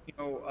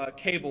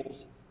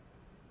cables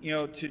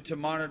to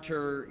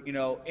monitor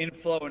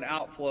inflow and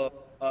outflow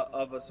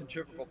of a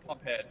centrifugal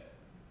pump head.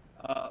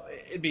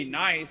 It'd be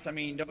nice. Don't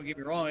get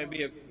me wrong. It'd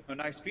be a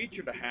nice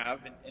feature to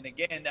have, and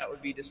again, that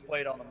would be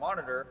displayed on the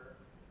monitor.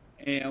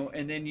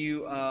 And then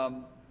you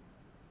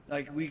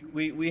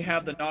we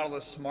have the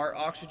Nautilus Smart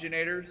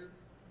oxygenators.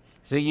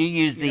 So you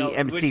use the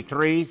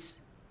MC3s?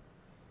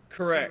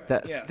 Correct.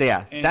 Yes.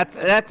 Yeah,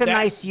 that's a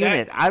nice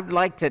unit. I'd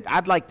like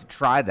to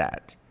try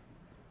that.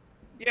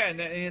 Yeah,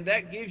 and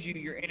that gives you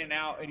your in and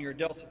out and your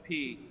delta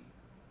P.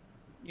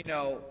 We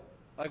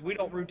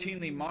don't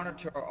routinely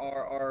monitor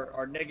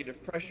our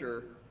negative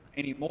pressure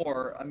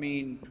anymore. I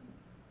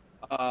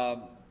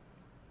know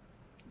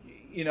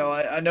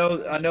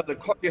the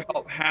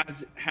CardioHelp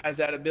has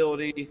that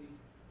ability.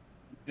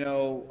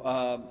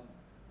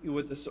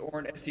 With the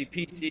Soren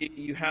SCPC,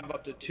 you have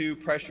up to 2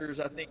 pressures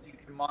I think you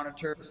can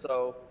monitor.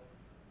 So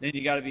then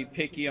you got to be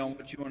picky on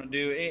what you want to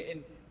do.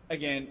 And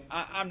again,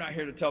 I'm not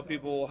here to tell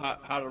people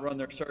how to run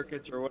their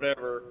circuits or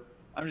whatever.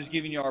 I'm just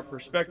giving you our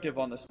perspective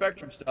on the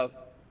Spectrum stuff.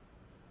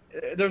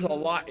 There's a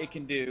lot it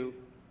can do.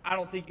 I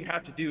don't think you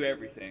have to do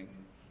everything.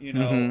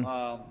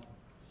 I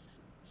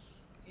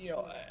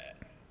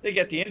think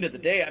at the end of the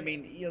day,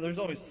 there's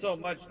only so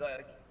much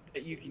that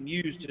you can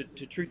use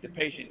to treat the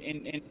patient,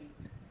 and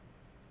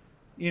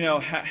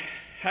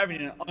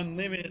having an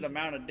unlimited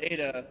amount of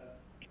data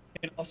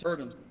can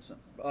also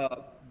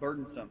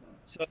burdensome.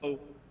 So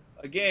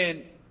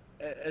again,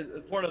 as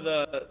part of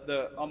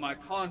the on my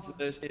cons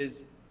list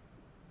is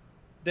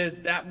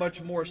there's that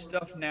much more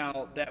stuff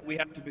now that we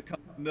have to become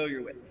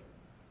familiar with.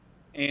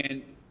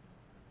 And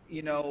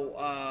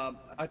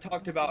I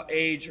talked about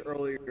age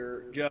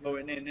earlier, Joe,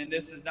 and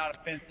this is not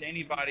offense to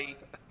anybody.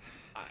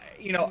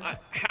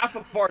 Half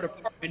of our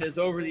department is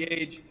over the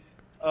age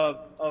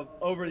of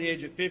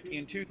 50,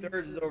 and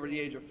 2/3 is over the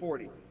age of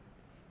 40.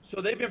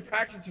 So they've been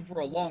practicing for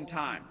a long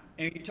time.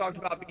 And you talked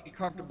about being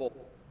comfortable.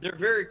 They're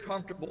very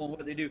comfortable in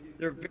what they do.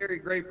 They're very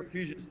great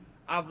perfusionists.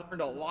 I've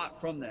learned a lot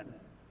from them.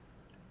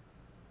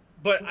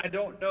 But I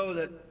don't know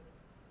that,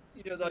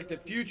 the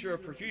future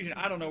of perfusion,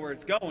 I don't know where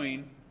it's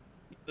going.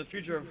 The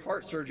future of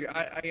heart surgery,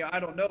 I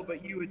don't know,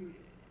 but you would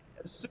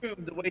assume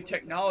the way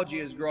technology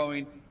is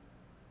growing,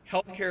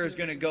 healthcare is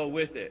going to go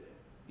with it.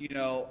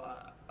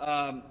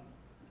 I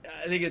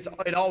think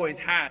it always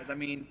has.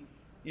 You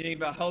think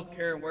about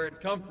healthcare and where it's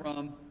come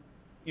from,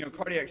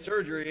 cardiac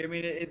surgery.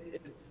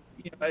 It's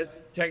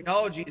as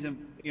technologies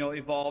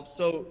evolved,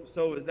 so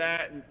is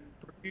that, and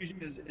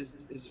perfusion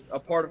is a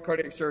part of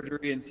cardiac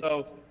surgery, and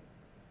so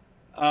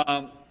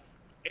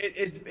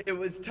it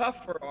was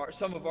tough for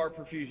some of our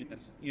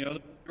perfusionists,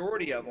 the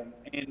majority of them,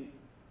 and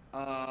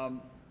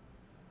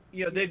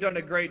they've done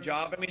a great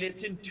job.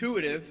 It's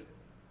intuitive,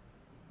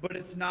 but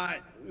it's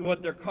not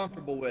what they're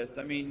comfortable with.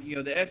 The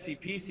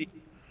SCPC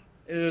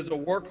is a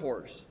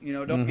workhorse.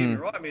 Don't get me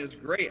wrong. It's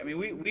great.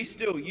 We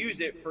still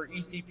use it for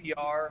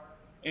ECPR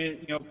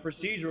and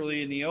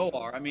procedurally in the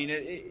OR.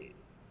 It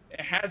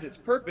has its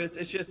purpose.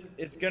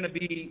 It's going to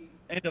be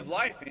end of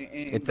life.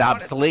 It's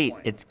obsolete.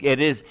 It's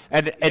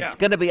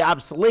going to be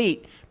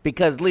obsolete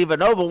because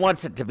LivaNova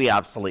wants it to be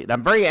obsolete.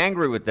 I'm very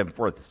angry with them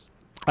for this.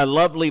 I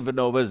love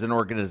LivaNova as an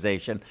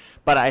organization,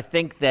 but I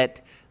think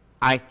that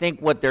I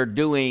think what they're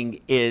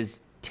doing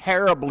is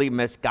terribly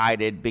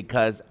misguided,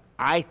 because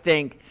I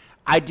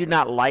do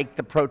not like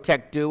the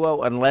Protect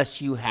Duo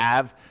unless you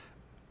have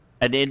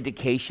an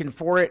indication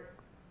for it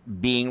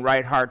being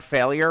right heart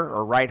failure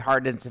or right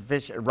heart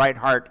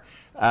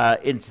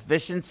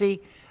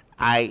insufficiency.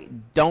 I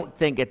don't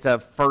think it's a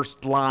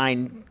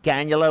first-line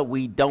cannula.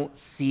 We don't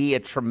see a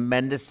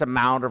tremendous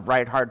amount of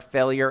right heart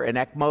failure in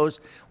ECMOs.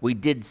 We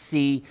did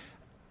see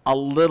a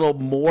little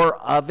more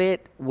of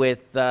it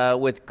with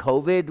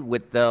COVID,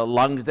 with the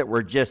lungs that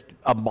were just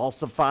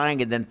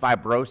emulsifying and then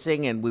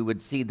fibrosing, and we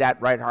would see that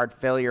right heart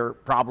failure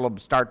problem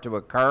start to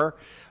occur.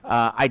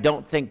 I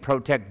don't think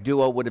Protect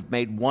Duo would have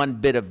made one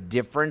bit of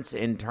difference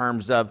in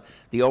terms of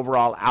the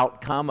overall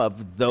outcome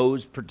of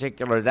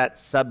that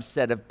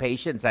subset of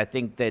patients. I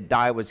think the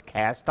die was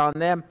cast on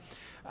them.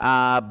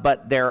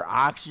 But their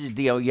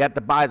oxygen, you have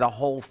to buy the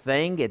whole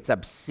thing. It's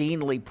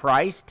obscenely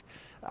priced.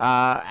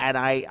 And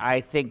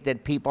I think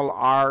that people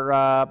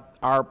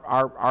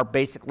are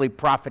basically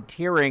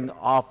profiteering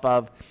off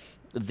of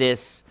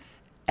this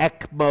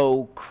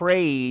ECMO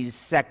craze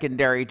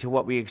secondary to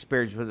what we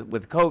experienced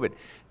with COVID.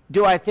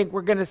 Do I think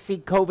we're going to see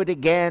COVID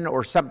again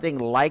or something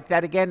like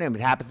that again? And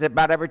it happens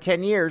about every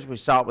 10 years. We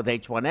saw it with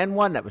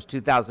H1N1. That was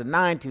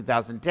 2009,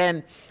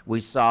 2010.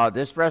 We saw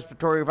this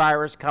respiratory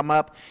virus come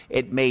up.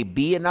 It may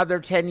be another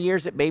 10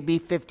 years. It may be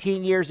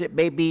 15 years. It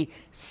may be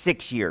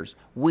 6 years.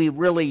 We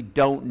really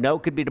don't know.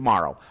 Could be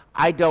tomorrow.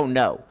 I don't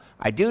know.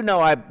 I do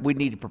know we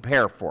need to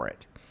prepare for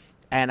it.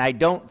 And I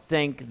don't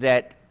think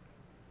that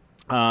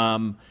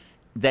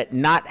that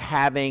not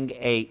having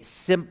a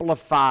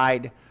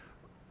simplified,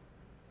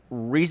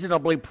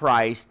 reasonably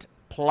priced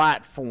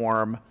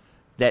platform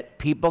that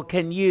people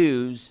can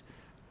use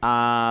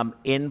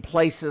in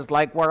places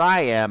like where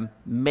I am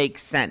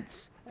makes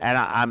sense. And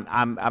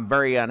I'm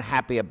very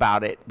unhappy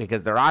about it,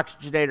 because their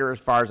oxygenator, as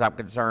far as I'm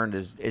concerned,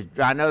 is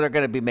I know they're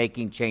going to be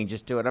making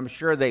changes to it. I'm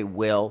sure they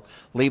will.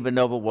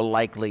 LivaNova will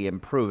likely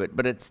improve it,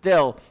 but it's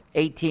still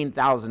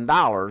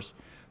 $18,000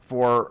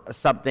 for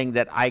something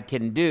that I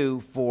can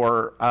do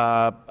for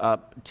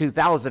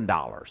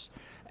 $2,000.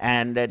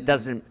 And it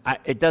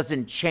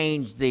doesn't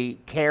change the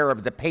care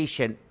of the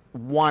patient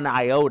one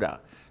iota.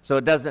 So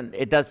it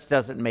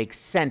doesn't make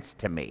sense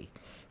to me.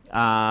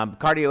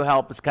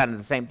 CardioHelp is kind of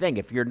the same thing.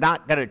 If you're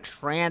not going to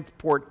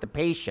transport the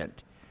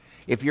patient,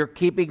 if you're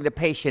keeping the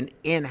patient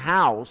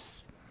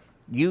in-house,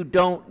 you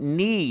don't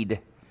need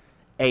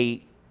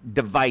a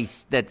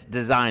device that's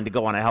designed to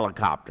go on a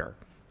helicopter.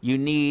 You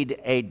need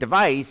a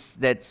device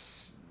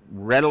that's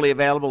readily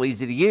available,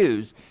 easy to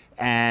use,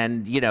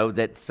 and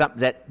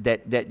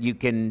that you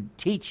can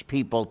teach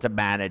people to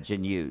manage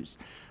and use.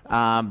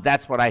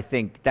 That's what I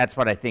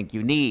think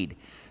you need.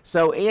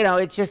 So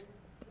it's just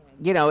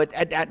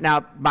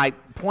now my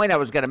point I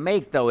was going to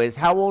make, though, is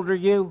how old are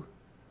you?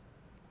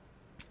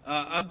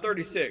 I'm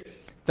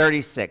 36.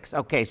 36.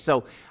 Okay,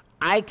 so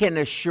I can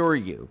assure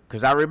you,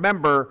 because I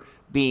remember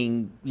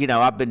being,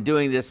 I've been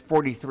doing this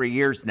 43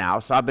 years now,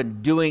 so I've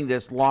been doing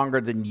this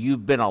longer than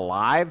you've been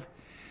alive.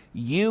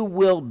 You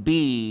will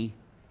be,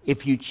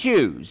 if you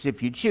choose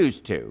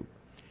to,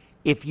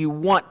 if you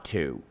want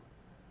to,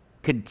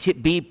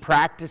 be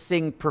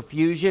practicing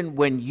perfusion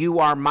when you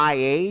are my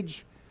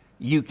age,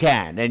 you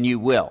can and you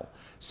will.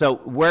 So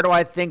where do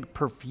I think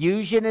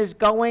perfusion is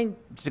going?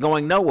 It's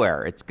going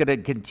nowhere. It's going to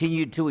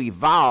continue to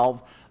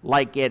evolve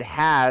like it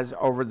has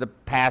over the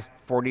past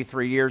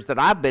 43 years that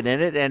I've been in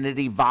it, and it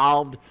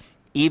evolved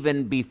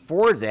even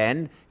before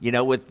then,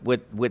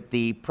 with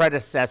the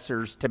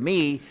predecessors to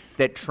me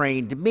that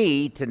trained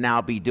me to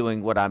now be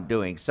doing what I'm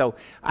doing. So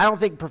I don't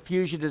think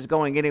perfusion is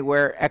going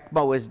anywhere.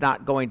 ECMO is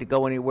not going to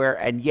go anywhere.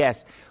 And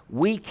yes,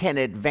 we can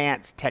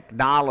advance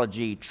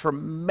technology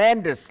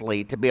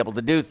tremendously to be able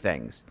to do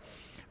things.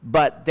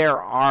 But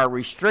there are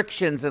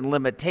restrictions and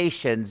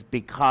limitations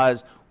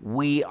because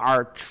we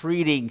are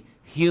treating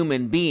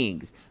human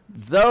beings.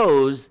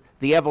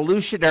 The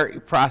evolutionary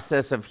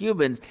process of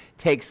humans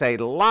takes a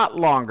lot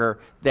longer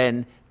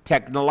than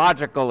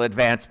technological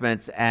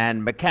advancements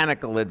and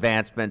mechanical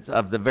advancements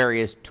of the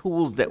various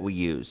tools that we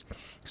use.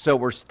 So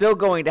we're still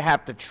going to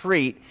have to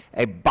treat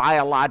a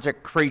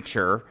biologic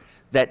creature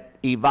that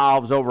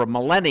evolves over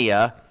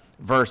millennia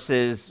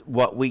versus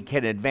what we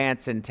can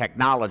advance in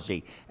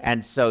technology.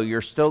 And so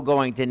you're still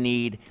going to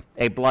need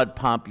a blood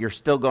pump. You're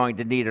still going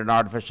to need an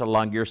artificial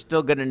lung. You're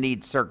still going to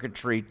need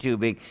circuitry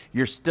tubing.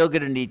 You're still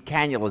going to need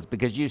cannulas,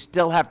 because you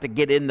still have to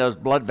get in those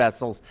blood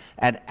vessels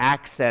and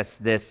access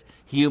this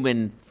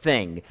human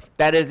thing.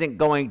 That isn't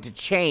going to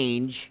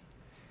change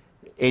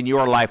in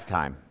your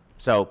lifetime.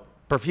 So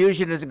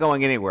perfusion isn't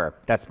going anywhere.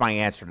 That's my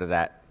answer to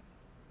that.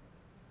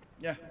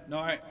 Yeah, no,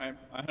 I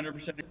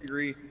 100%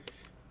 agree.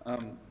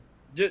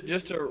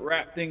 Just to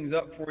wrap things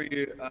up for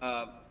you,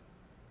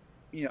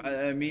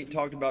 Meet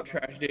talked about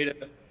trash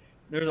data.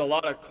 There's a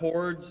lot of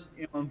cords,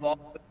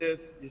 involved with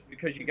this, just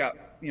because you got,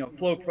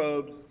 flow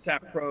probes,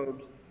 sap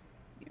probes,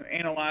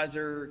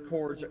 analyzer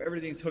cords,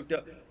 everything's hooked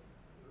up.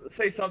 Let's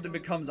say something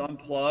becomes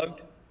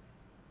unplugged,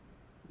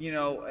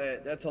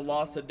 that's a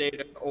loss of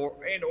data, or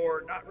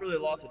not really a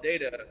loss of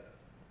data.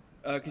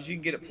 because you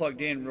can get it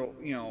plugged in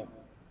real,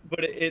 but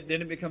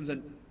then it becomes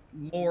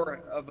more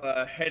of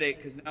a headache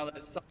because now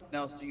that's something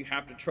else you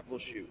have to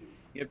troubleshoot.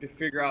 You have to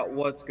figure out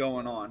what's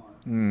going on.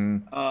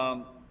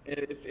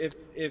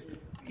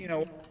 If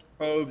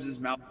probes is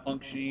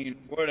malfunctioning,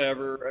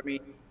 whatever. I mean,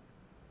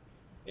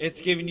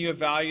 it's giving you a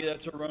value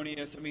that's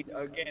erroneous. I mean,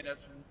 again,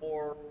 that's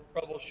more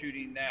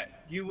troubleshooting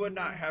that you would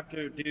not have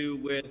to do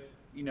with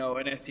an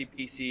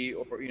SCPC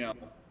or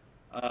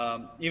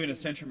even a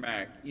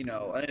CentraMag.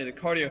 I think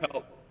the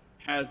CardioHelp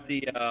has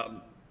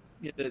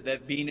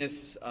that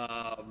Venus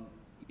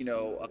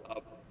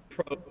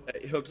probe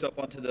that hooks up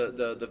onto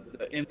the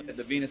inlet,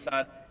 the Venus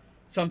side.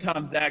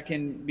 Sometimes that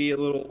can be a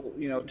little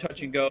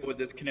touch and go with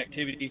this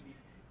connectivity.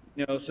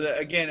 So that,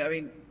 again, I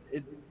mean,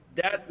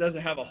 that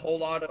doesn't have a whole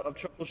lot of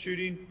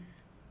troubleshooting,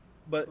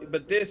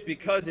 but this,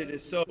 because it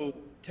is so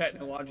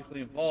technologically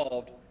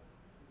involved,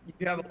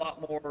 you have a lot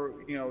more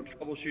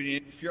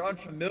troubleshooting. If you're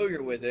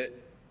unfamiliar with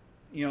it,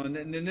 and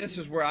then this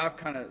is where I've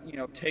kind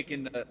of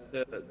taken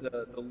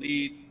the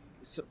lead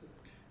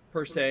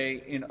per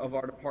se of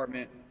our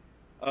department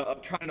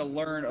of trying to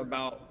learn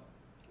about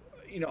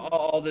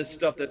all this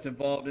stuff that's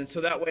involved, and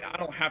so that way I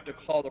don't have to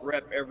call the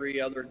rep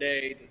every other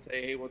day to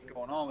say, hey, what's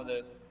going on with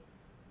this.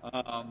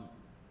 But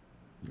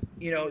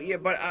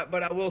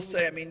I will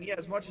say, I mean,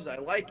 as much as I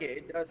like it,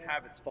 it does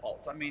have its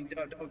faults. I mean,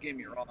 don't get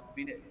me wrong. I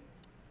mean,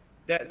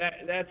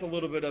 that's a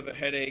little bit of a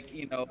headache,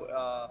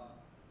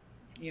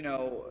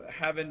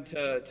 having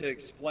to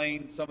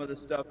explain some of the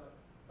stuff.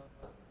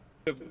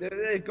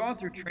 They've gone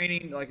through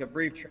training, like a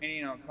brief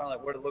training on kind of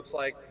like what it looks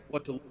like,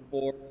 what to look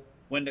for,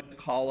 when to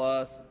call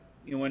us,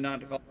 when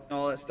not to call, and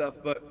all that stuff.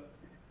 But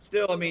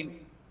still, I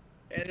mean,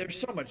 and there's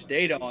so much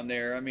data on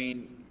there. I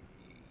mean,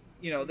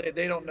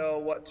 they don't know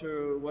what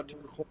to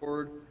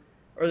record,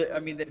 or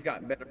they've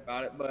gotten better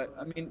about it. But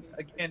I mean,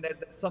 again,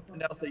 that's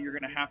something else that you're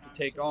going to have to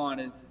take on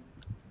is,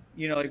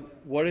 like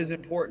what is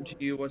important to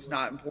you, what's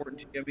not important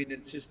to you. I mean,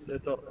 it's just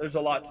there's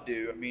a lot to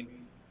do. I mean,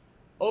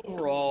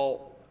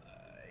 overall,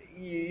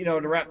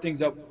 to wrap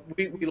things up,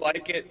 we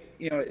like it.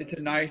 It's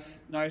a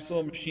nice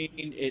little machine.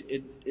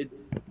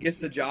 It gets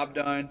the job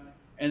done,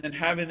 and then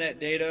having that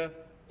data,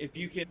 if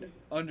you can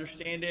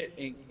understand it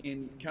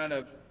and kind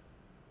of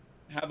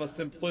have a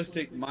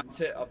simplistic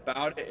mindset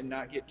about it and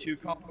not get too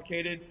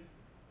complicated,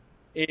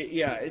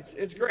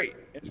 it's great.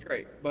 It's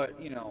great. But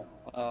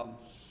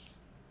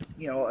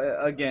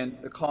again,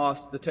 the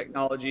cost, the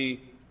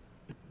technology,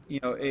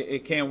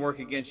 it can work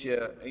against you,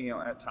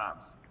 at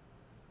times.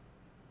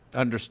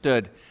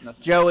 Understood.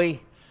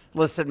 Joey,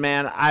 listen,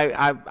 man,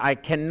 I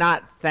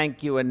cannot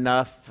thank you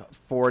enough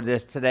for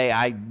this today.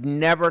 I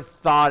never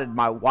thought in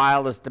my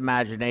wildest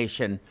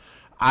imagination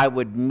I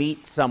would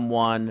meet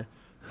someone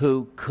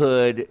who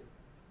could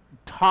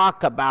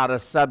talk about a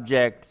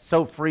subject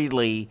so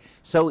freely,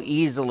 so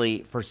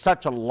easily, for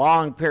such a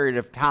long period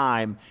of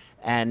time,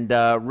 and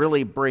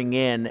really bring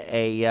in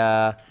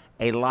a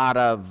lot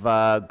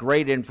of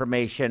great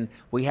information.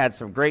 We had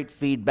some great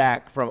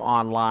feedback from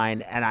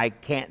online, and I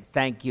can't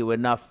thank you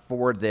enough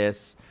for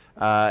this.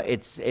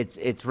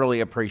 It's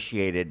really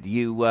appreciated.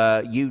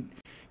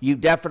 You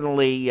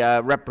definitely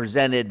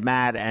represented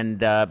Matt and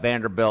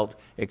Vanderbilt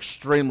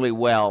extremely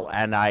well,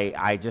 and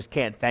I just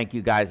can't thank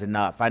you guys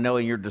enough. I know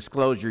in your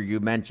disclosure you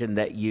mentioned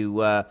that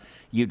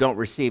you don't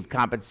receive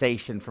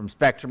compensation from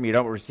Spectrum, you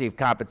don't receive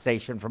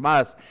compensation from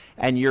us,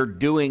 and you're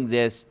doing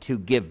this to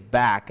give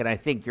back. And I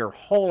think your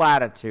whole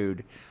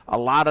attitude, a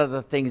lot of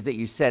the things that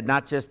you said,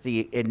 not just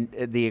the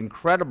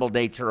incredible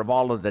nature of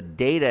all of the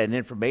data and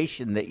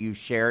information that you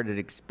shared and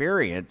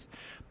experienced,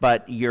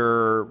 but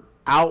your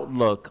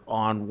outlook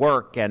on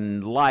work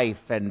and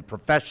life and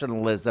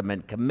professionalism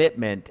and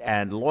commitment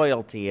and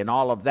loyalty and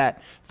all of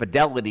that,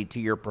 fidelity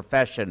to your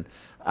profession,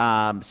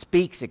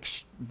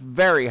 speaks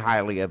very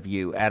highly of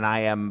you, and I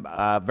am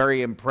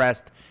very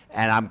impressed,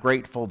 and I'm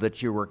grateful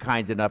that you were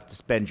kind enough to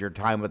spend your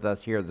time with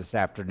us here this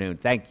afternoon.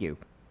 Thank you.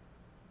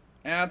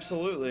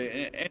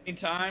 Absolutely.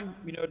 Anytime,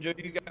 Joe,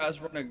 you guys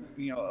run a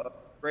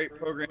great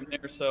program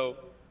there, so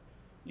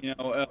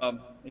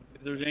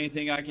if there's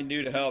anything I can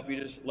do to help, you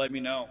just let me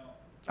know.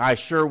 I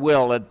sure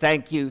will, and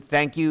thank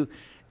you,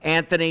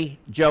 Anthony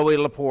Joey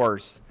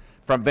Lepores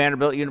from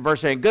Vanderbilt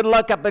University, and good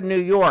luck up in New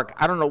York.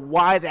 I don't know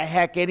why the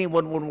heck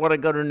anyone would want to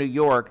go to New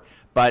York,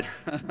 but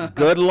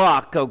good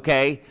luck,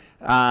 okay?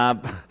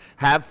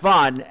 Have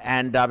fun,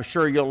 and I'm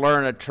sure you'll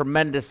learn a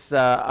tremendous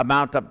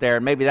amount up there,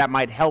 and maybe that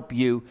might help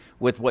you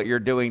with what you're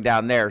doing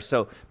down there.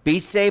 So be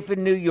safe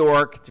in New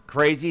York. It's a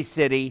crazy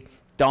city.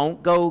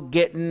 Don't go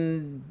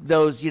getting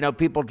those,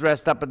 people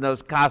dressed up in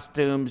those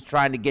costumes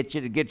trying to get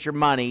you to get your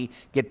money,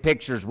 get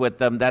pictures with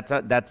them. That's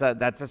a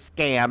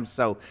scam.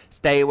 So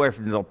stay away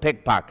from them. They'll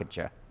pickpocket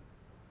you.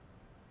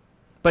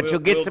 But you'll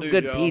get some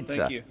good pizza.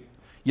 Thank you.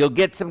 You'll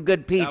get some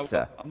good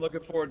pizza. I'm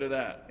looking forward to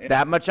that. Yeah.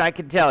 That much I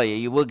can tell you.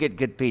 You will get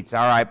good pizza.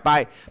 All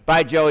right.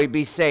 Bye, Joey.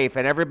 Be safe.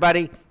 And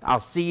everybody,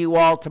 I'll see you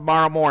all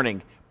tomorrow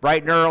morning,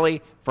 bright and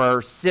early,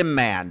 for Sim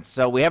Man.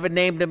 So we haven't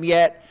named him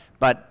yet.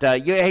 But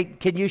hey,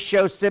 can you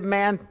show Sim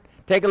Man?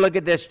 Take a look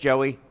at this,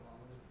 Joey.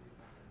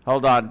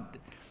 Hold on.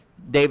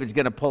 David's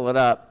going to pull it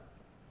up,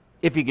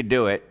 if he could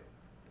do it.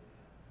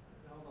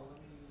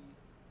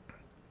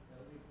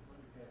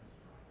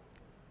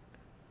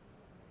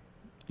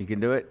 You can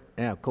do it?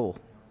 Yeah, cool.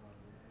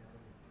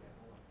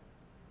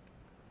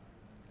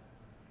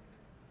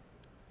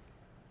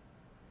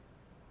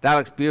 That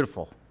looks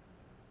beautiful.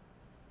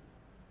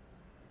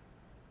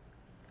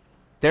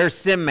 There's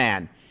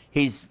SimMan.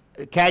 He's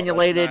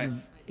cannulated. Oh,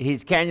 nice.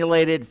 He's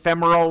cannulated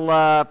femoral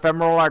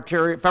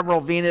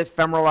venous,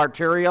 femoral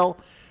arterial.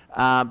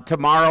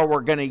 Tomorrow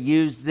we're going to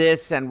use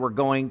this, and we're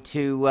going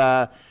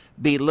to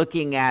be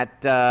looking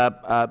at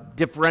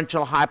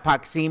differential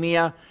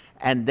hypoxemia,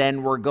 and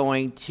then we're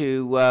going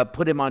to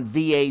put him on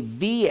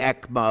VAV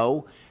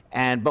ECMO.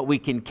 But we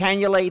can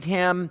cannulate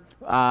him.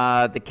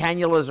 The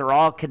cannulas are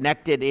all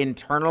connected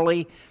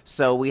internally,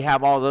 so we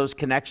have all those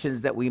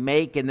connections that we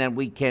make, and then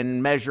we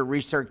can measure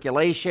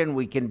recirculation.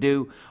 We can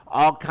do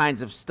all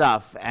kinds of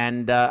stuff.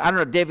 And I don't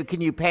know, David,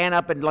 can you pan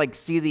up and like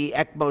see the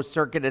ECMO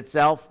circuit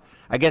itself?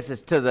 I guess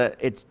it's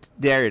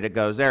there it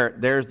goes.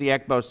 There's the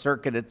ECMO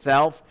circuit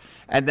itself,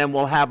 and then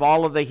we'll have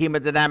all of the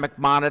hemodynamic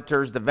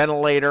monitors, the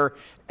ventilator,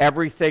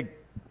 everything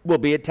will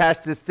be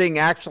attached. This thing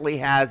actually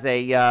has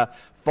a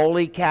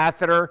Foley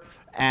catheter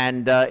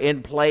and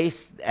in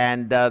place,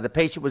 and the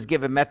patient was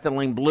given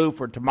methylene blue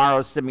for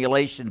tomorrow's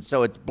simulation,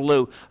 so it's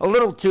blue, a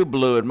little too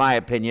blue in my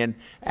opinion,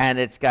 and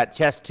it's got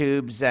chest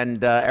tubes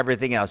and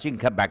everything else. You can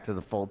come back to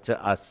the full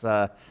to us,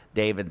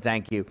 David,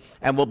 thank you.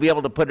 And we'll be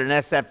able to put an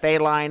SFA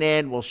line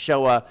in. We'll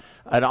show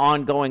an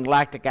ongoing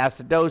lactic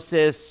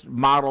acidosis,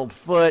 modeled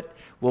foot.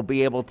 We'll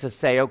be able to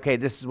say, okay,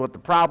 this is what the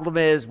problem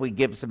is. We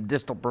give some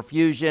distal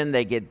perfusion,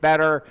 they get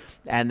better,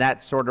 and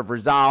that sort of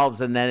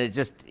resolves, and then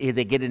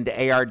they get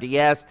into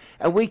ARDS,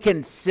 and we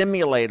can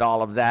simulate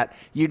all of that.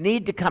 You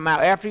need to come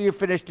out, after you're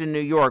finished in New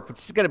York, which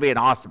is going to be an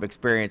awesome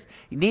experience,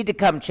 you need to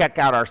come check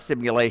out our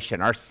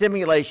simulation. Our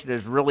simulation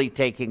is really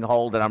taking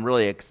hold, and I'm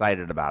really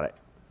excited about it.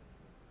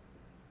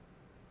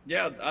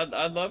 Yeah,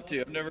 I'd love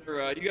to. I've never.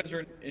 You guys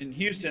are in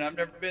Houston. I've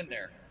never been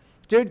there.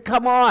 Dude,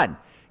 come on.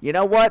 You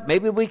know what?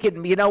 Maybe we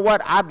can. You know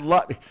what? I'd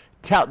love.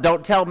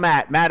 Don't tell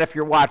Matt. Matt, if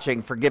you're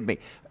watching, forgive me,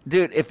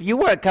 dude. If you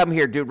want to come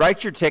here, dude,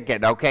 write your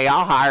ticket. Okay,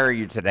 I'll hire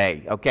you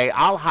today. Okay,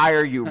 I'll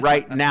hire you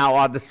right now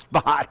on the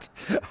spot.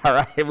 All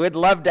right. We'd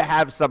love to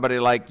have somebody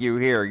like you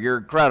here. You're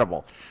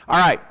incredible. All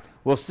right.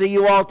 We'll see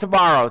you all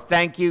tomorrow.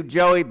 Thank you,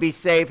 Joey. Be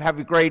safe. Have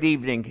a great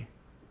evening.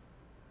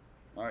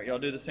 All right, y'all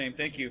do the same.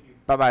 Thank you.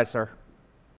 Bye-bye, sir.